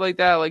Bull and shit like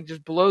that, like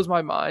just blows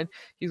my mind.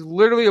 He's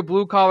literally a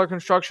blue collar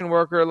construction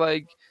worker,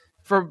 like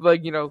for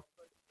like,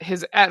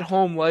 his at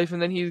home life,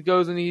 and then he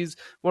goes and he's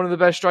one of the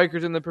best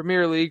strikers in the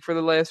Premier League for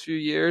the last few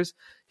years.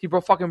 He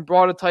fucking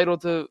brought a title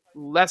to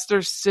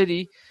Leicester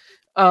City,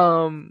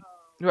 who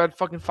had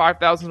fucking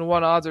 5,000 to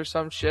 1 odds or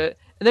some shit.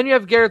 And then you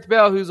have Gareth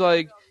Bale, who's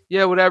like,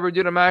 yeah, whatever,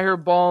 dude, I'm out here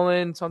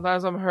balling.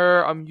 Sometimes I'm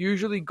hurt. I'm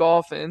usually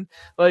golfing.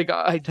 Like,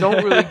 I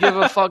don't really give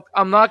a fuck.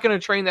 I'm not going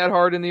to train that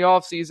hard in the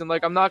off season.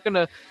 Like, I'm not going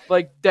to,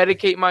 like,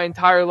 dedicate my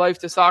entire life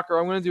to soccer.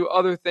 I'm going to do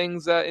other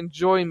things that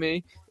enjoy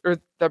me or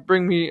that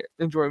bring me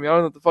enjoyment. I don't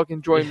know what the fuck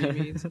enjoy me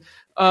means. This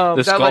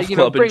that, golf like,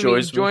 club bring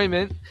enjoys me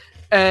enjoyment.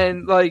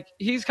 And, like,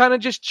 he's kind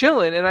of just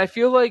chilling. And I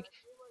feel like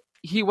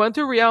he went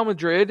to Real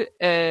Madrid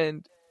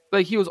and,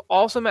 like, he was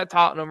awesome at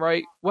Tottenham,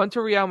 right? Went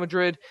to Real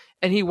Madrid,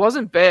 and he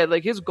wasn't bad.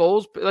 Like, his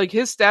goals, like,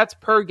 his stats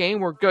per game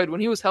were good. When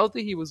he was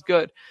healthy, he was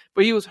good.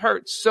 But he was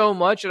hurt so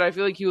much, and I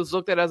feel like he was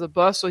looked at as a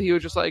bust, so he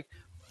was just like,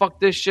 fuck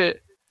this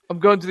shit. I'm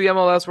going to the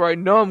MLS where I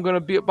know I'm going to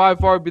be by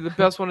far be the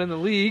best one in the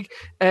league,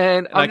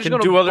 and I'm just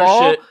going to do other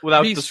shit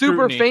without be the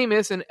super scrutiny.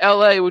 famous in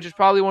LA, which is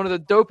probably one of the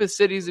dopest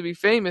cities to be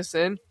famous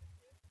in,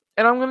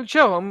 and I'm going to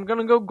chill. I'm going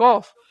to go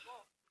golf.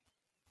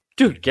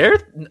 Dude,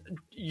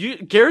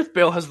 Gareth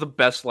Bale has the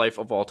best life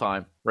of all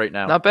time right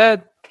now. Not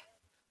bad.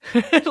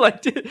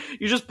 Like, dude,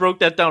 you just broke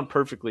that down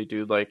perfectly,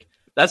 dude. Like,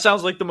 that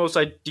sounds like the most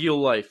ideal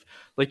life.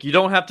 Like, you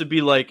don't have to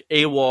be like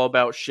AWOL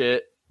about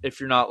shit if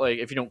you're not like,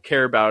 if you don't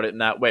care about it in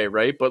that way,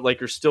 right? But like,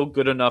 you're still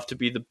good enough to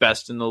be the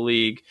best in the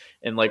league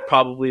and like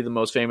probably the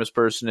most famous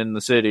person in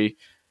the city.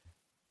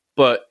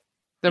 But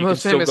the you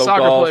most can still famous go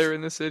soccer golf. player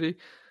in the city.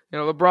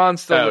 LeBron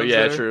still lives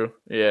there. True.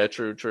 Yeah,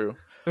 true.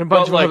 And a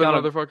bunch But, of like,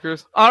 other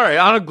motherfuckers. All right,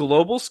 on a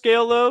global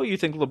scale, though, you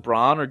think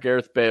LeBron or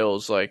Gareth Bale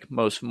is like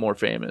more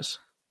famous?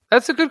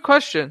 That's a good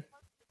question.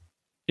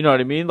 You know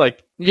what I mean? Like,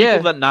 people Yeah.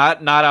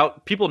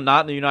 that people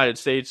not in the United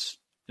States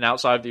and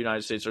outside of the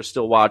United States are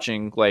still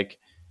watching, like,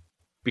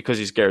 because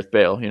he's Gareth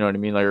Bale. You know what I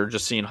mean? Like, or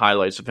just seeing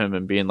highlights of him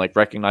and being like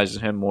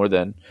recognizing him more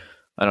than,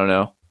 I don't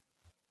know,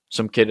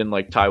 some kid in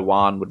like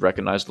Taiwan would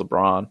recognize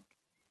LeBron.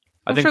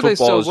 I think sure they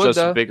football is still would, just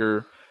though.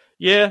 bigger.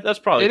 Yeah, that's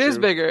probably It true. is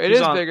bigger. It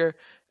He's is bigger.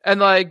 And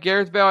like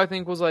Gareth Bale, I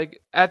think was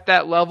like at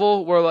that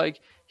level where like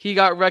he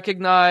got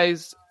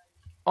recognized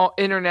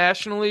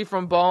internationally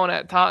from balling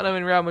at Tottenham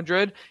and Real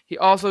Madrid. He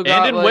also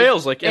got and in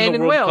Wales, like in and the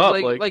in World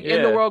Wales, Cup, like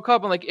in the World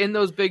Cup and like in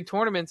those big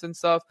tournaments and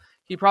stuff.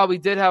 He probably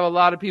did have a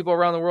lot of people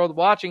around the world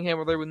watching him,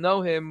 where they would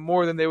know him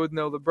more than they would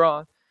know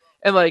LeBron.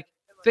 And like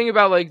think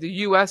about like the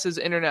U.S.'s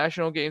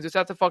international games. It's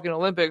at the fucking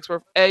Olympics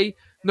where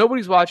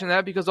nobody's watching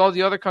that because all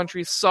the other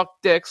countries suck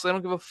dicks. They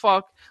don't give a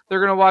fuck. They're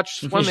going to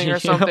watch swimming or Yeah.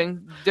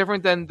 something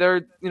different than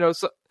the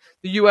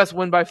U.S.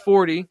 win by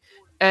 40.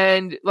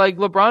 And like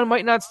LeBron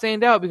might not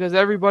stand out because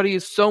everybody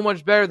is so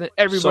much better than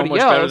everybody so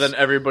much else. better than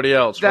everybody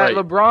else, that right?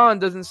 LeBron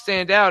doesn't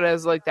stand out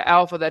as like the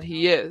alpha that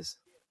he is.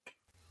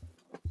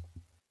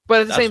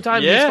 But at the same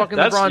time, he's fucking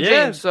LeBron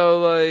James. So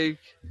like,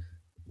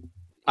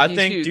 I he's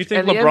think. huge. Do you think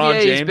And the LeBron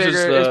NBA James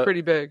is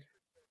pretty big?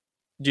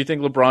 Do you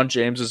think LeBron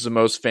James is the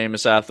most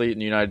famous athlete in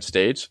the United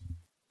States?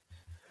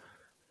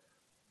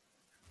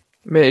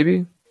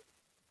 Maybe.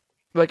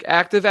 Like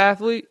active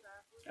athlete?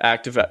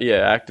 Active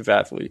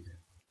athlete.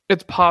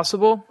 It's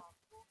possible.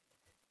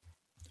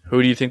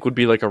 Who do you think would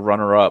be like a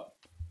runner-up?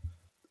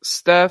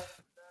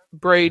 Steph,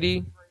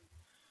 Brady,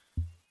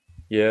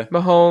 Yeah.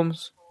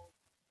 Mahomes,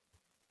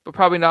 but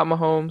probably not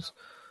Mahomes.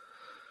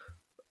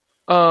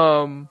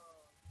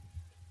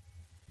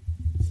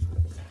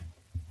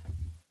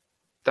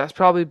 That's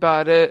probably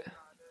about it.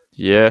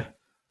 Yeah.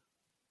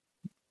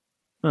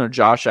 I don't know,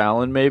 Josh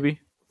Allen,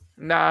 maybe?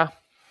 Nah.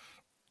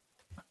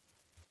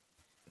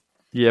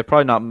 Yeah,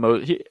 probably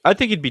not. I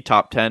think he'd be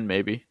top 10,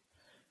 maybe.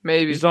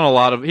 Maybe. He's done a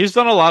lot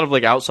of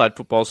like outside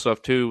football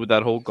stuff too, with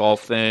that whole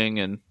golf thing,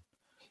 and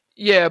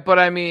Yeah, but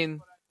I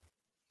mean,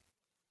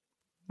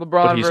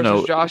 LeBron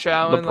versus Josh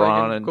Allen,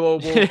 LeBron like and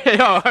global.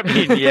 Oh, I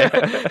mean, yeah.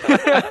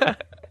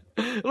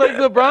 Like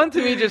LeBron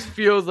to me just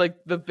feels like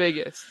the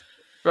biggest,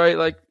 right?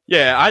 Like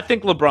Yeah, I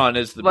think LeBron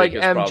is the like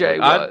biggest. MJ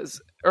probably.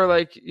 was, or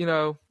like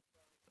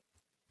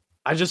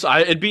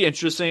It'd be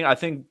interesting. I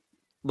think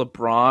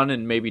LeBron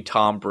and maybe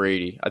Tom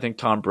Brady. I think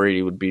Tom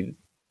Brady would be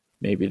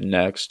maybe the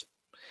next.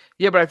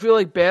 Yeah, but I feel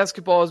like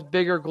basketball is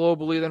bigger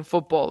globally than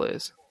football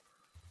is.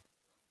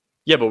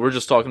 Yeah, but we're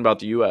just talking about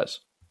the U.S.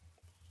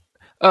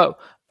 Oh.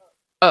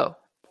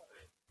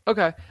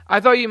 Okay. I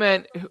thought you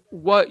meant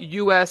what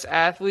U.S.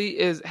 athlete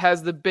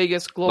has the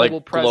biggest global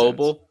like presence.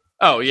 global.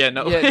 Oh yeah,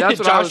 no. Yeah, that's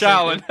what Josh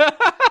Allen.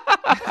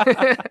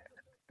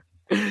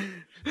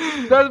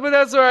 But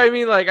that's what I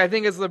mean. Like, I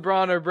think it's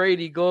LeBron or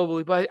Brady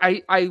globally, but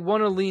I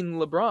want to lean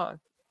LeBron.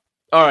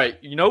 All right,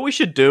 you know what we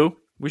should do?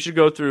 We should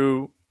go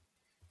through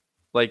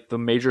like the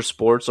major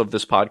sports of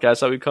this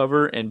podcast that we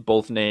cover, and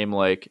both name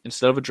like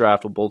instead of a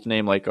draft, we'll both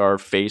name like our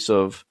face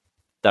of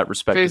that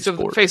respective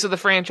sport. Face of the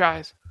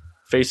franchise.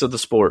 Face of the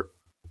sport.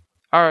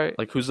 All right.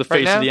 Like, who's the Right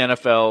face now? of the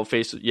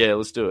NFL? Yeah,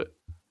 let's do it.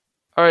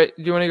 All right.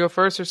 Do you want to go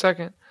first or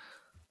second?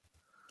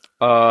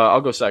 I'll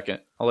go second.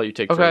 I'll let you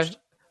take Okay. first.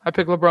 I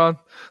pick LeBron.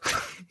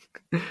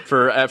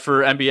 For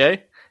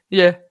NBA?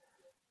 Yeah.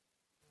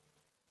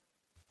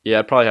 Yeah,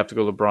 I'd probably have to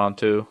go LeBron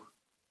too.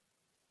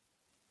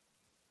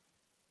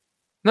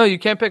 No, you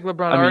can't pick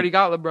LeBron. I mean- already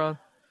got LeBron.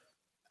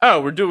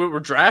 Oh, we're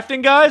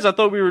drafting guys? I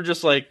thought we were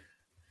just like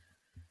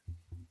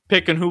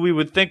picking who we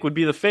would think would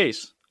be the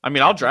face. I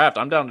mean, I'll draft.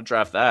 I'm down to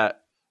draft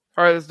that.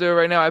 All right, let's do it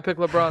right now. I pick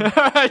LeBron.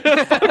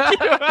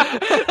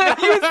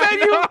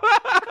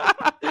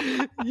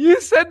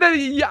 You said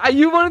that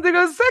you wanted to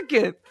go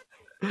second.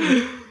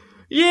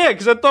 Yeah,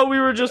 because I thought we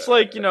were just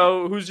like,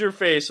 who's your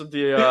face of the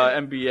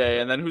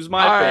NBA, and then who's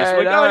my face?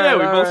 Right,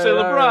 We both say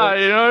LeBron. right.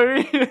 You know what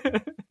I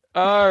mean?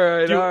 All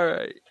right.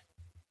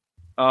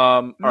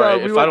 All No,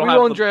 right. we If I don't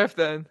won't have, draft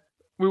then.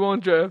 We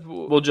won't draft.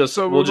 we'll just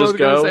so we'll we're just both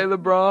gonna go. say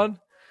LeBron.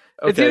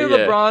 It's Okay, either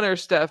yeah. LeBron or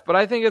Steph, but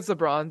I think it's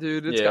LeBron,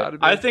 dude. It's got to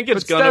be. I think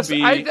it's But gonna Steph's-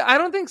 be. I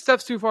don't think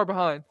Steph's too far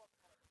behind.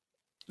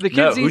 The kids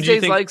No, who these do you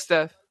days think- like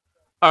Steph,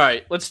 All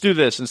right, let's do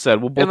this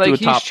instead. We'll both and do a like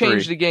top he's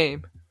changed three. the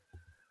game.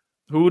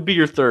 Who would be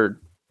your third?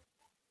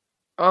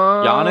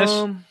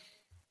 Giannis?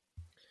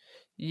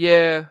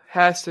 Yeah,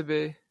 has to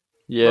be.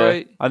 Yeah,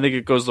 Right. I think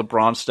it goes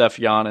LeBron, Steph,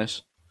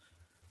 Giannis.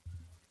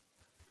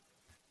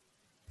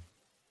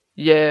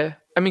 Yeah,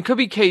 I mean, could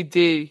be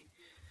KD.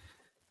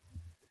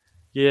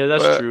 Yeah,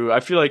 that's But- true. I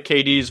feel like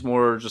KD's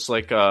more just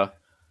like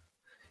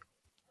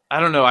I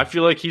don't know. I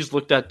feel like he's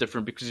looked at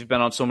different because he's been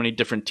on so many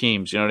different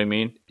teams. You know what I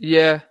mean?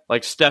 Yeah,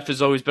 Like Steph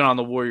has always been on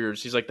the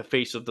Warriors. He's like the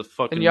face of the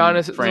fucking and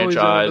Giannis has always been with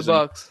franchise. the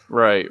Bucks.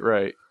 Right.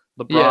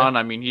 LeBron. Yeah.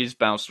 I mean, he's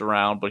bounced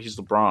around, but he's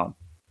LeBron.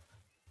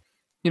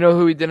 You know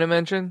who we didn't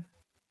mention?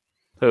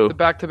 Who? The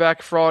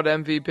back-to-back fraud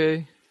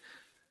MVP,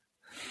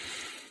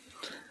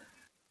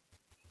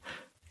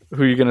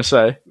 Who are you gonna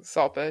say?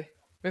 Salpe,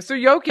 Mr.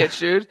 Jokic,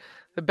 dude.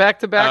 The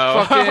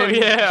back-to-back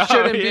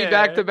shouldn't be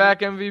back-to-back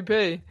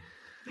MVP.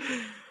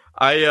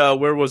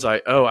 Where was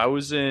I? Oh, I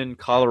was in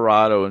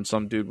Colorado, and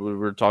some dude we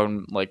were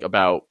talking like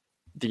about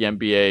the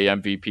NBA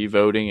MVP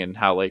voting and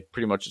how like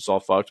pretty much it's all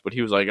fucked. But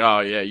he was like,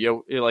 "Oh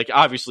yeah, like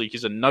obviously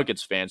he's a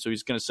Nuggets fan, so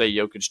he's gonna say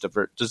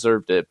Jokic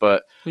deserved it."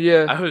 But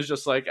Yeah, I was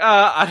just like,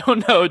 I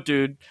don't know,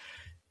 dude.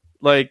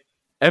 Like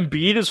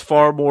Embiid is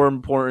far more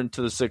important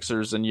to the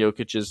Sixers than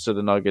Jokic is to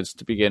the Nuggets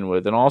to begin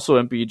with, and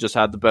also Embiid just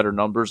had the better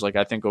numbers. Like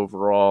I think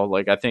overall,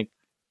 like I think,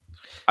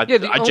 yeah.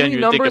 The I only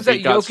genuinely numbers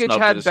think that Embiid got Jokic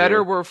snubbed had this better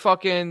year. were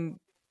fucking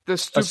the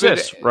stupid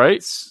Assists,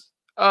 right?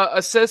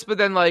 Assists, but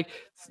then like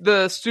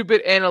the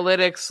stupid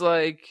analytics,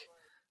 like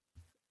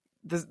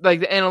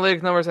the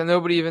analytic numbers that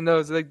nobody even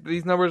knows. Like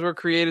these numbers were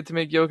created to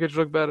make Jokic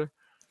look better,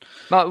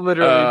 not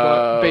literally,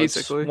 but It's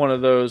basically. one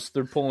of those.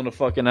 They're pulling a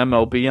fucking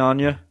MLB on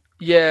you.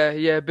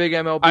 Yeah, big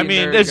MLB. I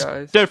mean, nerd it's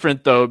guys.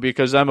 different though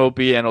because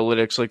MLB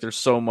analytics, like, there's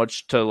so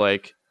much to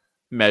like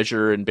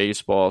measure in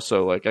baseball.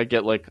 So like, I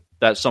get like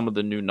that some of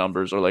the new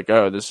numbers are like,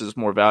 oh, this is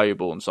more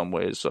valuable in some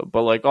ways. So,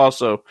 but like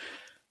also,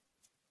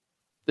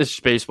 it's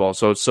baseball,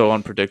 so it's so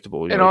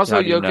unpredictable. And Like, also,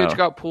 how do you Jokic know?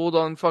 got pulled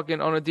on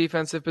a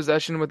defensive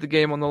possession with the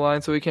game on the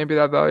line, so he can't be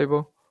that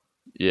valuable.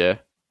 Yeah,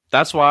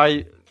 that's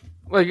why.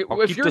 Like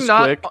I'll if keep you're this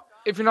not quick.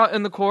 if you're not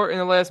in the court in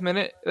the last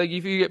minute, like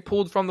if you get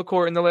pulled from the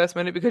court in the last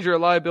minute because you're a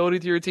liability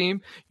to your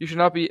team, you should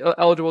not be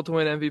eligible to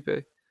win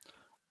MVP.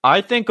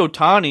 I think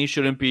Ohtani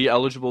shouldn't be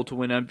eligible to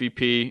win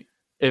MVP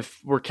if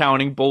we're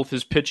counting both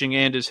his pitching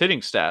and his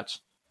hitting stats.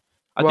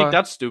 I Why? think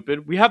that's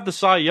stupid. We have the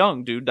Cy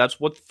Young, dude. That's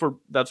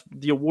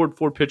the award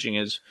for pitching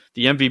is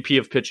the MVP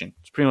of pitching.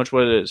 It's pretty much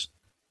what it is.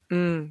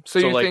 So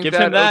you like, think give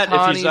that him that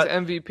if he's Ohtani's not-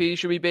 MVP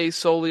should be based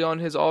solely on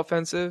his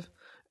offensive,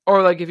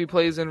 or like if he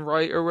plays in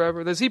right or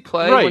wherever? Does he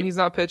play Right. when he's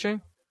not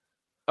pitching?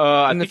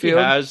 I In the think he field?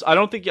 has. I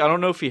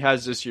don't know if he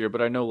has this year,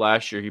 but I know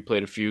last year he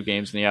played a few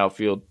games in the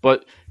outfield.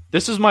 But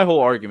this is my whole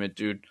argument,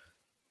 dude.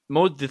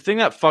 The thing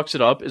that fucks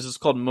it up is it's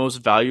called most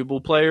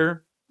valuable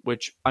player,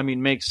 which I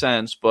mean makes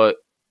sense, but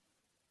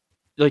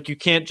like you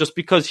can't just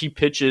because he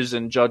pitches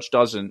and Judge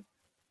doesn't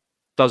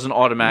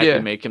automatically Yeah.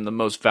 make him the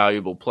most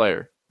valuable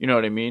player. You know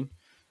what I mean?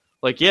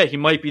 Like, yeah, he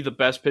might be the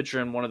best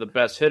pitcher and one of the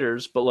best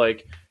hitters, but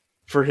like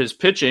for his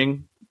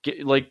pitching,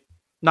 like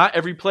not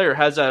every player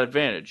has that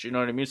advantage. You know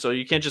what I mean? So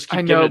you can't just keep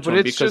I giving know, it to but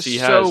him it's because just he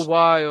has. so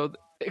wild.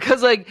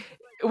 Because like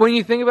when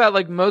you think about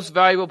like most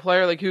valuable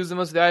player, like who's the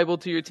most valuable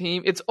to your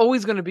team, it's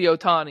always going to be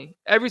Ohtani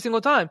every single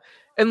time,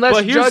 unless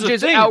But here's Judge the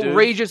is thing,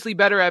 outrageously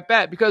better at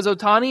bat. Because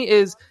Ohtani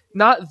is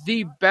not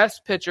the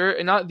best pitcher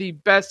and not the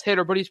best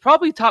hitter, but he's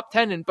probably top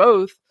 10 in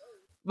both.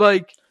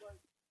 Like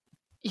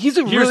he's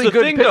a Here's really the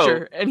good thing,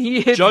 pitcher, and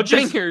he hits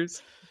Judge's-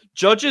 dingers.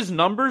 Judge's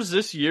numbers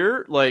this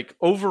year, like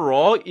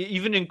overall,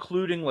 even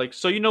including like,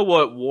 so you know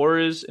what WAR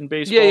is in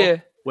baseball? Yeah.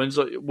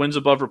 Wins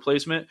above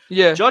replacement.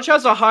 Yeah, Judge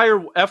has a higher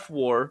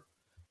FWAR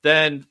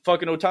than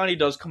fucking Ohtani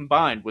does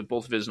combined with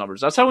both of his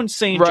numbers. That's how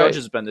insane Right. Judge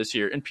has been this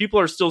year, and people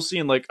are still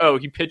seeing like, oh,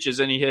 he pitches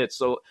and he hits.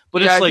 So,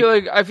 but yeah. it's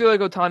like I feel like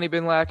Ohtani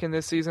been lacking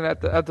this season at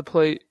the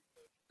plate.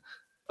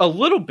 a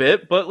little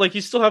bit, but like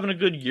he's still having a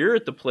good year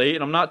at the plate,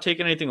 and I'm not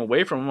taking anything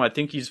away from him. I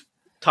think he's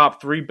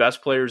top 3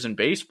 best players in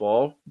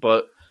baseball,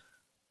 but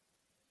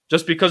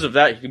just because of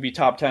that, he could be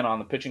top 10 on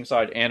the pitching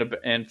side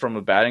and from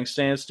a batting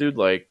stance, dude.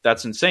 Like,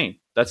 that's insane.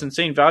 That's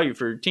insane value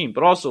for your team.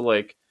 But also,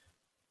 like,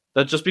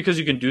 that just because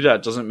you can do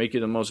that doesn't make you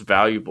the most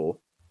valuable.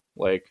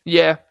 Like,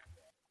 yeah,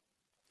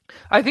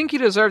 I think he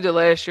deserved it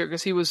last year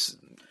because he was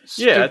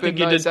I think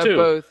he did at too.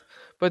 both.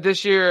 But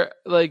this year,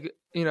 like,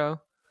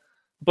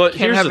 but can't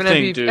here's have the an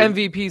thing, dude.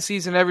 MVP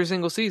season every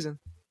single season.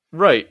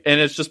 Right, and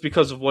it's just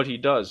because of what he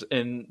does.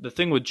 And the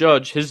thing with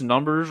Judge, his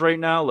numbers right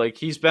now, like,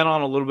 he's been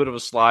on a little bit of a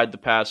slide the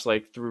past,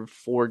 like, through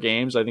 4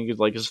 games. I think it's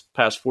like his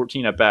past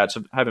 14 at bats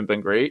haven't been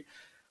great.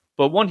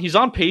 But one, he's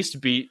on pace to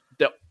beat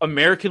the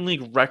American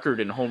League record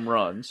in home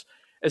runs.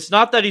 It's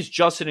not that he's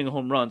just hitting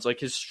home runs.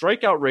 Like, his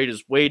strikeout rate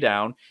is way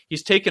down.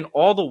 He's taken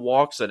all the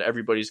walks that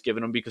everybody's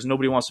given him because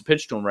nobody wants to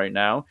pitch to him right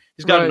now.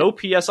 He's got an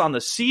OPS on the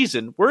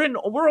season. We're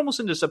almost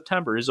into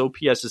September. His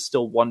OPS is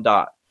still 1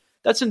 dot.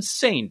 That's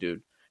insane,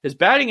 dude. His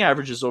batting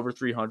average is over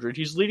 300.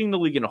 He's leading the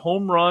league in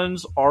home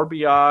runs,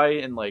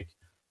 RBI, and like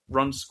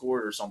runs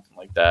scored or something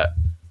like that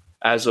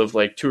as of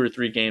like 2 or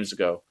 3 games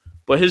ago.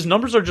 But his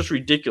numbers are just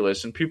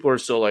ridiculous, and people are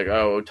still like,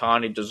 oh,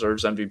 Ohtani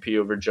deserves MVP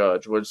over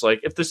Judge. Where it's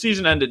like, if the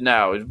season ended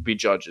now, it would be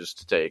Judge's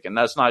to take. And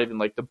that's not even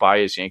like the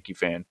biased Yankee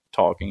fan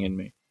talking in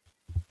me.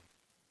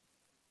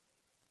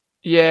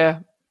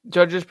 Yeah,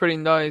 Judge is pretty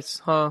nice,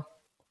 huh?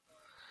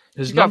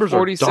 His numbers got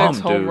 46 are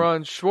dumb, home dude.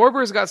 runs.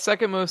 Schwarber's got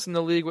second most in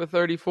the league with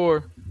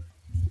 34.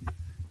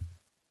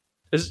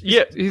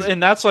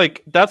 And that's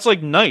like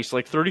nice.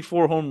 Like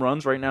 34 home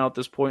runs right now at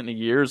this point in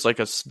the year is like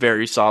a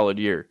very solid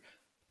year.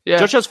 Yeah.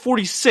 Judge has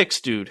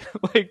 46, dude.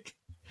 Like,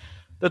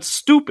 that's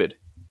stupid.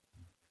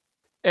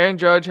 Aaron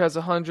Judge has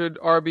 100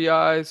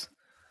 RBIs.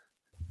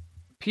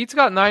 Pete's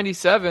got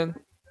 97.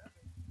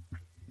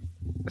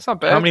 That's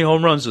not bad. How many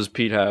home runs does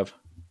Pete have?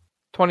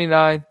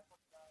 29.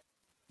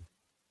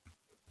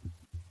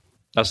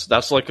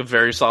 That's like a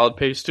very solid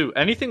pace too.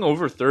 Anything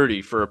over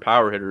 30 for a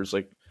power hitter is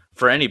like,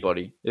 for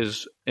anybody,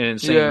 is an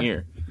insane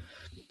year.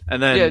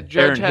 And then Judge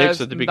Aaron Hicks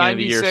at the beginning of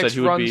the year said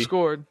he would be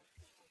scored.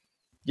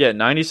 Yeah,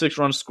 96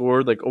 runs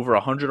scored, like over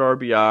 100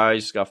 RBIs.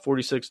 He's got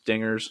 46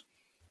 dingers.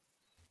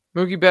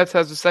 Mookie Betts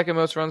has the second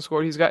most runs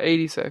scored. He's got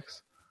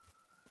 86.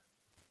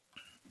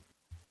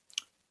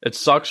 It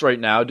sucks right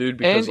now, dude,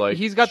 because and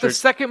he's got the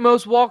second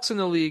most walks in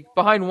the league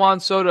behind Juan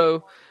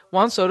Soto.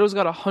 Juan Soto's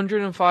got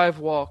 105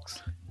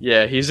 walks.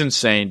 Yeah, he's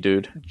insane,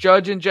 dude.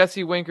 Judge and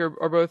Jesse Winker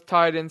are both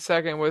tied in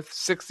second with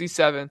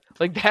 67.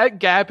 Like, that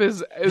gap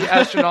is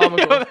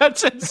astronomical. Yo,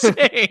 that's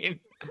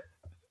insane.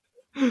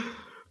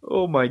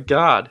 Oh my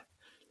god.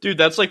 Dude,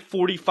 that's like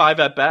 45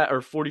 at bat or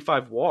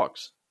 45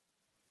 walks.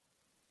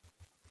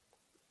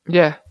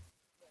 Yeah.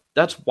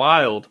 That's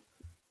wild.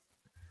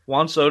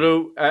 Juan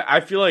Soto, I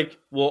feel like,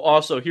 well,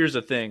 also, here's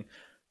the thing.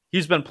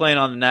 He's been playing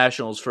on the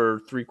Nationals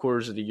for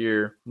 3/4 of the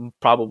year,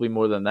 probably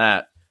more than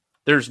that.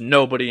 There's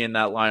nobody in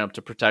that lineup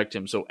to protect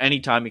him. So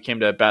anytime he came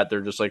to at bat,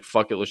 they're just like,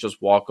 fuck it, let's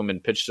just walk him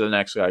and pitch to the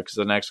next guy because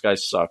the next guy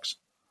sucks.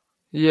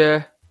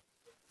 Yeah.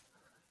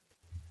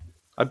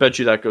 I bet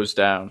you that goes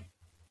down.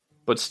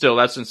 But still,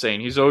 that's insane.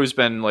 He's always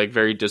been like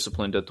very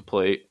disciplined at the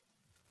plate.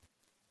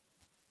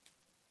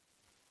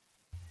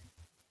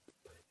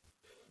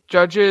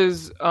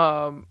 Judge's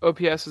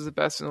OPS is the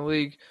best in the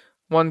league,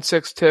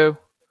 162.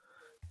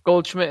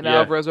 Goldschmidt and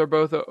Alvarez are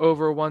both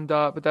over 1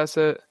 dot, but that's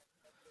it.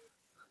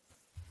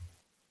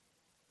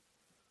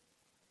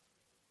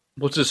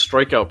 What's his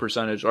strikeout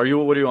percentage? What are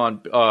you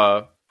on?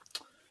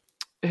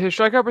 His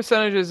strikeout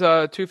percentage is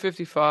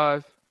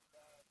 255,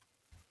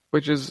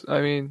 which is,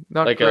 I mean,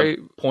 not like great.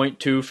 A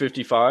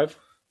 .255?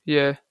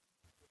 Yeah.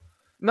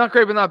 Not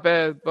great, but not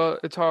bad,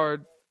 but it's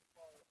hard.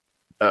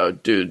 Oh,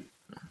 dude.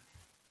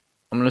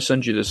 I'm going to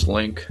send you this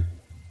link.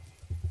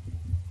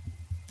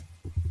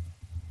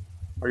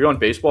 Are you on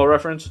Baseball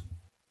Reference?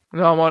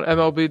 No, I'm on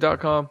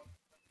MLB.com.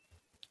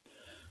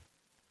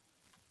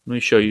 Let me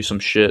show you some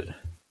shit.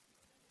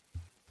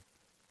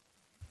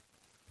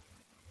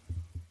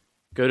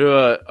 Go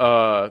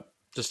to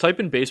just type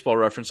in Baseball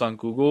Reference on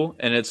Google,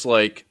 and it's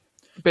like,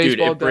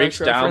 Baseball dude, it breaks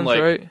down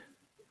like, right?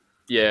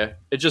 Yeah,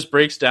 it just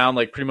breaks down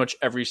like pretty much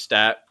every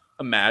stat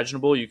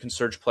imaginable. You can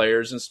search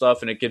players and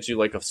stuff, and it gives you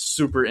like a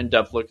super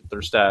in-depth look at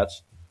their stats.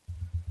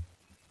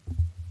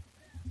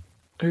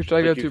 Who should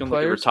I go to? Look at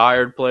Players?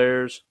 retired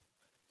players.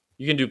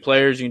 You can do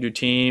players. You can do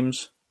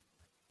teams.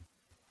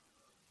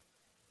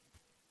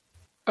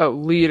 Oh,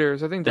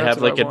 leaders. I think They that's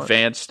have what like I want.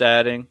 advanced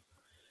statting.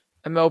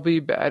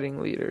 MLB batting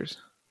leaders.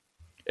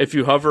 If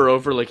you hover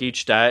over like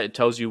each stat, it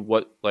tells you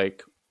what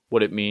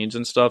it means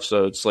and stuff.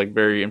 So it's like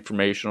very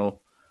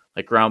informational,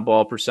 like ground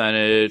ball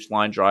percentage,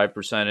 line drive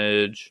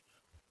percentage,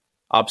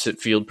 opposite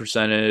field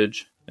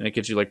percentage, and it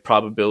gives you like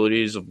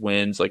probabilities of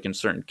wins, like in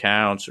certain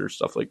counts or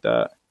stuff like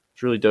that.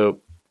 It's really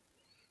dope.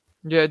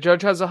 Yeah,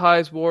 Judge has the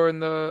highest WAR in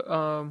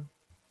the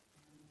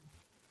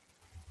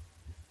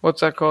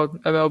what's that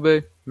called?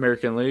 MLB.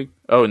 American League.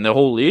 Oh, in the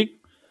whole league?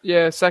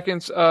 Yeah,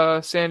 second's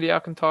Sandy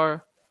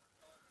Alcantara.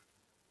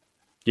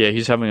 Yeah,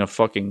 he's having a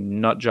fucking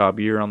nut job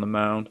year on the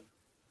mound.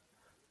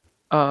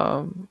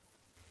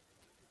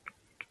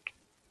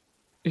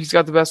 He's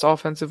got the best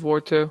offensive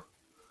WAR too.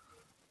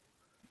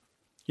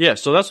 Yeah,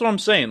 so that's what I'm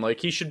saying. Like,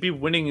 he should be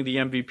winning the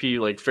MVP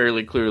like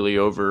fairly clearly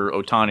over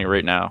Ohtani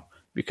right now,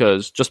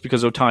 because just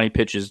because Ohtani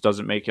pitches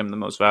doesn't make him the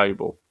most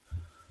valuable.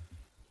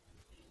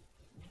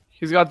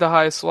 He's got the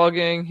highest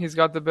slugging. He's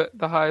got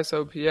the highest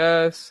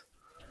OPS.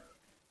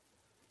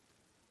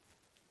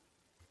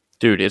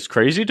 Dude, it's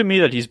crazy to me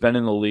that he's been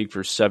in the league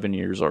for 7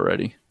 years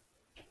already.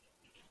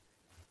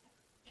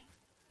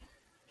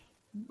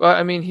 But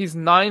I mean, he's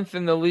 9th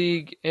in the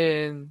league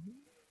in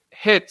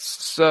hits,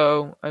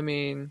 so I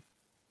mean,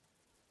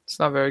 it's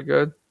not very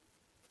good.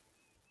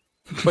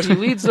 But he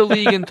leads the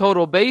league in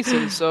total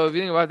bases, so if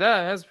you think about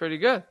that, that's pretty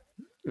good.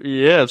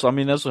 Yeah, so I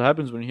mean, that's what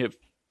happens when you hit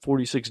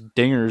 46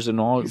 dingers in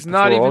all. He's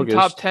not even August.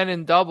 top 10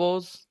 in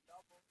doubles.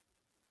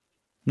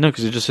 No,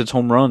 because he just hits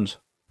home runs.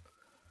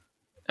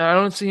 And I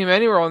don't see him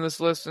anywhere on this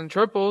list in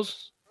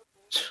triples.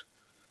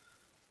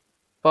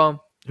 Bum.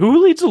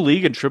 Who leads the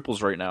league in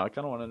triples right now? I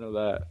kind of want to know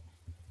that.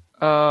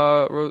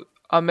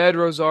 Ahmed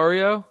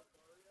Rosario.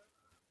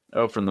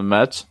 Oh, from the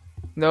Mets?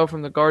 No,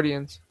 from the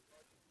Guardians.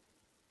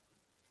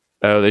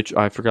 Oh,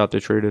 I forgot they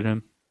traded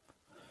him.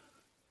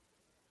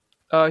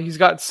 He's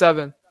got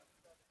 7.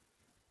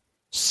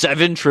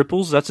 7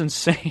 triples? That's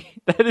insane.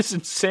 That is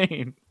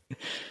insane.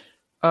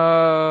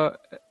 And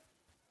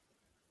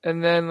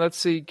then let's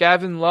see.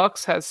 Gavin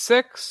Lux has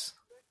 6.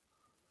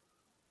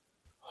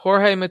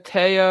 Jorge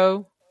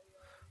Mateo,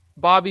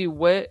 Bobby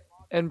Witt,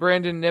 and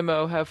Brandon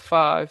Nimmo have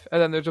 5.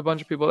 And then there's a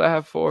bunch of people that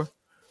have 4.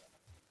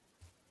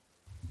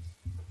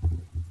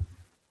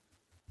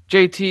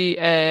 JT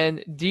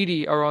and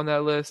Didi are on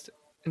that list.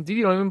 And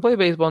Didi don't even play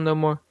baseball no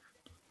more.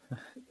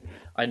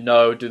 I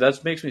know, dude.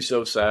 That makes me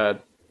so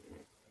sad.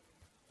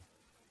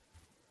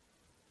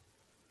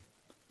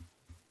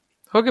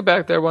 He'll get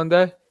back there one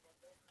day.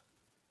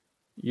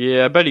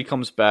 Yeah, I bet he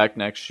comes back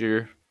next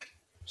year.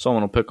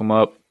 Someone will pick him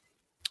up.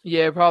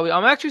 Yeah, probably.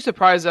 I'm actually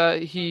surprised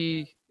that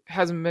he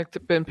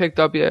hasn't been picked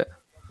up yet.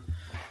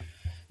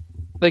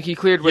 Like, he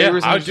cleared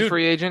waivers and he's a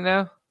free agent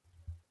now?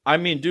 I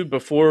mean, dude,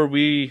 before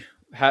we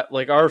had,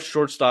 like, our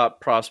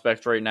shortstop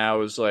prospect right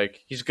now is,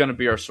 like, he's going to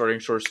be our starting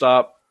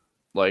shortstop.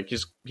 Like,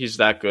 he's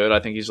that good. I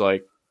think he's,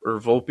 like, or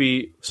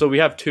Volpe. So we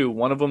have 2.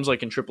 One of them's,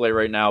 like, in AAA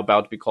right now,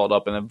 about to be called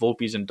up, and then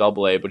Volpe's in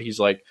AA, but he's,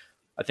 like,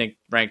 I think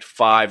ranked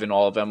 5 in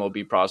all of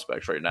MLB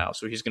prospects right now.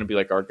 So he's going to be,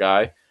 like, our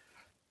guy.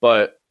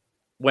 But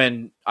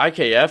when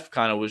IKF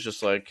kind of was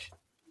just, like,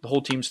 the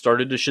whole team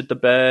started to shit the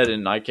bed,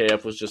 and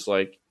IKF was just,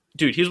 like,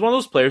 dude, he's one of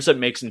those players that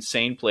makes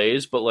insane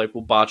plays, but, like,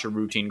 will botch a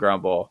routine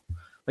ground ball.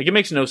 Like, it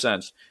makes no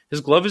sense. His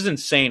glove is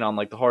insane on,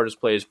 like, the hardest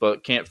plays,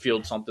 but can't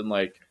field something,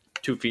 like,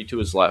 2 feet to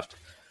his left.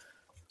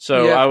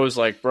 So yeah. I was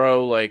like,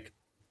 bro, like,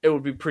 it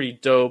would be pretty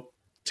dope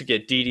to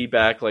get Didi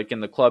back, like, in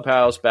the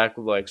clubhouse, back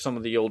with, like, some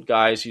of the old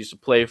guys he used to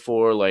play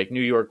for. Like,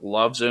 New York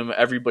loves him.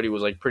 Everybody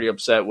was, like, pretty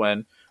upset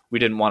when we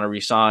didn't want to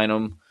re-sign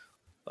him.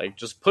 Like,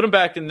 just put him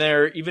back in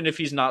there, even if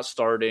he's not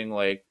starting.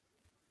 Like,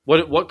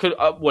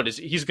 what is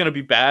he's going to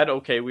be bad?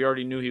 Okay, we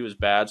already knew he was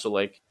bad, so,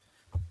 like,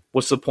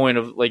 what's the point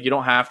of, like, you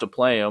don't have to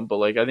play him, but,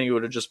 like, I think it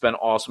would have just been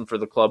awesome for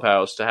the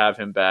clubhouse to have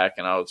him back,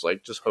 and I was,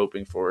 like, just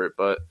hoping for it,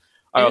 but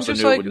I also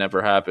knew, like, it would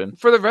never happen.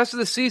 For the rest of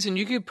the season,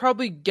 you could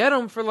probably get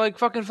him for, like,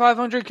 fucking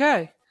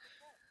 $500K.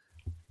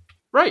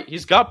 Right,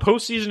 he's got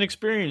postseason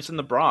experience in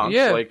the Bronx,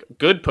 like,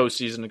 good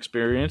postseason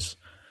experience.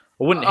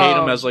 I wouldn't hate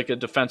him as, like, a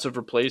defensive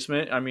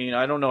replacement. I mean,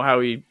 I don't know how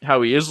he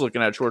is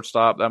looking at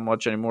shortstop that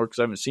much anymore because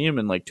I haven't seen him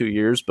in, like, 2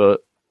 years,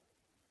 but...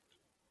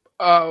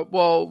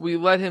 Well, we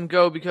let him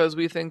go because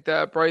we think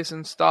that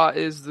Bryson Stott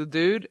is the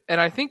dude, and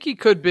I think he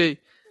could be.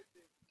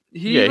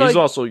 He's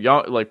also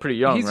young, like, pretty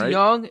young, he's right? He's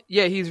young.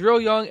 Yeah, he's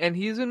real young, and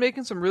he's been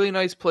making some really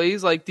nice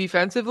plays, like,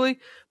 defensively,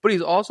 but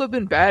he's also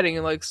been batting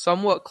and, like,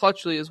 somewhat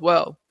clutchly as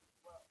well.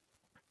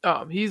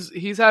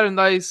 He's had a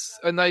nice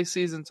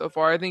season so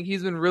far. I think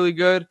he's been really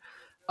good.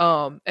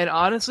 And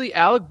honestly,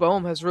 Alec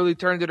Boehm has really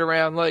turned it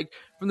around. Like,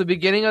 from the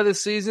beginning of the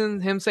season,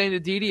 him saying to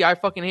Didi, I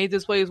fucking hate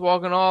this play, he's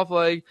walking off,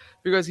 like,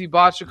 because he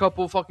botched a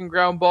couple fucking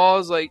ground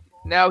balls. Like,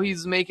 now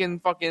he's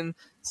making fucking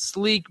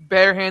sleek,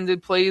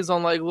 barehanded plays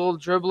on, like, little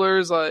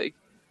dribblers. Like,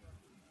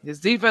 his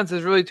defense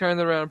has really turned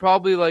it around.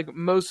 Probably, like,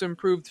 most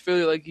improved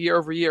Philly, like, year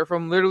over year,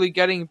 from literally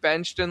getting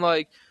benched and,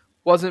 like,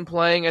 wasn't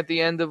playing at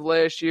the end of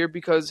last year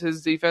because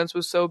his defense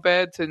was so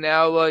bad to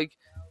now, like,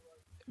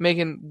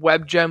 making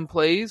web gem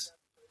plays.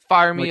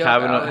 Fire me,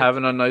 like, up,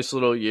 having a nice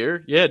little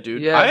year. Yeah,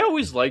 dude. Yeah. I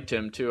always liked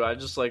him too. I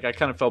just, like, I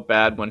kind of felt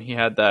bad when he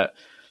had that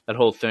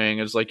whole thing.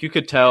 It was like, you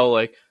could tell,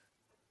 like,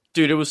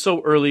 dude, it was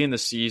so early in the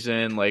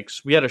season. Like,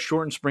 we had a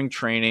shortened spring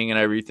training and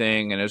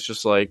everything, and it's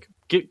just like,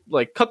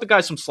 cut the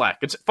guy some slack.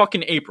 It's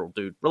fucking April,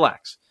 dude.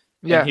 Relax.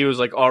 Yeah. And he was,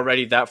 like,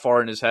 already that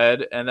far in his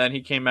head, and then he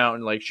came out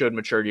and, like, showed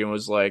maturity and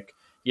was like,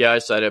 yeah, I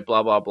said it,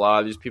 blah blah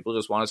blah. These people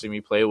just want to see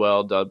me play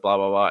well, blah blah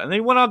blah. And then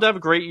he went on to have a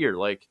great year.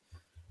 Like,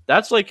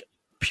 that's, like,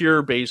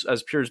 pure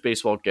as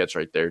baseball gets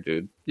right there,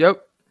 dude.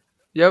 Yep.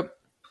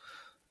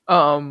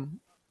 In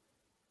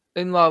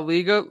La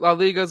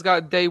Liga's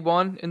got day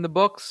 1 in the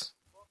books.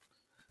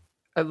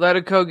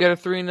 Atletico get a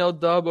 3-0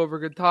 dub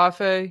over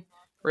Getafe.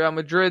 Real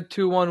Madrid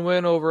 2-1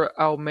 win over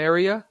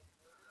Almeria.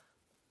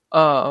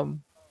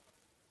 Trying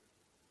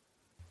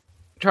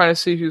to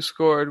see who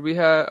scored. We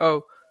had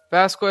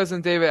Vasquez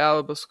and David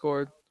Alaba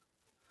scored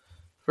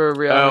for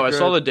Real Madrid. I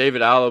saw the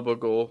David Alaba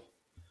goal.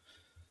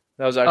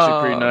 That was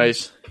actually pretty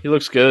nice. He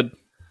looks good.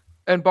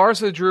 And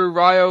Barca drew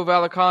Rayo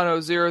Vallecano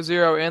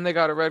 0-0, and they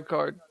got a red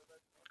card.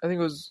 I think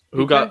it was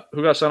who got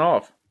sent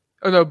off?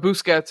 Oh no,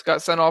 Busquets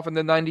got sent off in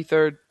the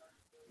 93rd.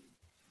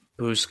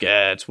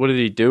 Busquets. What did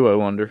he do, I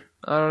wonder?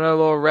 I don't know,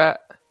 little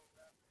rat.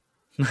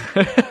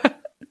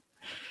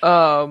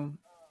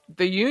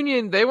 The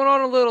Union, they went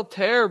on a little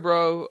tear,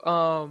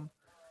 bro.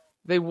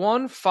 They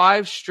won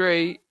 5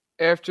 straight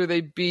after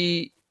they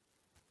beat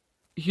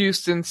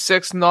Houston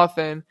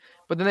 6-0,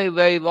 but then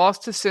they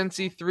lost to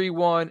Cincy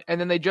 3-1, and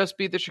then they just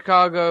beat the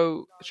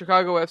Chicago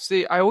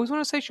FC. I always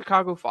want to say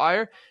Chicago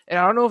Fire, and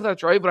I don't know if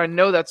that's right, but I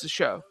know that's a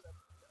show.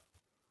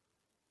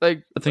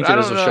 Like, I think it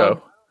is a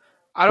show.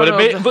 I don't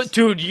know. But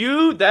dude,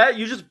 you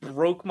just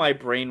broke my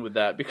brain with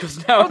that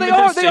because now they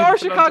are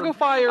Chicago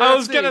Fire. I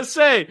was gonna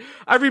say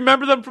I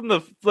remember them from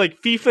the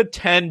FIFA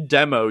 10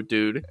 demo,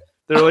 dude.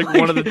 They're like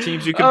one of the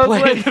teams you can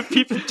play in the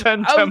FIFA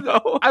 10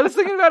 demo. I was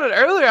thinking about it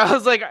earlier. I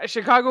was like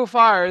Chicago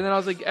Fire, and then I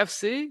was like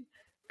FC.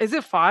 Is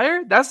it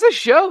Fire? That's the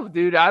show,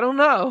 dude. I don't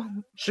know.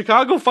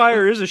 Chicago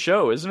Fire is a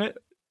show, isn't it?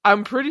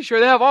 I'm pretty sure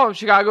they have all of them.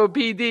 Chicago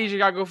PD,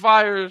 Chicago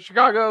Fire,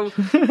 Chicago.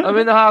 I'm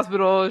in the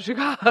hospital.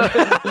 Chicago.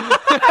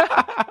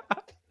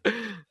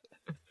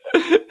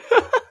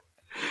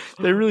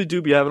 They really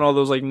do be having all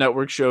those like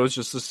network shows,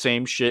 just the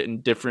same shit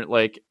in different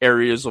like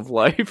areas of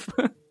life.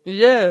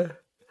 Yeah.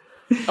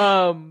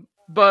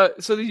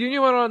 But so the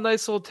Union went on a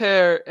nice little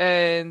tear,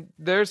 and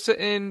they're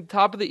sitting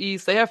top of the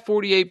East. They have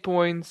 48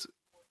 points,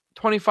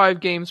 25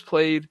 games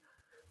played.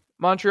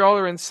 Montreal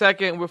are in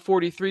second with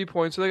 43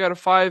 points, so they got a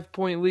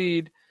 5-point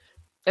lead.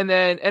 And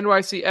then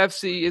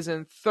NYCFC is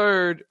in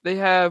third. They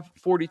have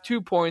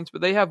 42 points, but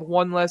they have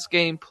one less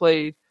game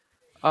played.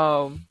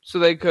 So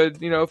they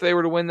could, if they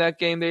were to win that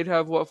game, they'd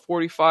have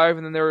 45,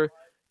 and then they were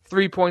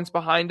 3 points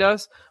behind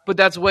us. But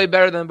that's way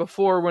better than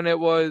before when it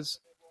was,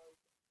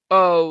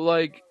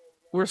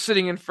 we're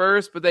sitting in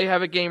first, but they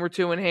have a game or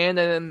two in hand,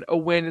 and then a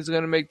win is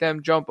going to make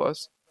them jump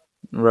us.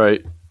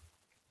 Right.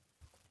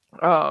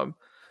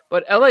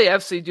 But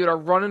LAFC, dude, are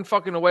running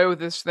fucking away with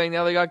this thing.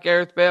 Now they got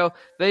Gareth Bale.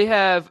 They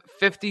have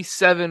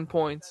 57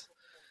 points,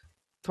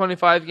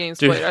 25 games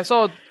played. I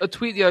saw a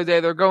tweet the other day.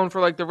 They're going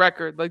for the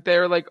record.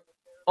 They're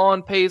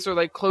on pace or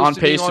close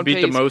to being on pace to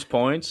beat the most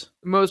points.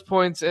 Most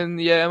points in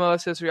the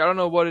MLS history. I don't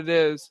know what it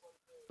is,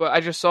 but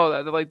I just saw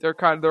that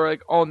they're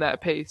on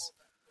that pace.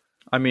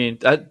 I mean,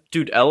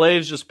 LA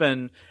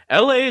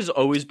has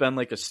always been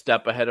a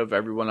step ahead of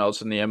everyone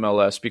else in the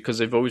MLS because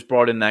they've always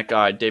brought in that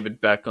guy,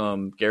 David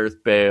Beckham,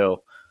 Gareth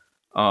Bale.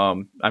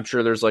 I'm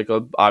sure there's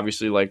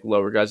obviously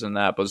lower guys than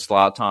that, but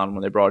Zlatan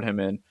when they brought him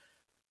in.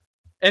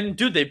 And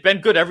dude, they've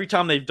been good every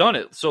time they've done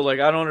it. So I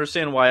don't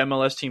understand why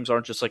MLS teams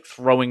aren't just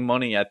throwing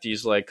money at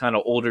these kind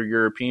of older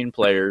European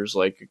players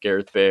like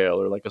Gareth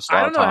Bale or a Zlatan.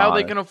 I don't know how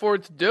they can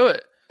afford to do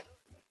it.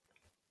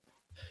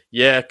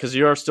 Yeah, because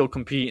you are still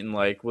competing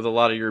with a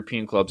lot of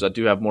European clubs that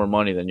do have more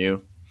money than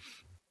you.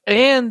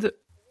 And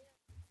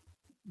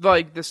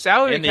the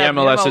salary and the cap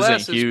MLS in the MLS isn't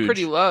is huge.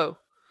 pretty low.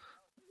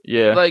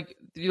 Yeah.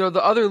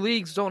 The other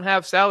leagues don't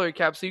have salary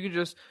caps, so you can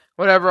just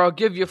whatever, I'll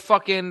give you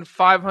fucking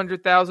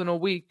 $500,000 a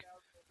week.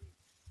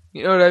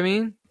 You know what I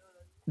mean?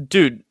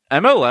 Dude,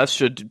 MLS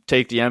should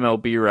take the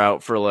MLB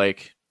route for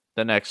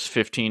the next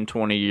 15,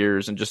 20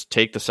 years and just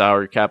take the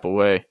salary cap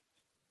away.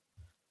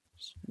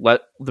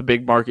 Let the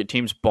big market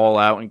teams ball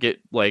out and get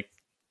the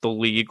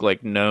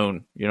league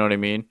known. You know what I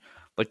mean?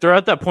 They're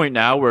at that point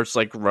now where it's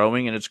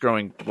growing and it's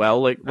growing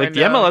well. The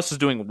MLS is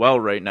doing well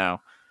right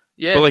now.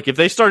 Yeah. But if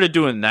they started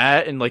doing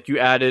that and you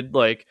added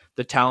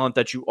the talent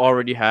that you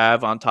already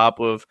have on top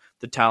of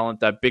the talent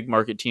that big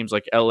market teams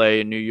like LA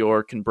and New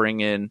York can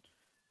bring in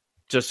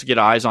just to get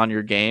eyes on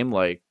your game,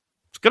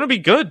 it's gonna be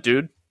good,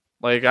 dude.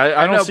 I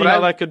don't see how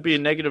that could be a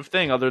negative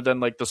thing other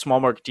than the small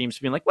market teams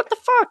being what the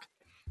fuck?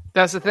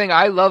 That's the thing.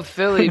 I love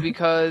Philly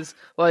because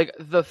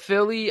the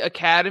Philly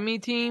academy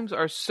teams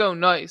are so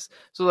nice.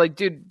 So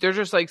dude, they're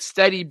just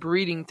steady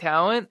breeding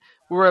talent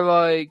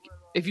where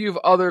if you have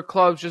other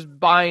clubs just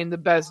buying the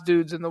best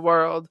dudes in the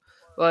world,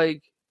 yeah,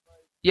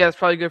 it's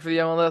probably good for the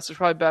MLS. It's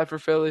probably bad for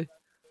Philly.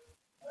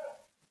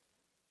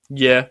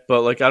 Yeah,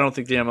 but I don't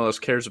think the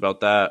MLS cares about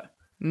that.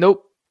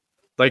 Nope.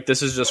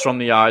 This is just from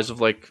the eyes of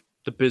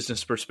the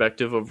business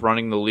perspective of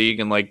running the league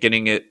and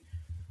getting it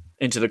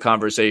into the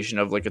conversation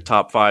of a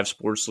top 5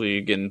 sports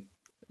league in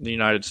the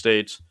United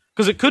States.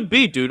 Because it could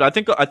be, dude. I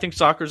think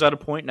soccer's at a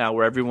point now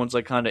where everyone's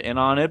kind of in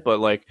on it, but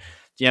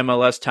the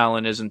MLS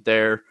talent isn't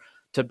there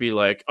to be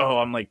oh,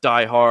 I'm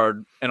die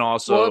hard, and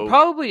also well, it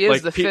probably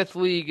is the 5th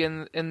league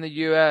in the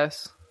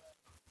US.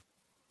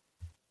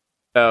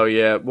 Oh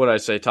yeah, what'd I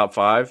say? Top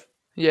 5?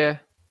 Yeah.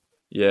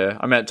 Yeah,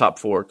 I meant top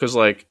 4 because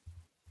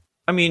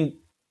I mean,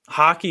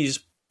 hockey's.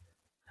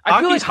 I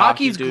feel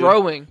hockey's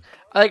growing.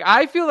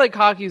 I feel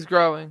hockey's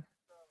growing.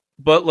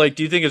 But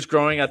do you think it's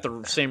growing at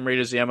the same rate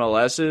as the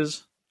MLS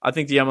is? I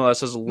think the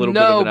MLS has a little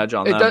bit of an edge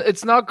on them.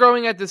 It's not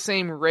growing at the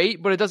same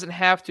rate, but it doesn't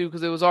have to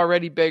because it was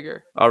already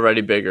bigger.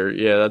 Already bigger.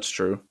 Yeah, that's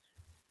true.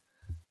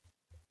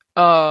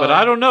 But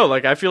I don't know.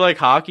 Like, I feel like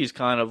hockey's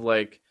kind of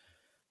like,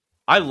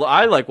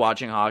 I like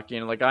watching hockey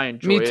and like I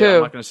enjoy Me it. too.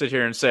 I'm not going to sit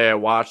here and say I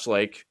watch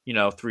like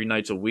 3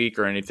 nights a week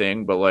or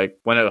anything, but like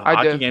when a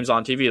hockey game's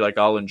on TV, like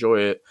I'll enjoy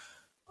it.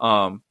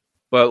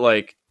 But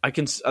like I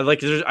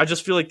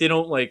just feel like they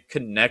don't like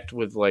connect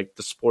with like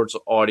the sports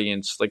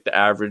audience, like the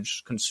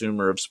average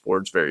consumer of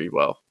sports very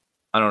well.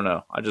 I don't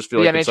know. I just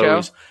feel like it's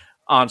always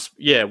on.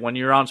 Yeah, when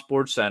you're on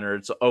Sports Center,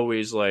 it's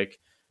always like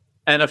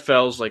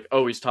NFL's like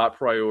always top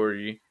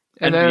priority.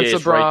 And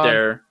NBA's right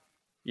there.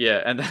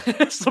 Yeah, and then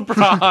it's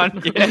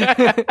LeBron.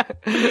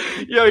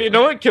 Yeah. Yo, you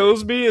know what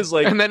kills me is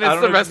like, and then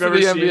it's the rest of the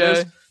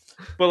NBA.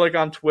 But like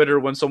on Twitter,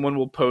 when someone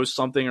will post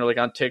something, or like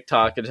on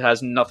TikTok, it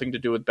has nothing to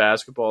do with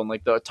basketball, and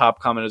like the top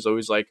comment is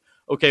always like,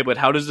 "Okay, but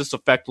how does this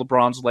affect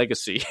LeBron's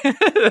legacy?"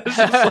 It's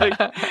just like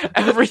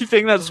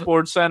everything that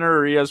SportsCenter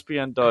or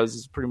ESPN does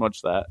is pretty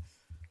much that.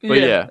 But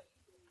yeah.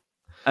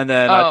 And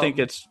then I think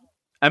it's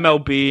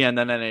MLB and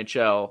then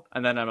NHL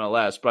and then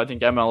MLS. But I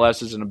think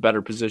MLS is in a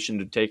better position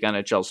to take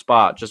NHL's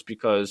spot just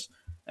because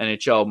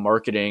NHL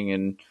marketing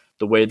and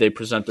the way they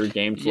present their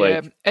game play.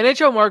 Yeah,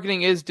 NHL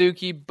marketing is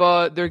dookie,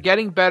 but they're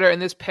getting better.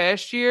 And this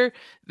past year,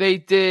 they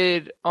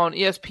did on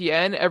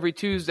ESPN every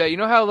Tuesday. You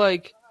know how,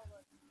 like,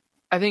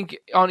 I think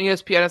on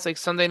ESPN it's like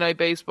Sunday Night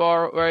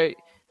Baseball, right?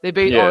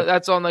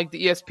 That's on like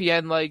the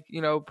ESPN, like,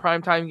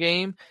 primetime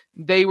game.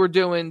 They were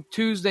doing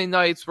Tuesday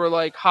nights were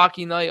like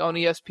hockey night on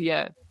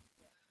ESPN.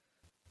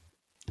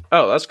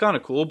 Oh, that's kind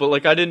of cool, but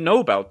like I didn't know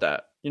about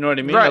that. You know what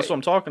I mean? Right. That's what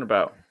I'm talking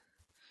about.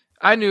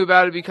 I knew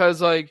about it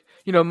because, like,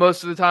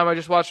 most of the time I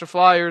just watch the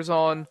Flyers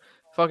on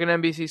fucking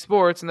NBC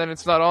Sports, and then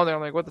it's not on there.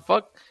 I'm like, what the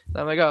fuck? And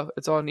I'm like, oh,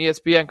 it's on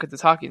ESPN because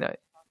it's hockey night.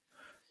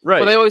 Right.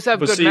 But they always have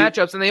good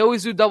matchups, and they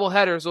always do double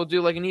headers. They'll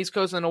do like an East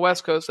Coast and a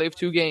West Coast. They have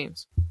 2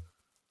 games.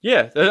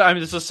 Yeah, I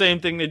mean, it's the same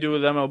thing they do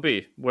with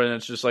MLB, where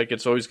it's just like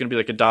it's always going to be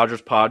like a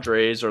Dodgers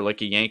Padres or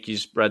like a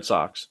Yankees Red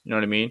Sox. You know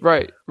what I mean?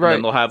 Right. And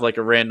then they'll have like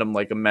a random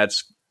like a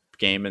Mets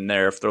game in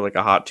there if they're like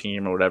a hot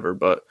team or whatever.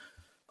 But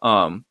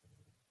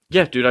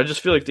yeah, dude, I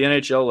just feel like the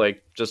NHL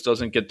like just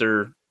doesn't get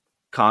their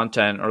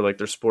content or like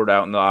their sport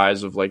out in the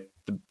eyes of like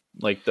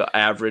the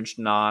average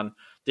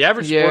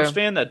sports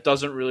fan that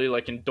doesn't really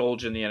like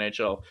indulge in the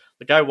NHL.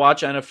 Like I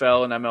watch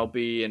NFL and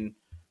MLB and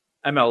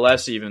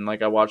MLS even,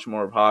 like I watch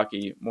more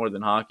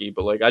than hockey,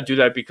 but like I do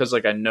that because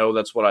like I know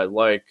that's what I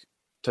like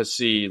to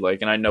see,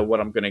 like, and I know what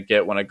I'm gonna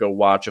get when I go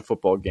watch a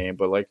football game.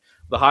 But like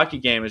the hockey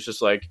game is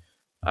just like,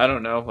 I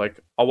don't know, like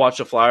I'll watch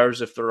the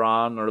Flyers if they're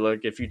on, or like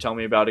if you tell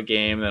me about a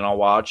game then I'll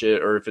watch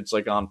it, or if it's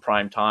like on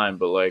prime time.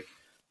 But like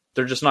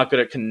they're just not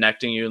good at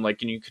connecting you and like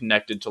getting you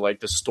connected to like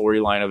the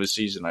storyline of a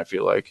season, I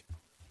feel like.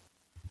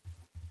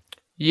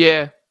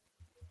 Yeah.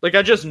 Like,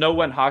 I just know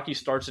when hockey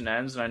starts and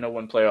ends, and I know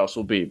when playoffs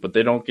will be, but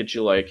they don't get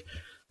you, like,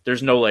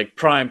 there's no, like,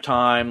 prime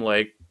time,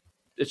 like,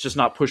 it's just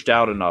not pushed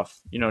out enough.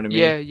 You know what I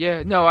mean?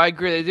 Yeah. No, I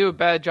agree. They do a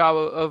bad job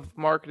of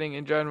marketing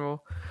in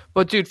general.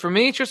 But, dude, for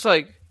me, it's just,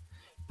 like,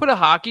 put a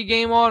hockey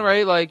game on,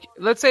 right? Like,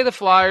 let's say the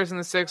Flyers and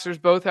the Sixers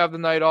both have the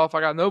night off.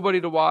 I got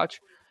nobody to watch.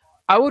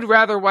 I would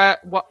rather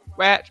watch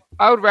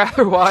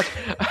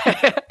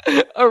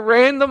a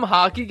random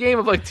hockey game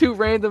of like 2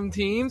 random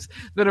teams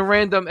than a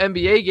random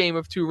NBA game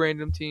of 2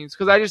 random teams,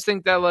 because I just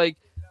think that like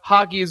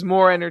hockey is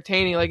more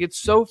entertaining. Like, it's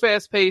so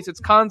fast paced, it's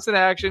constant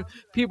action,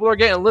 people are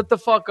getting lit the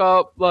fuck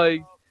up,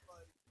 like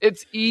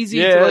it's easy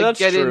to like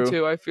get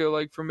into. I feel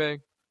like for me,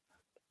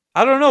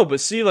 I don't know,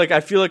 but see, like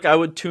I feel like I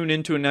would tune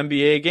into an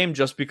NBA game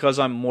just because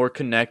I'm more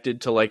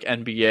connected to like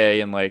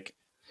NBA and like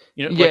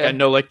like I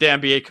know like the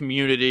NBA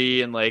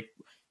community and like.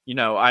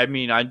 I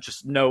mean, I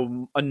just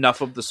know enough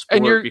of the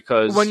sport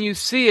because when you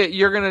see it,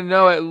 you're going to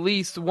know at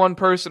least one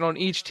person on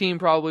each team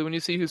probably when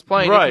you see who's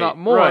playing, if not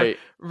more. Right.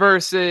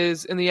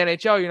 Versus in the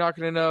NHL, you're not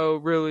going to know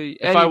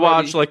really anybody. If I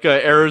watch like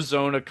a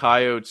Arizona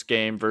Coyotes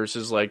game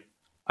versus like,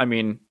 I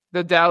mean,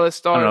 the Dallas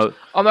Stars,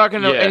 I'm not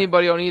going to know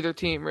anybody on either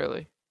team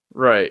really.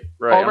 Right.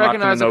 I'll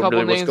recognize a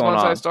couple names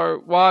once I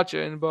start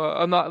watching, but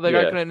I'm not like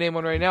I couldn't name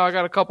one right now. I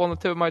got a couple on the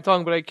tip of my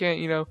tongue, but I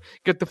can't,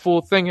 get the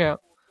full thing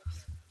out.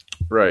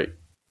 Right.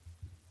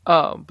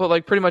 But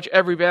like pretty much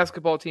every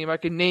basketball team, I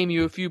can name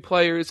you a few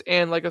players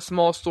and like a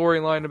small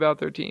storyline about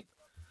their team.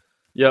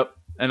 Yep.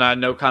 And I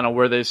know kind of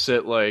where they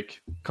sit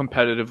like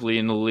competitively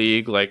in the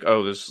league. Like,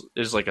 oh, this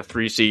is like a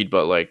 3 seed,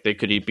 but like they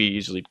could be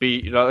easily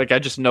beat. Like I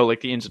just know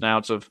like the ins and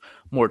outs of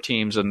more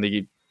teams in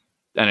the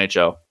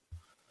NHL.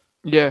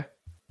 Yeah.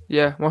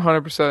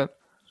 100%.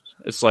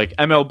 It's like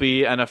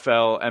MLB,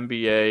 NFL,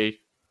 NBA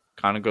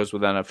kind of goes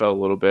with NFL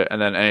a little bit,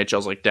 and then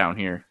NHL's like down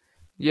here.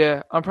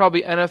 Yeah, I'm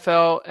probably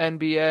NFL,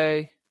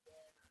 NBA,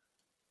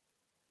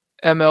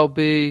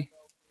 MLB,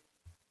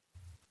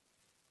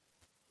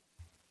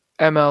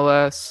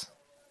 MLS,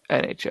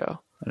 NHL.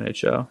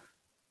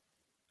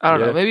 I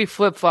don't know. Maybe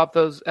flip-flop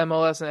those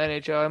MLS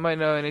and NHL. I might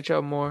know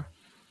NHL more.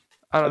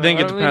 I think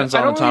it depends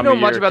on the time of year. I don't really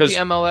know much about the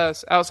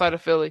MLS outside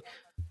of Philly.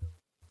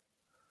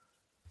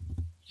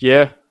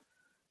 Yeah.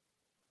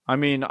 I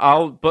mean,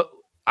 but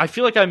I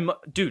feel like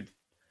dude,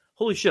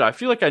 holy shit, I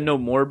feel like I know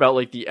more about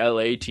like the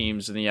LA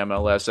teams in the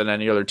MLS than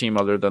any other team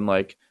other than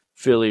like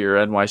Philly or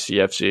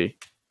NYCFC.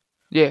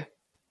 Yeah.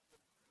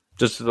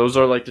 Just those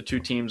are like the two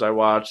teams I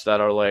watch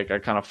that are like I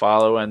kind of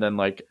follow, and then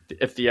like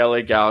if the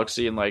LA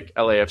Galaxy and like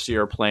LAFC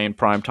are playing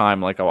prime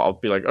time, like I'll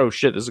be like, oh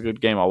shit, this is a good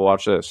game, I'll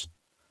watch this.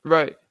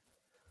 Right.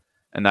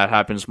 And that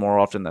happens more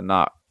often than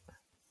not.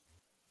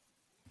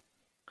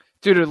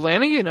 Dude,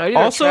 Atlanta United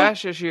Also, are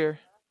trash this year.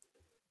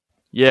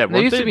 Yeah,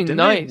 they used to be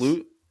nice.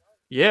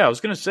 Yeah, I was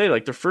gonna say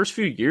like their first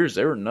few years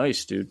they were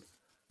nice, dude.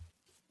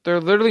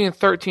 They're literally in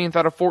 13th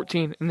out of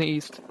 14 in the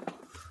East.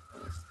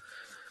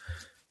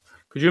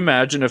 Could you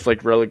imagine if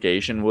like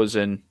relegation was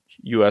in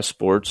U.S.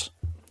 sports?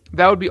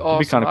 That would be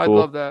awesome. I'd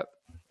love that.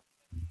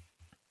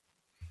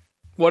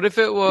 What if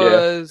it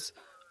was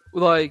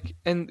like,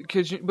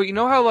 but you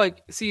know how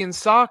like, see in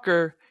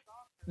soccer,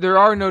 there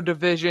are no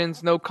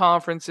divisions, no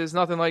conferences,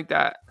 nothing like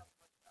that.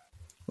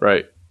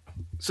 Right.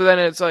 So then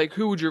it's like,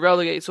 who would you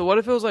relegate? So what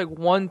if it was like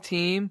one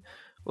team?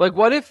 Like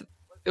what if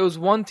it was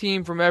one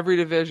team from every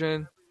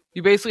division?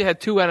 You basically had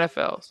two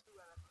NFLs,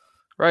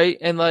 right?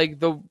 And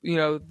like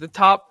the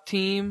top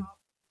team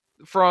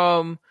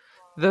from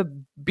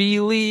the B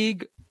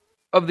League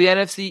of the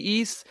NFC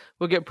East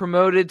will get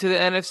promoted to the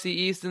NFC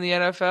East in the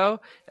NFL,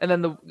 and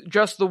then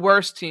just the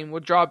worst team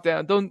would drop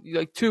down.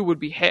 Two would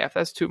be half.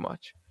 That's too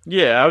much.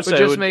 Yeah, I would say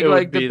just make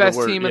like the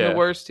best team and the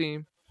worst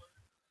team.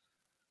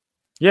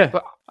 Yeah,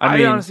 but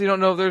I honestly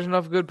don't know if there's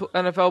enough good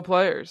NFL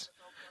players,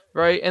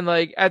 right? And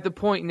like at the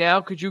point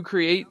now, could you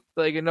create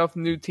like enough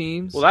new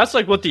teams? Well, that's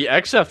like what the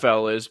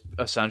XFL is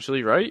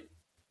essentially, right?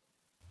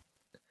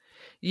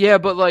 Yeah,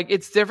 but like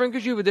it's different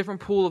because you have a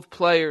different pool of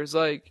players.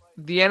 Like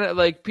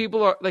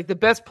people are like the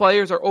best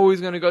players are always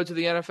going to go to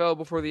the NFL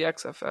before the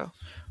XFL.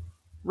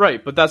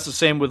 Right, but that's the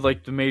same with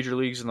like the major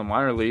leagues and the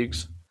minor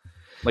leagues.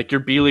 Like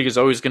your B League is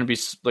always going to be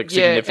like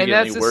significantly worse. And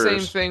that's the same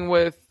thing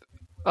with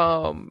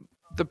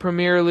the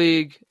Premier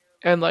League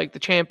and like the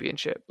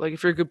Championship. Like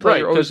if you're a good player,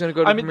 you're always going to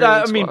go to the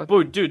Premier League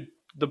squad. Dude,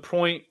 the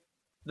point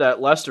that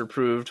Leicester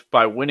proved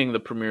by winning the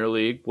Premier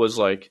League was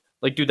like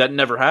dude, that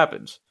never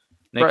happens.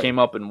 And they came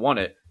up and won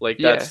it. Like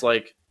that's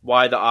like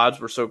why the odds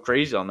were so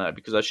crazy on that,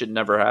 because that shit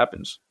never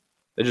happens.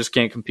 They just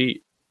can't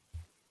compete.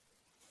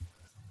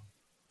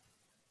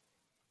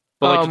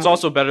 But like it's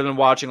also better than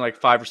watching like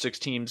 5 or 6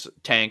 teams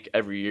tank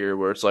every year,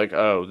 where it's like,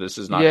 oh, this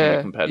is not going to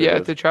be competitive. Yeah,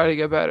 to try to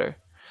get better.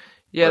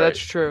 Yeah, that's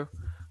true.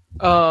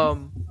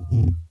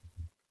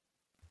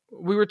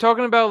 We were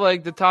talking about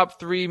like the top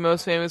 3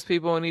 most famous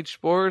people in each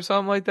sport or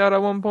something like that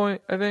at one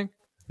point, I think.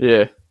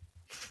 Yeah.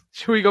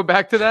 Should we go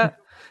back to that?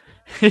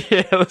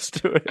 Yeah, let's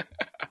do it.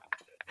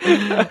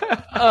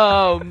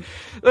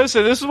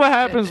 Listen, this is what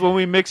happens when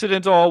we mix it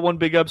into all one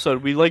big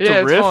episode. We like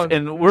to riff,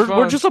 and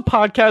we're just a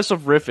podcast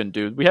of riffing,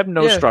 dude. We have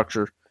no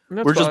structure.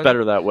 We're just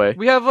better that way.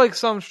 We have like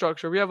some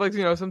structure. We have like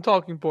some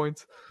talking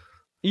points.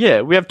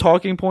 Yeah, we have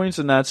talking points,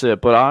 and that's it.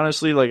 But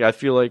honestly, like I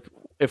feel like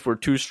if we're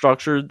too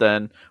structured,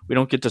 then we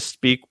don't get to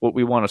speak what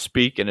we want to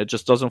speak, and it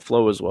just doesn't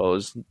flow as well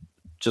as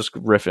just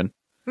riffing.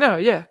 No,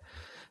 yeah.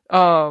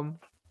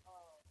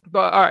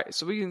 But all right,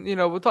 so we can,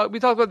 we talked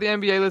about the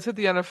NBA. Let's hit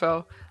the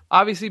NFL.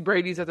 Obviously,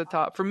 Brady's at the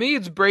top. For me,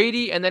 it's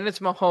Brady, and then it's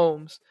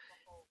Mahomes,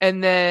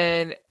 and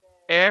then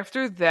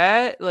after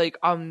that, like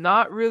I'm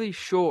not really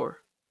sure.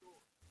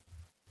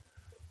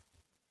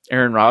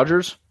 Aaron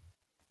Rodgers,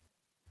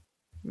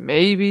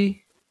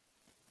 maybe.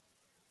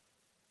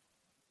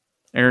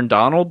 Aaron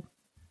Donald,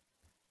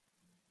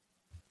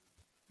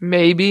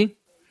 maybe.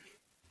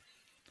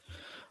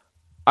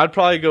 I'd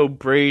probably go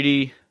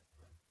Brady,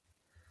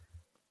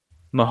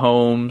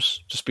 Mahomes,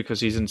 just because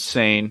he's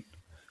insane.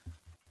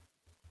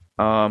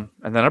 And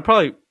then I'd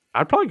probably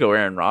go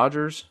Aaron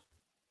Rodgers.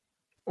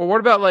 Or what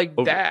about like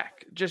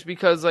Dak? Just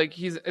because like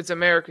it's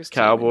America's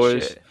team Cowboys.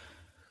 And shit.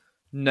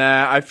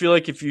 Nah, I feel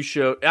like if you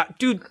show,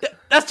 dude,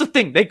 that's the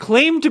thing. They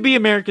claim to be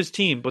America's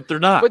team, but they're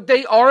not. But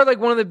they are like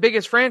one of the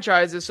biggest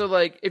franchises. So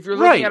like, if you're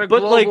looking at a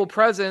global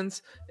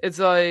presence, it's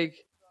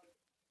like,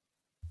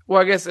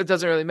 well, I guess it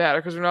doesn't really matter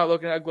because we're not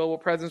looking at global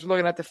presence. We're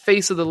looking at the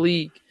face of the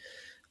league.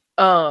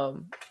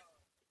 And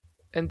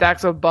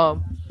Dak's a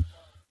bum.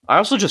 I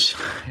also just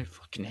I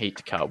fucking hate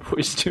the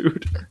Cowboys,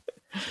 dude.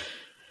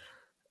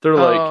 They're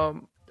like,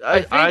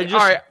 I just.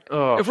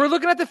 All right, if we're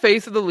looking at the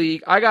face of the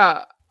league, I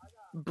got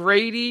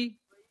Brady,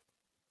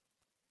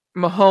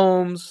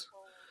 Mahomes,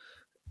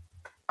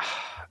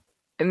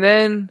 and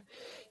then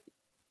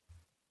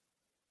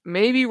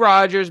maybe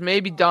Rodgers,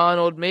 maybe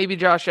Donald, maybe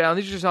Josh Allen.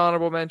 These are just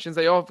honorable mentions.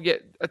 They all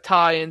get a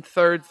tie in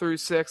 3rd through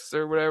 6th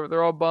or whatever.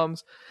 They're all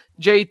bums.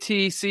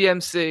 JT,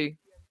 CMC.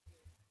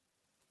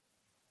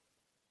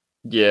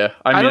 Yeah,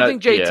 I don't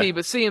think JT,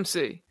 but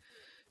CMC,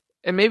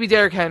 and maybe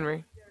Derrick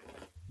Henry.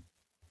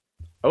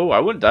 Oh, I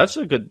wouldn't.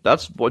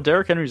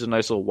 Derrick Henry's a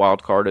nice little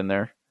wild card in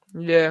there.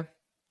 Yeah,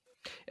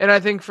 and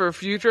I think for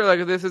future, like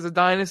if this is a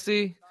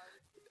dynasty,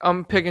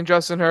 I'm picking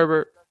Justin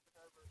Herbert.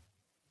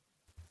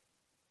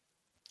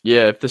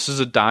 Yeah, if this is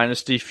a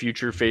dynasty,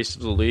 future face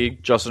of the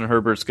league, Justin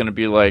Herbert's going to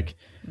be like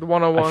the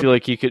 101. I feel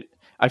like he could.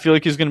 I feel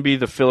like he's going to be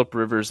the Phillip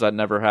Rivers that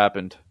never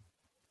happened.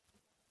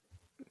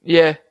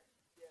 Yeah.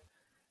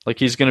 Like,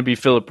 he's going to be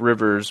Phillip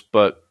Rivers,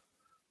 but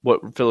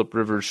what Phillip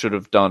Rivers should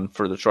have done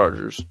for the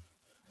Chargers.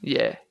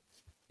 Yeah.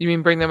 You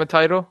mean bring them a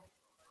title?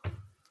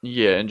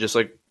 Yeah, and just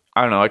like,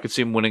 I don't know, I could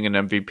see him winning an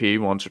MVP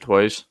once or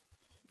twice.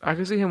 I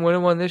could see him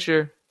winning one this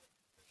year.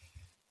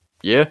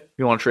 Yeah?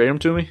 You want to trade him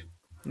to me?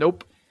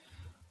 Nope.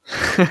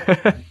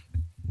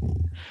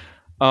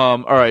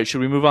 All right,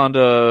 should we move on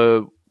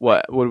to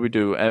what? What do we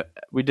do?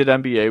 We did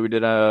NBA, we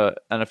did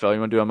NFL. You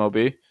want to do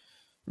MLB?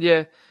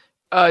 Yeah.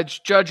 It's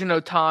Judge and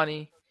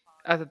Ohtani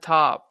at the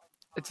top.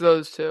 It's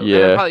those two. Yeah.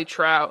 And then probably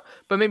Trout,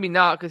 but maybe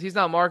not because he's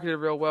not marketed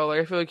real well.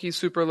 Like I feel like he's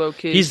super low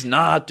key. He's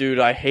not, dude.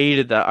 I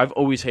hated that. I've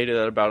always hated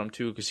that about him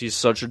too because he's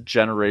such a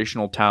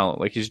generational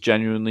talent. Like he's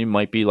genuinely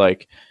might be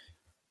like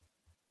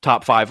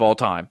top 5 all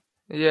time.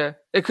 Yeah,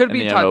 it could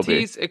be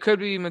Tatis. It could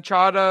be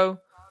Machado.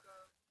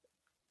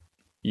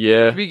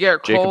 Yeah, it could be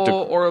Garrett Cole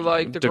or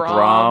like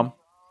DeGrom.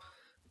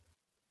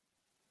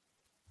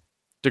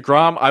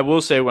 DeGrom. I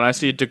will say when I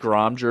see a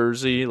DeGrom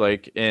jersey,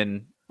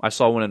 I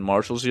saw one in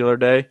Marshalls the other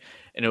day.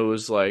 And it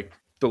was like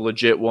the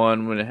legit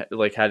one when it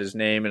like had his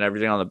name and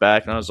everything on the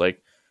back. And I was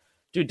like,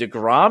 dude,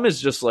 DeGrom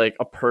is just like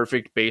a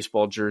perfect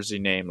baseball jersey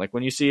name. Like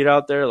when you see it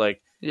out there,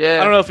 like,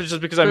 yeah, I don't know if it's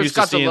just because I'm used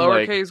to seeing the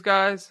lowercase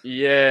guys.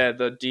 Yeah,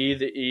 the D,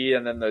 the E,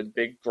 and then the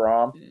big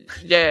Grom.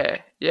 Yeah,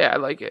 I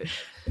like it.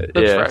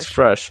 It's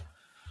fresh.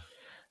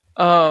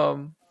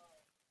 What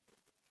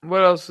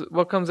else?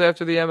 What comes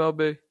after the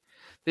MLB?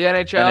 The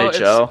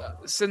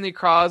NHL. It's Sidney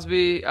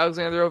Crosby,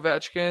 Alexander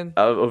Ovechkin.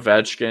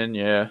 Ovechkin,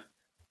 yeah.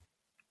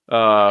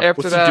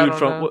 After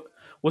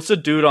what's the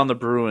dude on the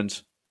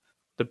Bruins?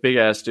 The big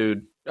ass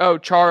dude. Oh,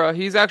 Chara.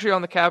 He's actually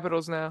on the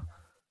Capitals now.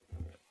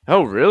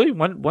 Oh, really?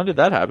 When did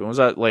that happen? Was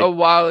that like a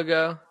while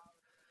ago?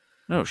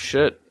 No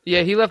shit.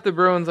 Yeah, he left the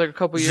Bruins like a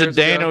couple years ago.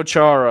 Zdeno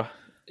Chara.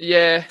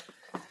 Yeah.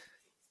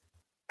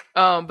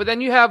 But then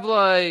you have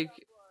like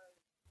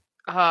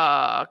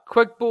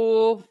Quick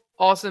Bull,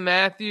 Austin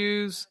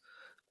Matthews,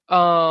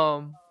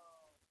 Connor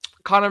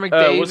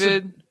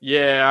McDavid.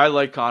 Yeah, I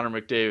like Connor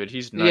McDavid.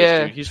 He's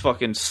nice, dude. He's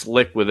fucking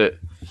slick with it.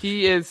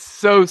 He is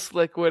so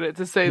slick with it,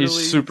 to say the least.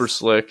 He's super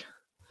slick.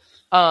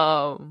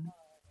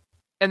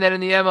 And then in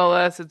the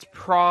MLS, it's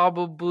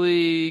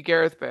probably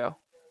Gareth Bale.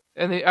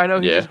 And I know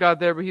he just got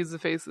there, but he's the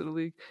face of the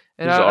league.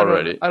 And I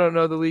don't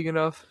know the league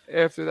enough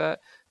after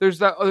that.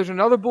 There's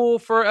another Bull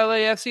for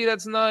LAFC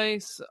that's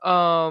nice.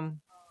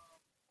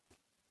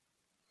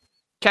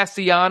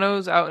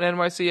 Castellanos out in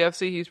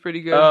NYCFC. He's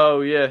pretty good.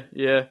 Oh, yeah.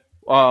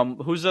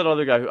 Who's that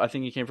other guy? I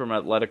think he came from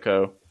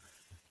Atletico.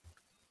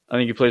 I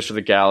think he plays for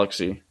the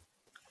Galaxy.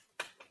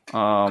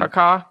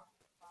 Kaká.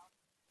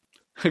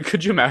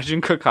 Could you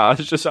imagine Kaká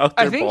is just out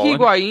there? I think balling?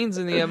 Higuain's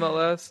in the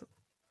MLS.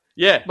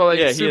 Yeah, but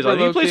he is. I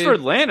think he plays for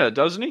Atlanta,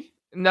 doesn't he?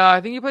 No,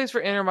 I think he plays for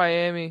Inter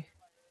Miami.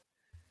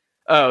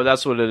 Oh,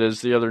 that's what it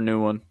is. The other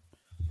new one.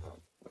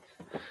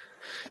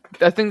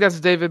 I think that's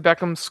David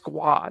Beckham's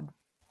squad.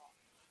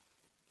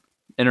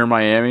 Inter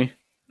Miami.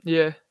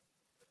 Yeah.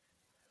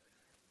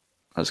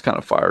 That's kind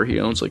of fire. He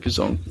owns like his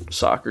own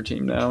soccer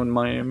team now in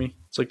Miami.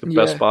 It's like the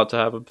best spot to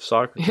have a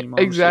soccer team.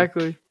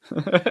 Exactly.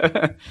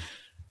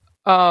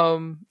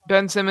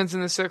 Ben Simmons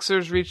and the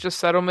Sixers reached a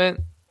settlement.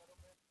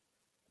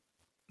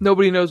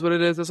 Nobody knows what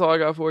it is. That's all I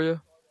got for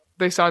you.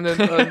 They signed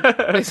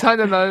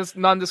a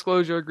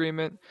non-disclosure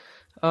agreement.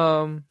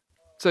 So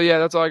yeah,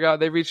 that's all I got.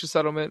 They reached a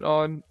settlement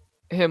on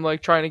him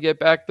like trying to get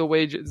back the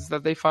wages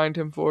that they fined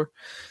him for.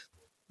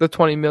 The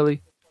 $20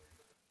 million.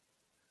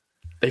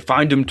 They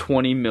fined him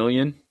 $20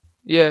 million?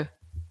 Yeah.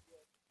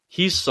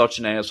 He's such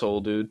an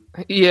asshole, dude.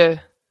 Yeah.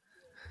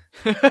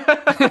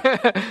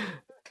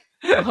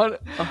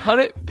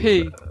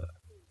 100p.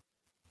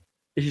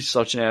 He's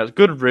such an ass.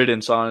 Good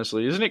riddance,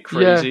 honestly. Isn't it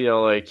crazy? Yeah.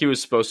 How, like he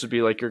was supposed to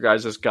be like your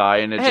guys' guy,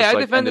 and it I just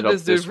like defended ended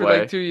up this dude for way.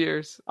 like 2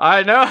 years.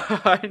 I know.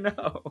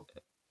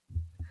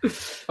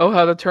 Oh,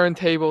 how the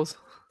turntables.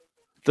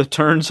 The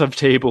turns have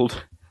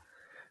tabled.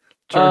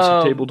 Turns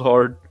have tabled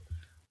hard.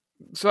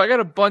 So I got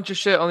a bunch of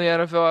shit on the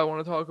NFL I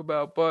want to talk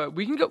about, but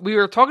we can go. We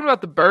were talking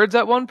about the Birds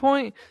at one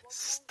point.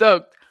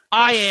 Stoked.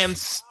 I am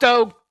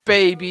stoked,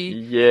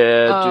 baby.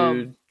 Yeah,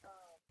 dude.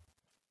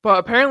 But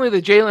apparently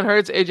the Jalen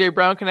Hurts, AJ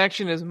Brown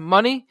connection is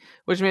money,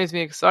 which makes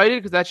me excited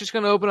because that's just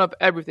going to open up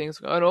everything. It's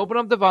going to open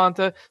up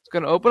Devonta. It's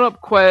going to open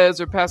up Quez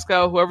or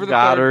Pascal, whoever the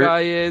third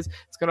guy is.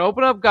 It's going to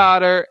open up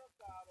Goddard.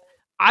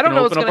 I don't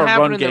know what's going to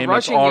happen in the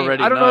rushing game.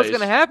 I don't know what's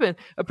going to happen.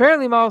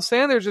 Apparently Miles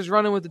Sanders is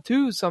running with the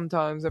twos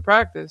sometimes at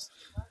practice.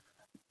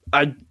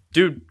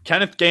 Dude,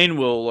 Kenneth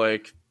Gainwell,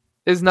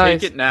 is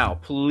nice. Take it now,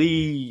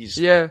 please.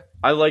 Yeah.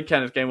 I like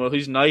Kenneth Gainwell.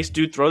 He's nice,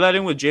 dude. Throw that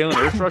in with Jalen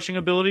Hurts rushing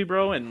ability,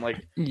 bro, and our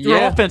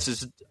offense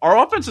is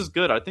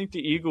good. I think the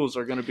Eagles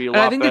are going to be a lot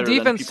better. I think the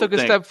defense took a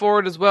step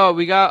forward as well.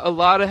 We got a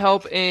lot of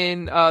help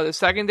in the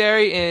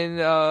secondary in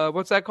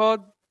what's that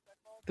called?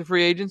 The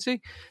free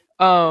agency.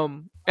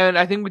 And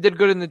I think we did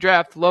good in the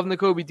draft. Love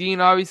Nakobe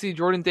Dean, obviously.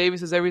 Jordan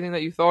Davis is everything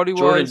that you thought he was.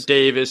 Jordan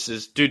Davis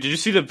is, dude. Did you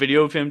see the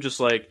video of him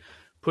just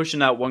pushing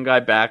that one guy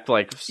back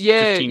 15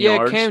 yards?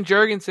 Yeah, Cam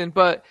Jurgensen,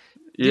 but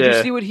Did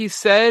you see what he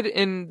said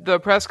in the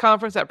press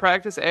conference at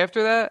practice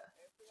after that?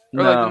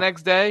 Or like the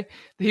next day?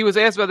 He was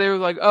asked about, they were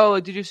like, oh,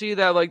 like, did you see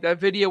that, like, that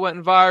video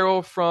went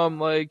viral from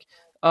like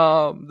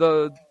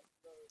the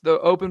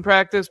open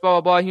practice, blah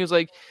blah blah. And he was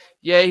like,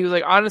 yeah, he was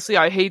like, honestly,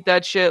 I hate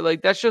that shit.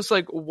 Like, that's just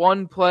like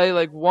one play,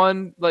 like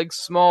one like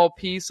small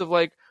piece of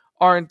like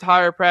our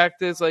entire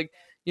practice. Like,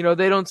 you know,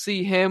 they don't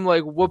see him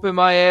like whooping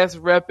my ass,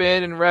 rep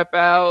in and rep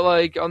out,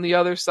 like on the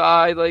other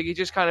side. Like, he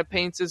just kind of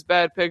paints this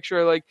bad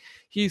picture. Like,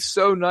 he's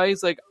so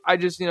nice. Like, I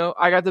just, you know,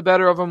 I got the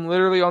better of him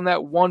literally on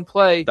that one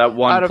play. That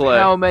one out play.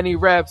 Of how many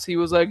reps. He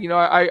was like, you know,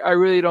 I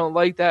really don't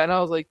like that. And I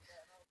was like,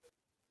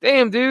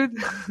 damn, dude.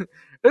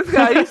 This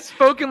guy, he's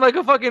spoken like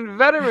a fucking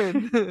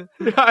veteran.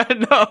 I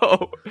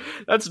know.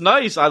 That's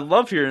nice. I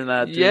love hearing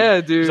that, dude.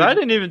 Yeah, dude. 'Cause I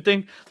didn't even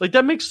think, like,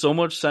 that makes so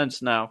much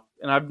sense now.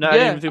 And I've not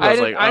even think about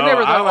it. Like, I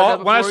never thought about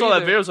that when I before saw either.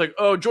 that video, I was like,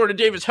 oh, Jordan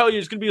Davis, hell yeah,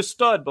 he's going to be a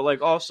stud. But,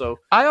 like, also,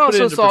 I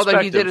also saw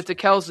that he did perspective. it to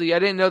Kelsey. I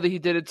didn't know that he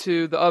did it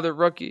to the other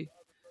rookie.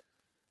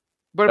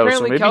 But So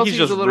apparently maybe Kelsey's he's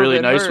just a little really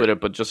bit nice hurt. with it,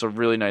 but just a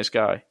really nice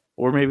guy.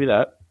 Or maybe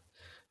that.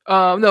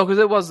 No, because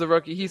it was the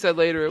rookie. He said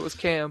later it was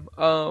Cam.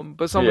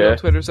 But somebody on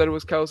Twitter said it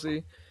was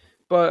Kelsey.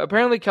 But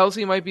apparently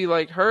Kelsey might be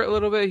like hurt a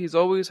little bit. He's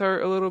always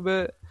hurt a little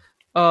bit.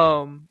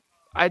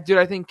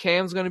 I think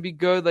Cam's gonna be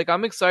good. Like,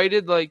 I'm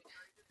excited. Like,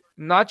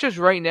 not just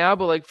right now,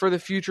 but like for the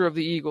future of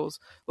the Eagles.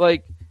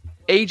 Like,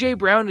 AJ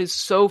Brown is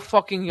so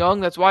fucking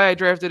young. That's why I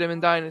drafted him in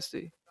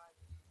Dynasty.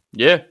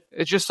 Yeah.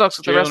 It just sucks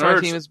that the rest of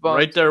our team is bummed.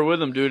 Right there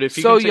with him, dude. If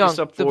he so can take young. a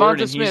step forward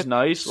Devonta and Smith, he's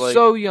nice, like,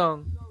 so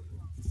young.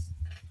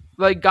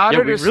 Like,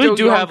 Goddard we is really still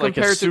do young have like a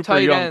compared to super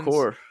tight young ends.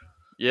 core.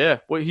 Yeah.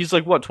 What, he's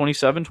like what,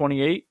 27,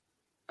 28?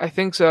 I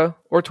think so.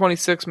 Or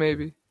 26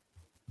 maybe.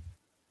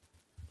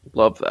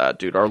 Love that,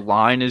 dude. Our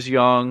line is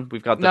young.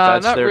 We've got the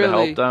vets not there really,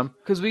 to help them.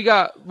 Because we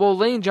got,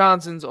 Lane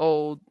Johnson's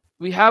old.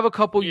 We have a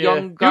couple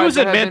young guys. He was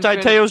in that have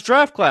Manti been Te'o's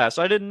draft class.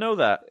 I didn't know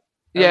that.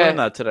 I learned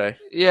that today.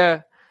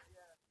 Yeah.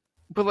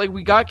 But like,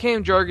 we got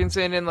Cam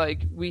Jorgensen, and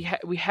like we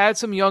had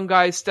some young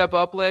guys step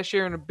up last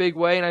year in a big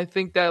way, and I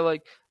think that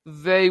like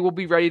they will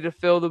be ready to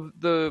fill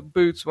the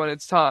boots when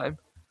it's time.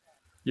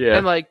 Yeah.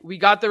 And like, we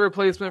got the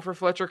replacement for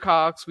Fletcher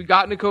Cox. We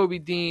got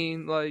Nakobe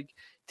Dean. Like,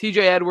 TJ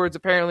Edwards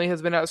apparently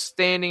has been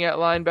outstanding at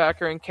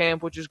linebacker in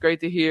camp, which is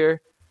great to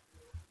hear.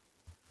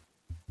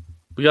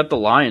 We got the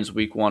Lions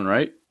week 1,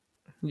 right?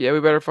 Yeah, we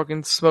better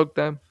fucking smoke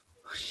them.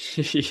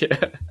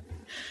 Yeah.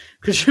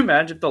 Could you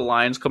imagine if the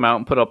Lions come out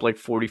and put up like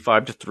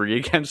 45-3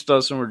 against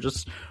us, and we're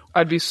just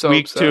I'd be so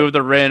week upset. 2 of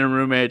the random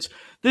roommates?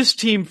 This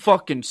team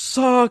fucking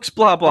sucks.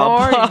 Blah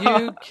blah blah.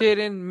 Are you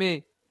kidding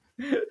me?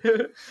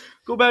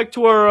 Go back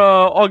to our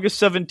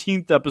August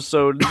 17th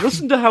episode and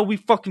listen to how we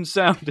fucking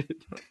sounded.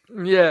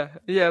 Yeah.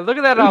 Look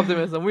at that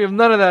optimism. We have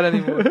none of that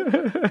anymore.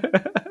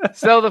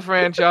 Sell the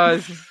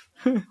franchise.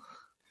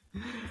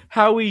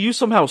 Howie, you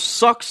somehow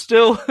suck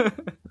still.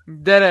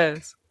 Dead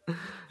ass.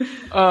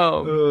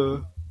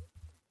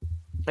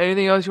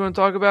 Anything else you want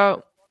to talk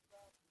about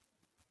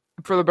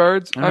for the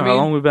Birds? I don't know how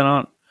long we've been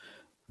on.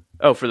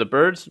 Oh, for the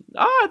Birds?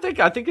 I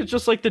think it's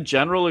just like the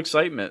general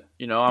excitement.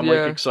 You know, I'm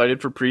like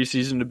excited for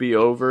preseason to be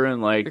over,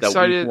 and like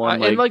excited, that week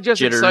 1, and like just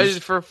jitters.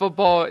 Excited for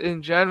football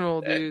in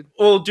general, dude.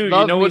 Well, dude,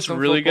 Love you know me what's some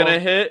really football. gonna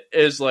hit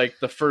is like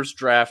the first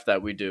draft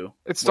that we do.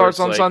 It starts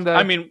on like, Sunday.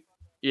 I mean,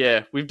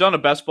 yeah, we've done a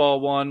best ball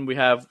one. We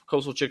have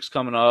Coastal Chicks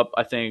coming up.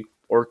 I think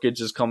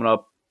Orchids is coming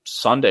up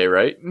Sunday,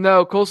 right?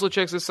 No, Coastal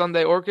Chicks is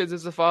Sunday. Orchids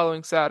is the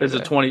following Saturday. Is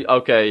it 20?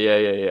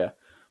 Okay, yeah.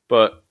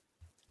 But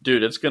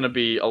dude, it's gonna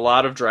be a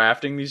lot of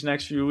drafting these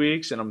next few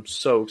weeks, and I'm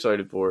so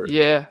excited for it.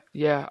 Yeah.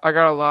 I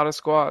got a lot of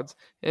squads,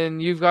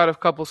 and you've got a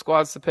couple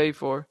squads to pay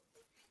for.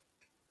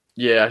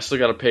 Yeah, I still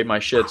got to pay my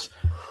shits.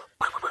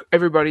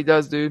 Everybody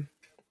does, dude.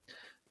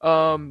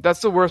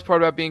 That's the worst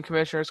part about being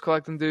commissioner is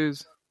collecting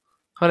dues.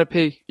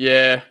 100p.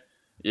 Yeah,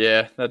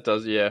 that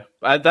does. Yeah,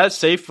 that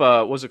safe.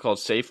 What's it called?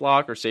 Safe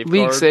Lock or Safe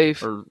League Guard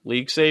Safe or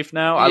League Safe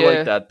now. I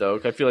like that though.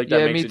 I feel like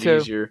that makes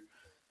it easier.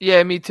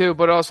 Yeah, me too.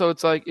 But also,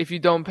 it's like if you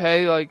don't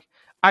pay, like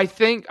I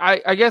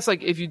guess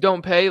like if you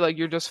don't pay, like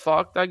you're just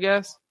fucked. I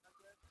guess.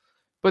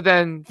 But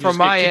then from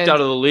my end,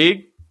 out of the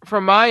league.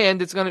 From my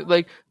end, it's gonna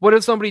like, what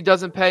if somebody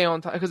doesn't pay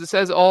on time? Because it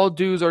says all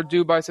dues are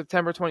due by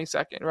September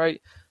 22nd, right?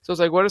 So it's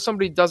like, what if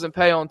somebody doesn't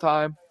pay on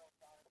time?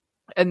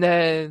 And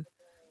then,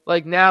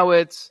 like, now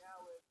it's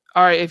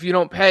all right. If you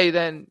don't pay,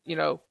 then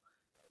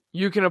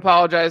you can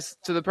apologize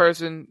to the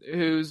person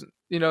who's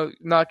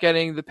not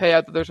getting the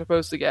payout that they're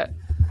supposed to get,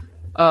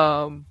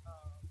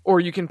 or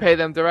you can pay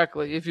them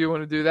directly if you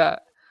want to do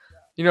that.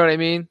 You know what I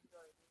mean?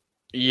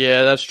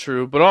 Yeah, that's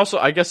true. But also,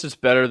 I guess it's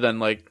better than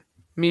like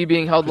me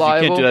being held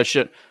liable. You can't do that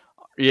shit.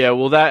 Yeah,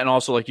 well, that and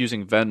also like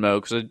using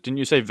Venmo, because didn't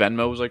you say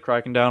Venmo was like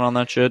cracking down on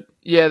that shit?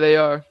 Yeah, they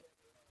are.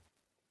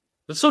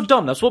 That's so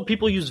dumb. That's what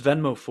people use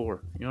Venmo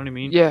for. You know what I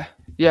mean?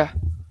 Yeah.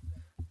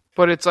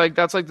 But it's like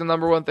that's like the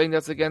number one thing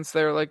that's against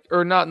their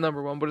or not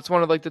number one, but it's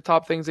one of like the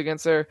top things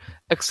against their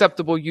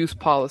acceptable use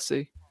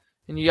policy.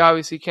 And you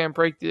obviously can't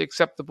break the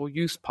acceptable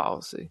use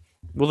policy.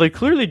 Well, they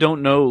clearly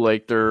don't know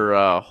like their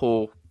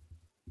whole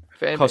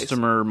fan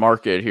customer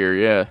market here.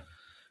 Yeah.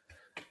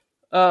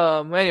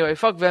 Anyway,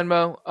 fuck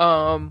Venmo.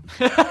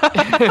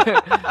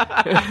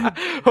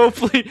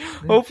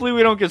 Hopefully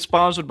we don't get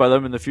sponsored by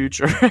them in the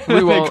future.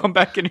 We won't. They come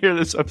back and hear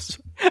this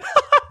episode.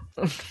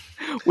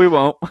 We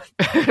won't.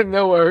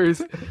 No worries.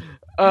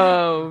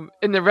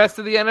 In the rest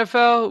of the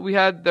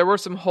NFL, there were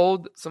some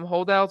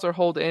holdouts or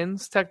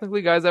hold-ins,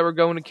 technically, guys that were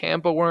going to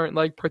camp but weren't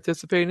like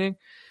participating.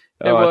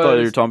 I thought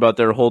you were talking about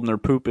they were holding their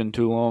poop in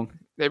too long.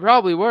 They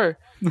probably were.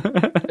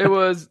 It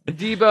was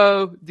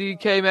Debo,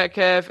 DK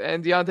Metcalf,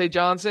 and Deontay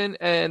Johnson,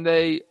 and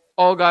they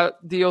all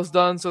got deals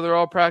done, so they're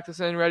all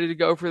practicing, ready to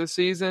go for the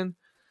season.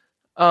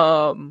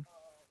 Where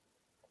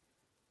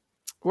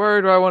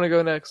do I want to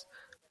go next?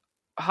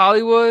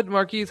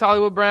 Marquise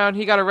Hollywood Brown,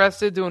 he got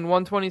arrested doing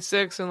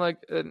 126 and like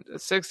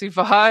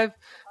 65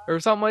 or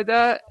something like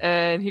that,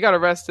 and he got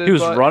arrested. He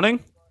was running?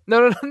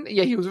 No.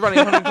 Yeah, he was running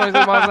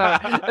 126 miles an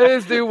hour.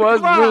 This dude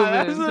was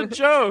moving. This is a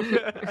joke.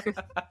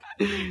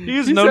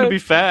 He's known to be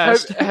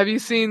fast. Have you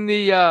seen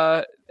the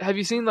like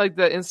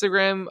the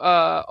Instagram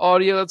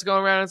audio that's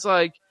going around? It's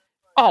like,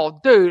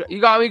 oh, dude,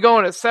 you got me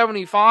going at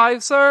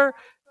 75, sir?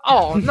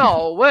 Oh,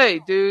 no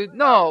way, dude.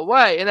 No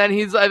way. And then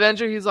he's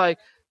like,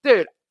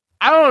 dude,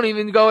 I don't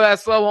even go that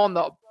slow on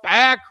the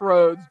back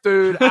roads,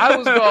 dude. I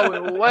was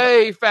going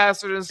way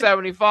faster than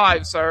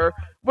 75, sir.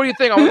 What do you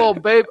think? I'm a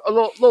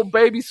little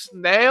baby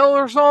snail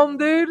or something,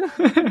 dude?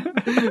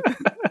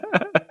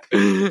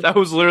 That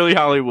was literally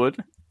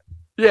Hollywood.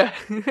 Yeah.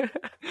 Moving.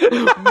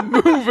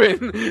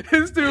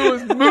 This dude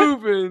was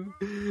moving.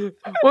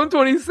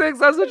 126,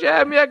 that's what you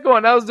had me at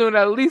going. I was doing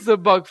at least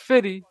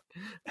 $150.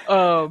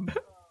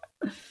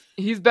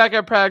 He's back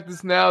at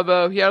practice now,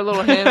 though. He had a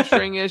little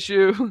hamstring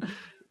issue,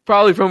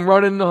 probably from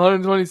running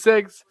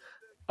 126.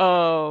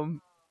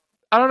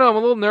 I don't know. I'm a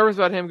little nervous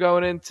about him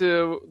going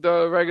into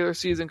the regular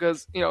season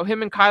because,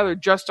 him and Kyler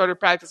just started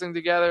practicing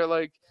together.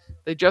 Like,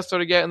 they just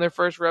started getting their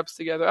first reps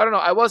together. I don't know.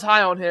 I was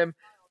high on him,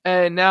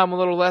 and now I'm a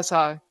little less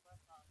high.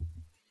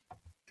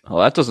 Oh,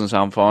 that doesn't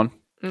sound fun.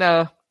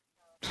 No.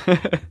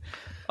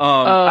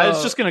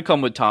 It's just going to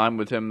come with time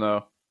with him,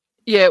 though.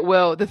 Yeah,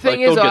 well, the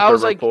thing is, I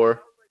was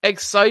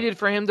excited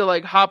for him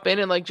to hop in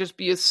and just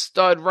be a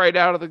stud right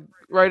out of the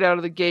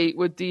gate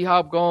with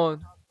D-Hop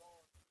gone.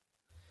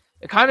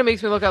 It kind of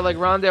makes me look at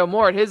Rondale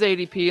Moore at his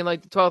ADP in the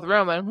 12th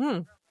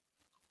round.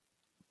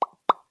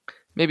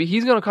 Maybe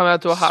he's going to come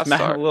out to a hot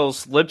start. A little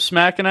lip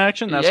smacking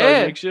action. That's how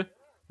it makes you.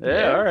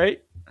 Yeah, all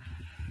right.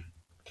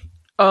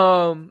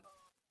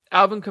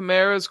 Alvin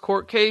Kamara's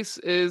court case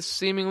is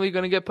seemingly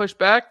going to get pushed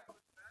back.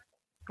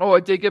 Oh,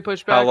 it did get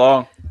pushed back. How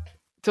long?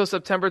 Till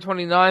September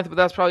 29th, but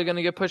that's probably going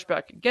to get pushed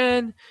back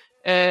again.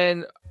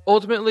 And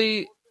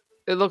ultimately,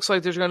 it looks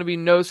like there's going to be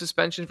no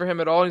suspension for him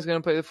at all. He's going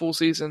to play the full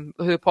season.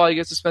 He'll probably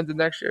get suspended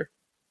next year.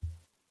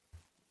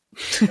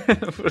 So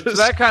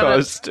that kind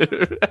of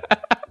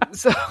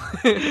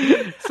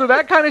so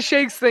that kind of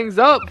shakes things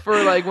up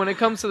for when it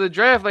comes to the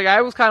draft.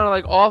 I was kind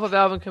of off of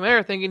Alvin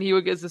Kamara, thinking he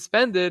would get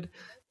suspended,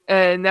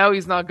 and now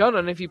he's not gonna.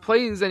 And if he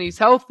plays and he's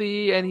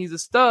healthy and he's a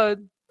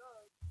stud,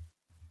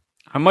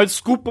 I might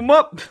scoop him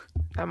up.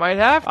 I might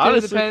have to.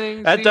 Honestly,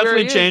 depending. That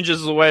definitely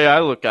changes the way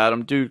I look at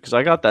him, dude. Because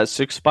I got that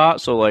 6th spot,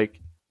 so he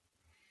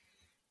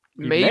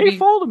may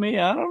fall to me.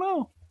 I don't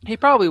know. He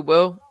probably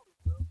will.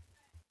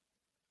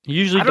 He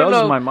usually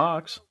does in my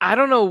mocks. I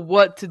don't know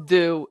what to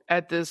do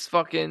at this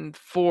fucking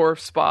 4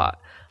 spot.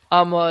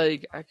 I'm I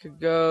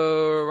could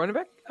go running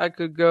back. I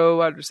could go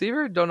wide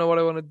receiver. Don't know what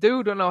I want to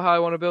do. Don't know how I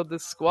want to build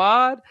this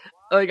squad.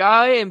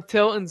 I am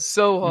tilting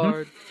so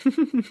hard.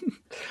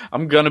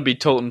 I'm going to be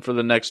tilting for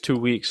the next 2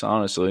 weeks,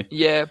 honestly.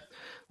 Yeah.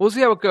 We'll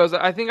see how it goes.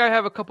 I think I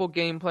have a couple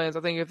game plans.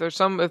 I think it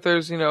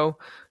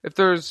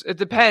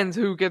depends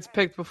who gets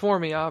picked before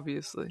me,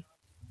 obviously.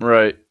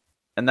 Right.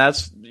 And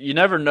you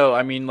never know.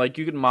 I mean,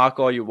 you can mock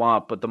all you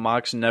want, but the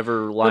mocks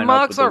never line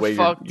up with the way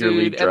your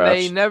league drafts. And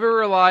they never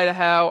rely to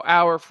how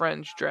our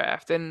friends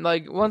draft. And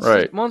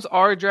once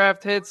our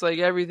draft hits,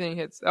 everything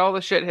hits. All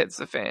the shit hits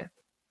the fan.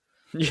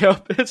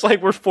 Yep. It's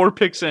we're 4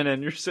 picks in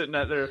and you're sitting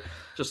out there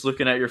just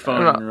looking at your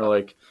phone and you're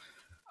like,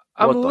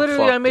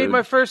 I made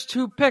my first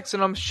 2 picks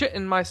and I'm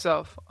shitting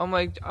myself. I'm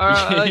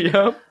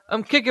yep.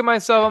 I'm kicking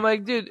myself. I'm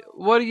like, dude,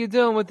 what are you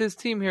doing with this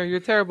team here? You're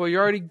terrible. You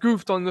already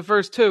goofed on the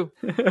first 2.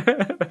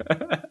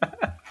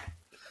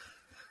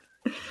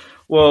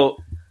 Well,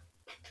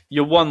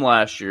 you won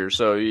last year,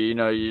 so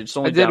it's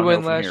only downhill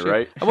from last year,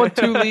 right? I won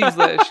 2 leagues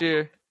last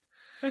year.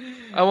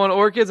 I won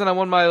Orchids and I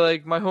won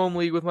my home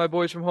league with my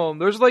boys from home.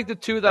 Those are the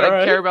 2 that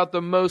I care about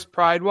the most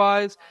pride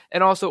wise,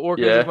 and also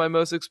Orchids is my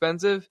most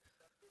expensive.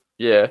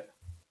 Yeah.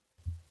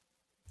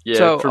 Yeah,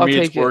 so for me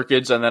it's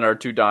Orchids and then our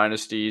 2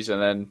 dynasties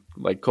and then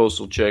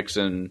Coastal Chicks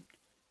and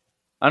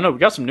I don't know, we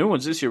got some new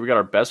ones this year. We got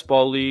our best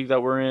ball league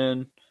that we're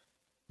in.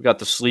 We got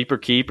the Sleeper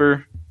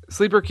Keeper.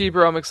 Sleeper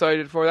Keeper I'm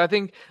excited for. I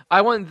think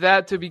I want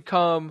that to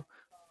become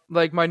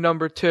my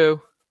number 2.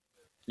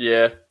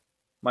 Yeah.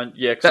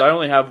 Because I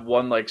only have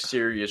one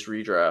serious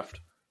redraft.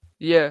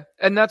 Yeah,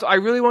 and I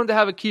really wanted to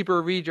have a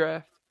keeper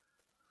redraft.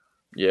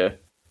 Yeah.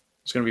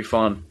 It's going to be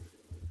fun.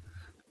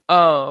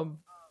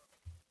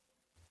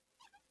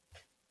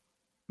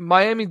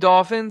 Miami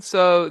Dolphins,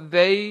 so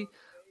they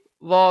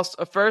lost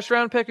a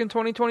first-round pick in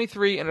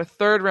 2023 and a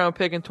third-round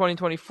pick in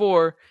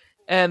 2024,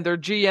 and their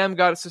GM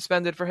got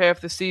suspended for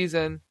half the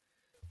season.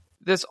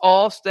 This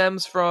all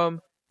stems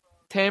from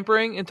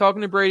tampering and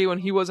talking to Brady when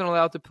he wasn't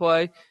allowed to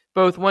play,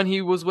 both when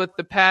he was with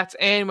the Pats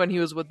and when he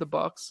was with the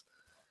Bucs.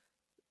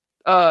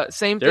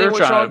 Same thing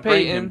with Sean Payton.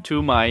 Bring him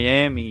to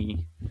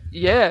Miami.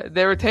 Yeah,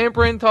 they were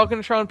tampering, talking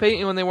to Sean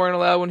Payton when they weren't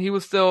allowed, when he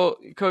was still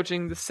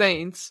coaching the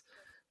Saints.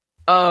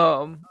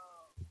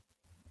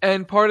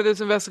 And part of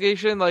this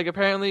investigation, like,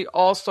 apparently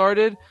all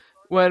started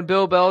when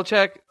Bill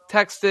Belichick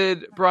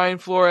texted Brian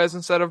Flores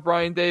instead of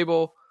Brian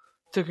Dable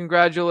to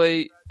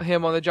congratulate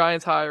him on the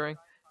Giants hiring.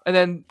 And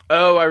then,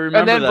 I remember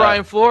and then that.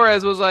 Brian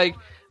Flores was like,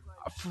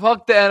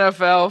 fuck the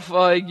NFL.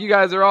 Like, you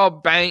guys are all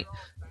banked.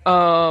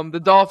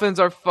 The Dolphins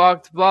are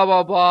fucked, blah,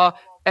 blah, blah.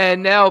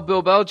 And now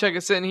Bill Belichick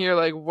is sitting here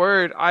like,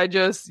 word, I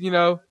just,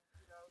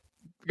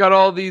 got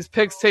all these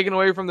picks taken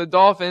away from the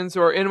Dolphins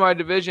who are in my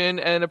division,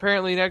 and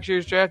apparently next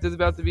year's draft is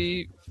about to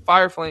be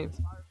Fire Flames.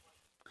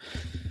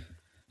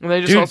 And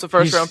they just lost a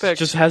first-round pick.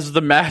 Just has the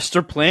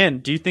master plan.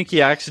 Do you think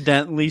he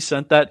accidentally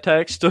sent that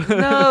text?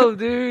 No,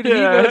 dude. He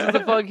knows what the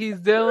fuck he's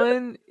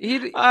doing.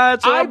 I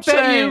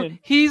bet you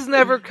he's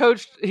never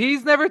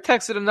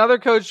texted another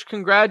coach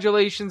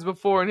congratulations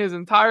before in his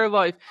entire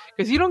life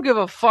because he don't give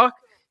a fuck.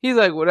 He's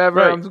like, whatever.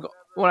 Right.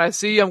 When I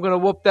see you, I'm going to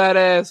whoop that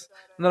ass,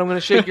 and then I'm going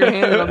to shake your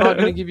hand, and I'm not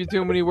going to give you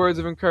too many words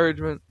of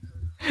encouragement.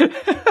 This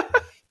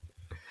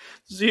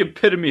is the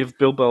epitome of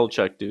Bill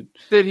Belichick, dude.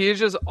 Dude, he is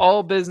just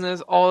all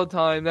business all the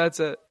time. That's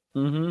it.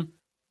 Mm-hmm.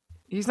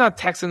 He's not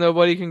texting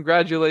nobody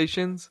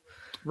congratulations.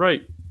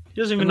 Right. He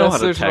doesn't even know how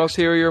to text. Unless there's an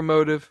ulterior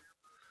motive.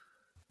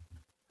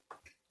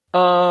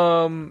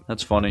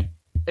 That's funny.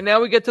 And now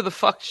we get to the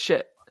fuck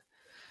shit.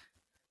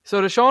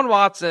 So Deshaun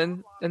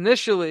Watson,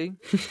 initially...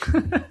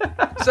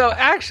 So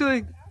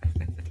actually,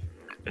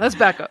 let's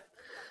back up.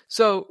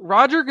 So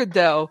Roger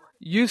Goodell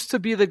used to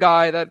be the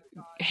guy that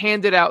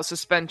handed out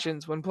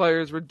suspensions when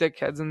players were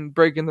dickheads and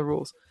breaking the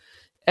rules.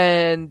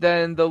 And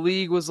then the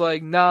league was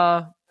like,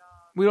 nah,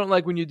 we don't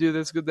like when you do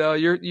this, Goodell.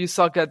 You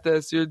suck at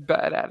this. You're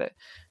bad at it.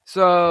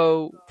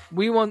 So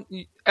we want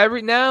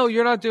now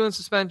you're not doing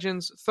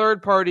suspensions.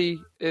 Third party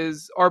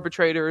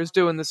arbitrator is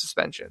doing the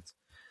suspensions.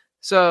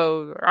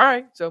 So, all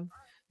right. So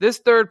this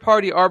third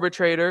party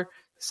arbitrator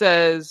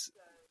says,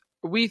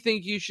 we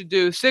think you should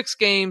do 6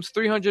 games,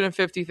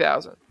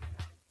 $350,000.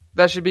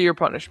 That should be your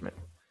punishment.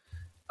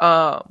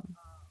 And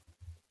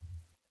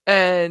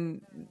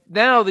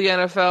now the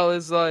NFL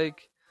is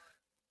like,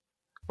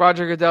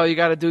 Roger Goodell, you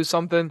got to do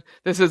something.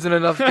 This isn't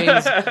enough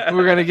games.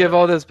 We're going to give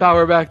all this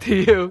power back to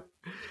you.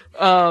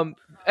 And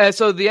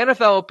so the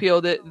NFL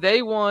appealed it.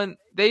 They won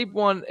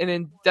an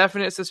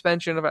indefinite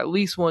suspension of at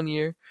least 1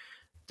 year.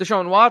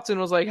 Deshaun Watson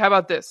was like, how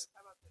about this?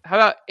 How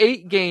about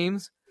 8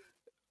 games?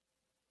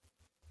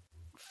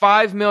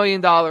 $5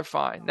 million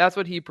fine. That's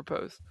what he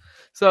proposed.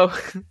 So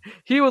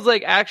he was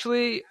like,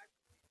 actually,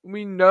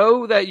 we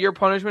know that your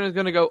punishment is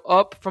going to go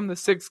up from the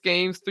 6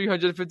 games,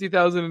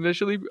 $350,000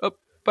 initially up.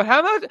 But how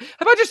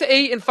about just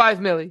 8 and $5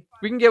 million?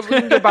 We can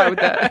get by with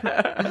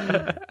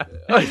that.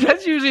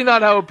 That's usually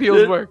not how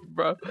appeals work,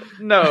 bro.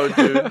 No,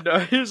 dude. No.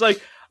 He was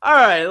like, all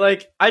right,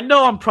 like, I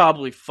know I'm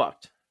probably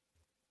fucked,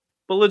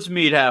 but let's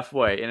meet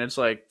halfway. And it's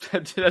like,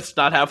 that's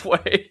not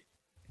halfway.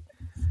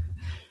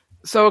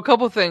 So a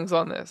couple things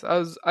on this.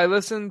 I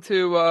listened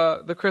to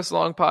the Chris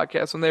Long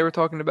podcast when they were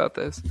talking about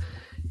this.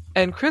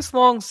 And Chris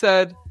Long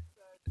said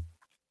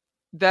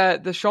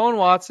that Deshaun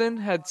Watson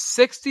had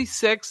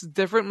 66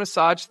 different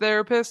massage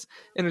therapists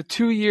in a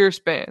 2-year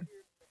span.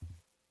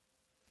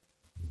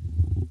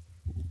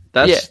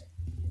 That's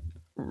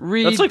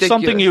ridiculous. That's like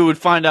something you would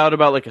find out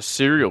about like a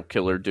serial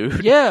killer,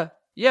 dude. Yeah.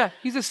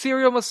 He's a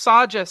serial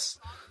massagee.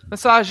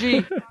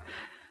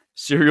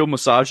 Serial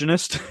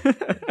misogynist?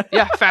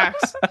 Yeah,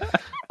 facts.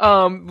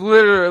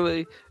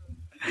 Literally.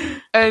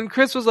 And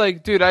Chris was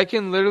like, dude, I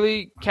can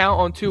literally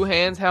count on 2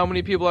 hands how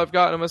many people I've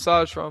gotten a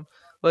massage from.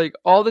 Like,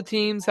 all the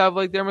teams have,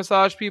 like, their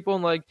massage people.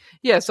 And, like,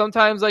 yeah,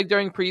 sometimes, like,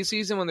 during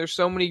preseason when there's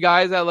so many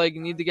guys that, like,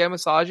 need to get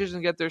massages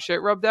and get their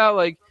shit rubbed out,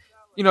 like,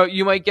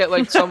 you might get,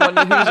 like, someone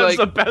who's, like... That's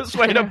the best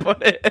way to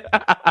put it.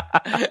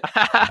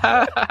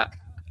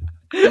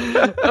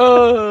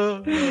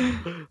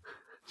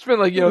 It's been,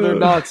 like, their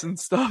nuts and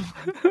stuff.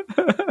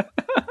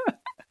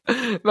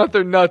 Not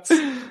their nuts.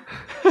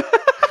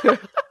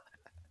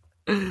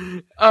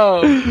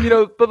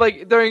 But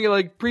like during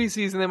like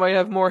preseason, they might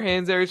have more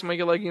hands there. So you might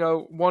get like,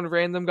 one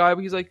random guy.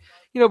 But he's like,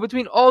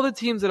 between all the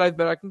teams that I've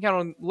been, I can count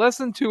on less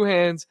than 2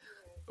 hands.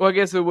 Well, I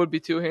guess it would be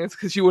 2 hands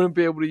because you wouldn't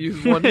be able to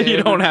use 1 hand.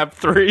 You don't have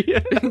 3.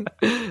 He's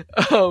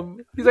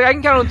like, I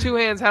can count on 2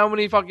 hands how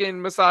many people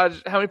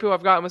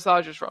I've gotten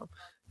massages from.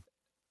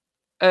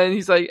 And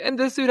he's like, and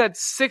this dude had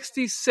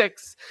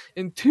 66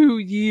 in 2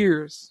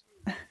 years.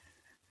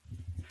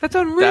 That's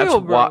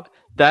unreal, bro.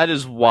 That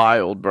is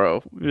wild,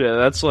 bro. Yeah,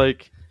 that's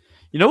like...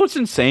 You know what's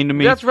insane to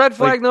me? That's red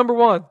flag number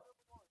 1.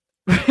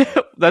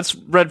 That's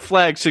red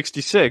flag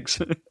 66.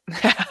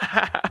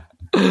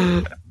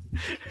 Dude,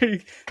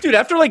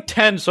 after like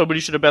 10,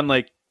 somebody should have been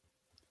like,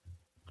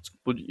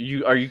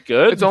 Are you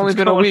good? It's only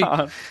been a week.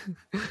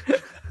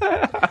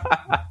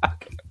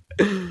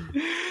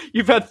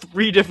 You've had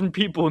 3 different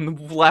people in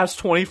the last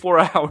 24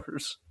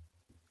 hours.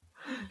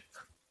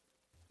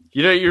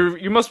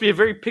 You must be a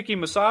very picky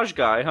massage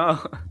guy, huh?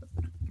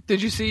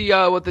 Did you see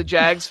what the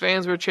Jags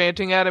fans were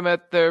chanting at him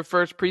at their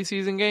first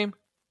preseason game?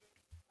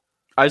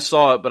 I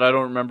saw it, but I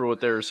don't remember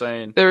what they were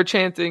saying. They were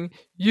chanting,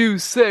 "You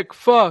sick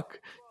fuck!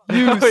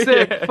 You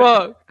sick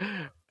fuck!"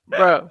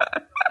 Bro.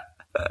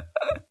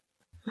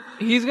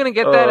 He's going to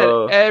get that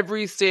at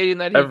every stadium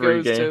that he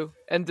goes to.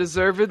 And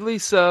deservedly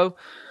so.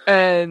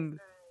 And,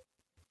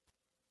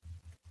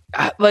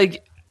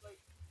 like,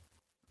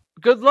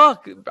 good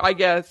luck, I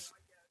guess.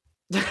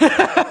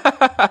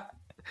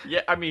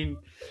 Yeah, I mean,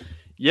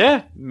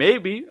 yeah,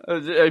 maybe.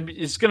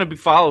 It's going to be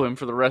follow him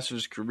for the rest of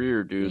his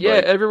career, dude. Yeah,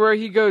 everywhere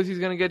he goes, he's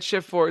going to get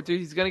shit for it, dude.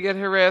 He's going to get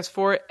harassed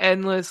for it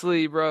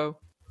endlessly, bro.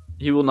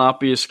 He will not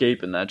be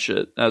escaping that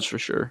shit. That's for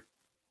sure.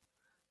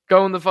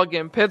 Going to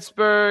fucking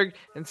Pittsburgh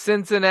and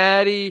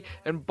Cincinnati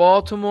and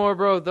Baltimore,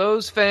 bro.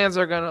 Those fans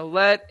are going to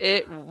let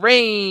it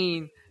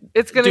rain.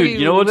 It's going to be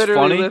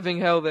literally living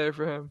hell there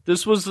for him.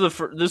 This was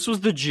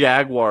the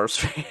Jaguars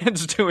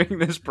fans doing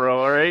this, bro,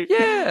 all right?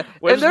 Yeah.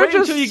 Wait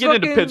until you get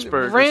into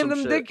Pittsburgh.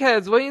 Random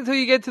dickheads. Wait until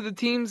you get to the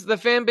teams, the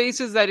fan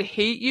bases that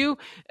hate you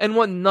and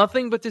want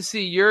nothing but to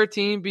see your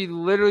team be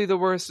literally the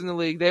worst in the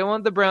league. They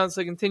want the Browns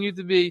to continue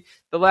to be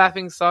the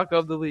laughing stock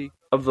of the league.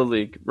 Of the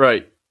league,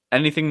 right.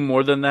 Anything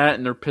more than that,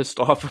 and they're pissed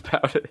off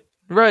about it.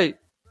 Right.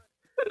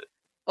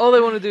 All they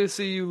want to do is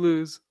see you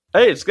lose.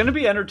 Hey, it's going to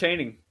be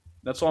entertaining.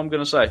 That's all I'm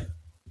going to say.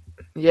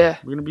 Yeah.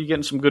 We're going to be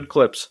getting some good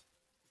clips.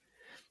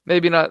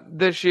 Maybe not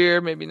this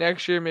year, maybe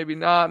next year, maybe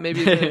not.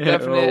 Maybe it's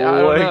indefinite.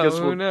 I don't know.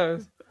 Who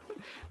knows?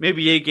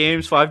 Maybe 8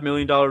 games, $5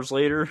 million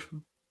later.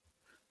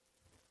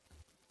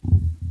 All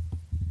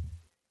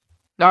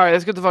right,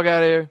 let's get the fuck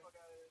out of here.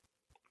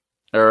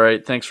 All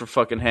right, thanks for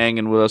fucking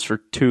hanging with us for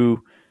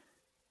 2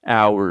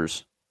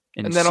 hours.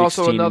 And then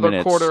also another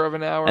minutes, quarter of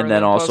an hour. And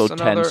then also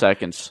 10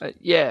 seconds.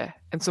 Yeah,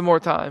 and some more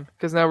time.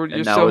 Because now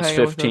you're now still it's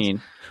hanging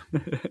 15.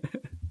 With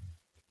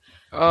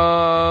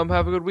us.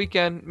 Have a good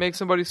weekend. Make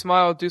somebody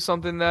smile. Do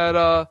something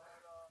that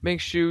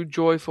makes you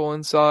joyful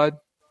inside.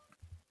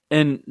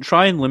 And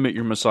try and limit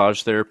your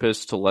massage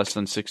therapist to less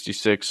than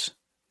 66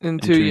 in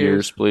 2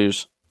 years,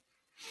 please.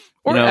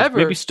 Or ever.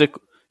 Maybe stick.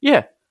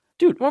 Yeah.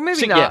 Dude, well,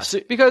 maybe not,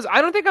 because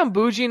I don't think I'm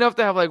bougie enough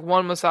to have, like,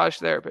 one massage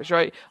therapist,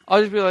 right? I'll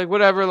just be like,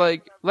 whatever,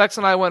 like, Lex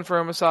and I went for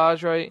a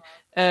massage, right?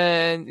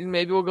 And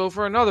maybe we'll go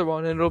for another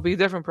one, and it'll be a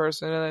different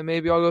person, and then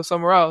maybe I'll go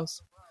somewhere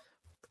else.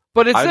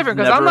 But it's different,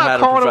 because I'm not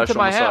calling them to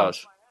my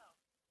house.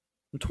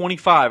 I'm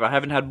 25. I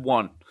haven't had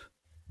one.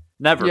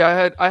 Never.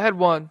 Yeah, I had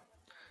one.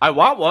 I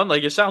want one.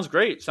 Like, it sounds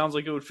great. Sounds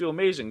like it would feel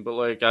amazing, but,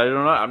 like, I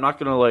don't know. I'm not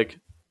going to, like...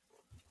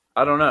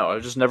 I don't know. I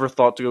just never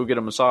thought to go get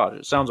a massage.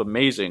 It sounds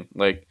amazing.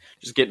 Like,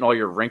 just getting all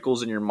your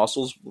wrinkles and your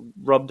muscles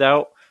rubbed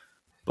out.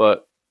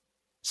 But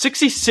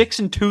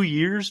 66 in 2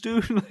 years,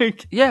 dude?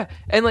 Like, yeah,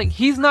 and, like,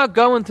 he's not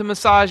going to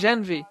Massage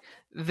Envy.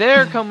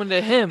 They're coming to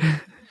him.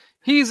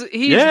 He's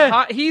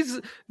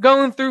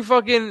going through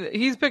fucking...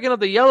 He's picking up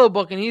the yellow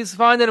book, and he's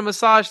finding a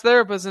massage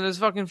therapist in his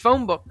fucking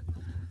phone book.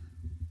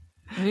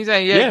 And he's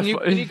saying,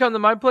 can you come to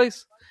my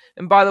place?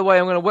 And by the way,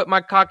 I'm going to whip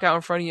my cock out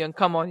in front of you and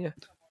come on you.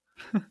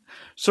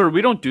 Sir,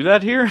 we don't do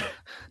that here.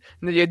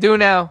 You do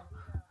now.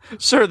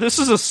 Sir, this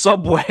is a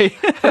Subway.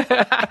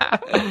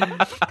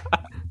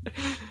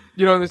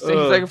 You know, he's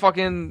like a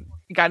fucking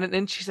got an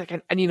inch. She's like,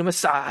 I need a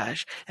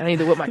massage, and I need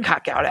to whip my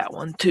cock out at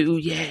one too.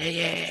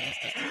 Yeah.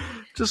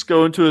 Just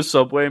go into a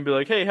Subway and be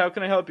like, hey, how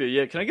can I help you?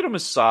 Yeah, can I get a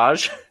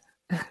massage?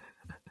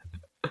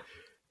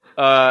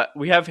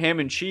 We have ham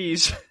and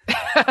cheese.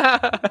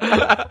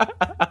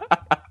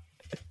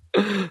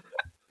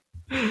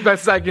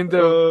 Best I can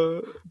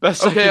do. I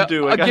can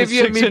do. I'll give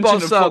you a meatball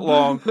sub.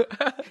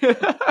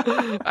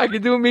 I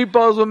can do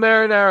meatballs with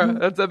marinara.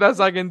 That's the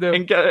best I can do.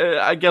 And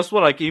I guess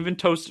what? I can even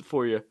toast it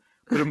for you.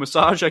 But a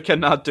massage, I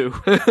cannot do.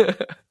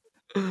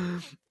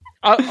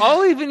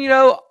 I'll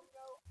even,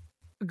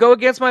 go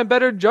against my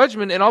better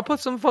judgment, and I'll put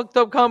some fucked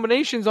up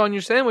combinations on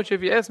your sandwich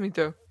if you ask me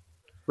to.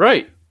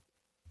 Right.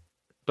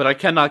 But I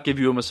cannot give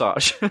you a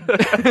massage.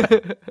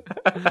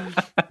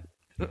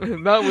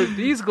 Not with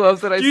these gloves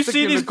that I Do you stick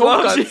see in these the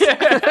cold gloves? cuts.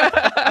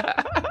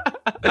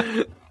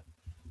 Yeah.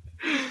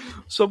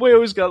 Subway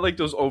always got like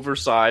those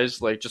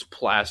oversized, like just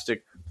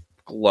plastic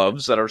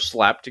gloves that are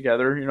slapped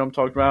together. You know what I'm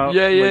talking about?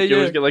 Yeah. You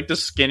always get like the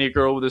skinny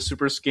girl with a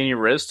super skinny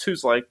wrist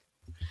who's like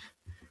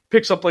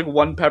picks up like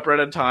one pepper at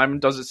a time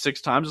and does it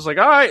 6 times. It's like,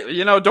 all right,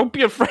 don't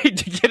be afraid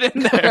to get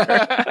in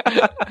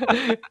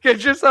there.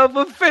 Get yourself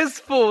a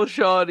fistful,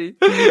 shawty.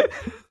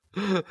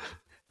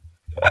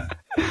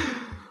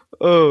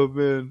 Oh,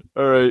 man.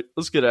 All right.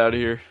 Let's get out of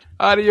here.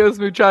 Adios,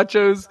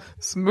 muchachos.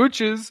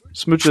 Smooches.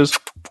 Smooches.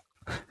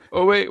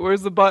 Oh, wait.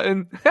 Where's the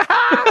button?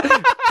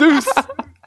 Deuce.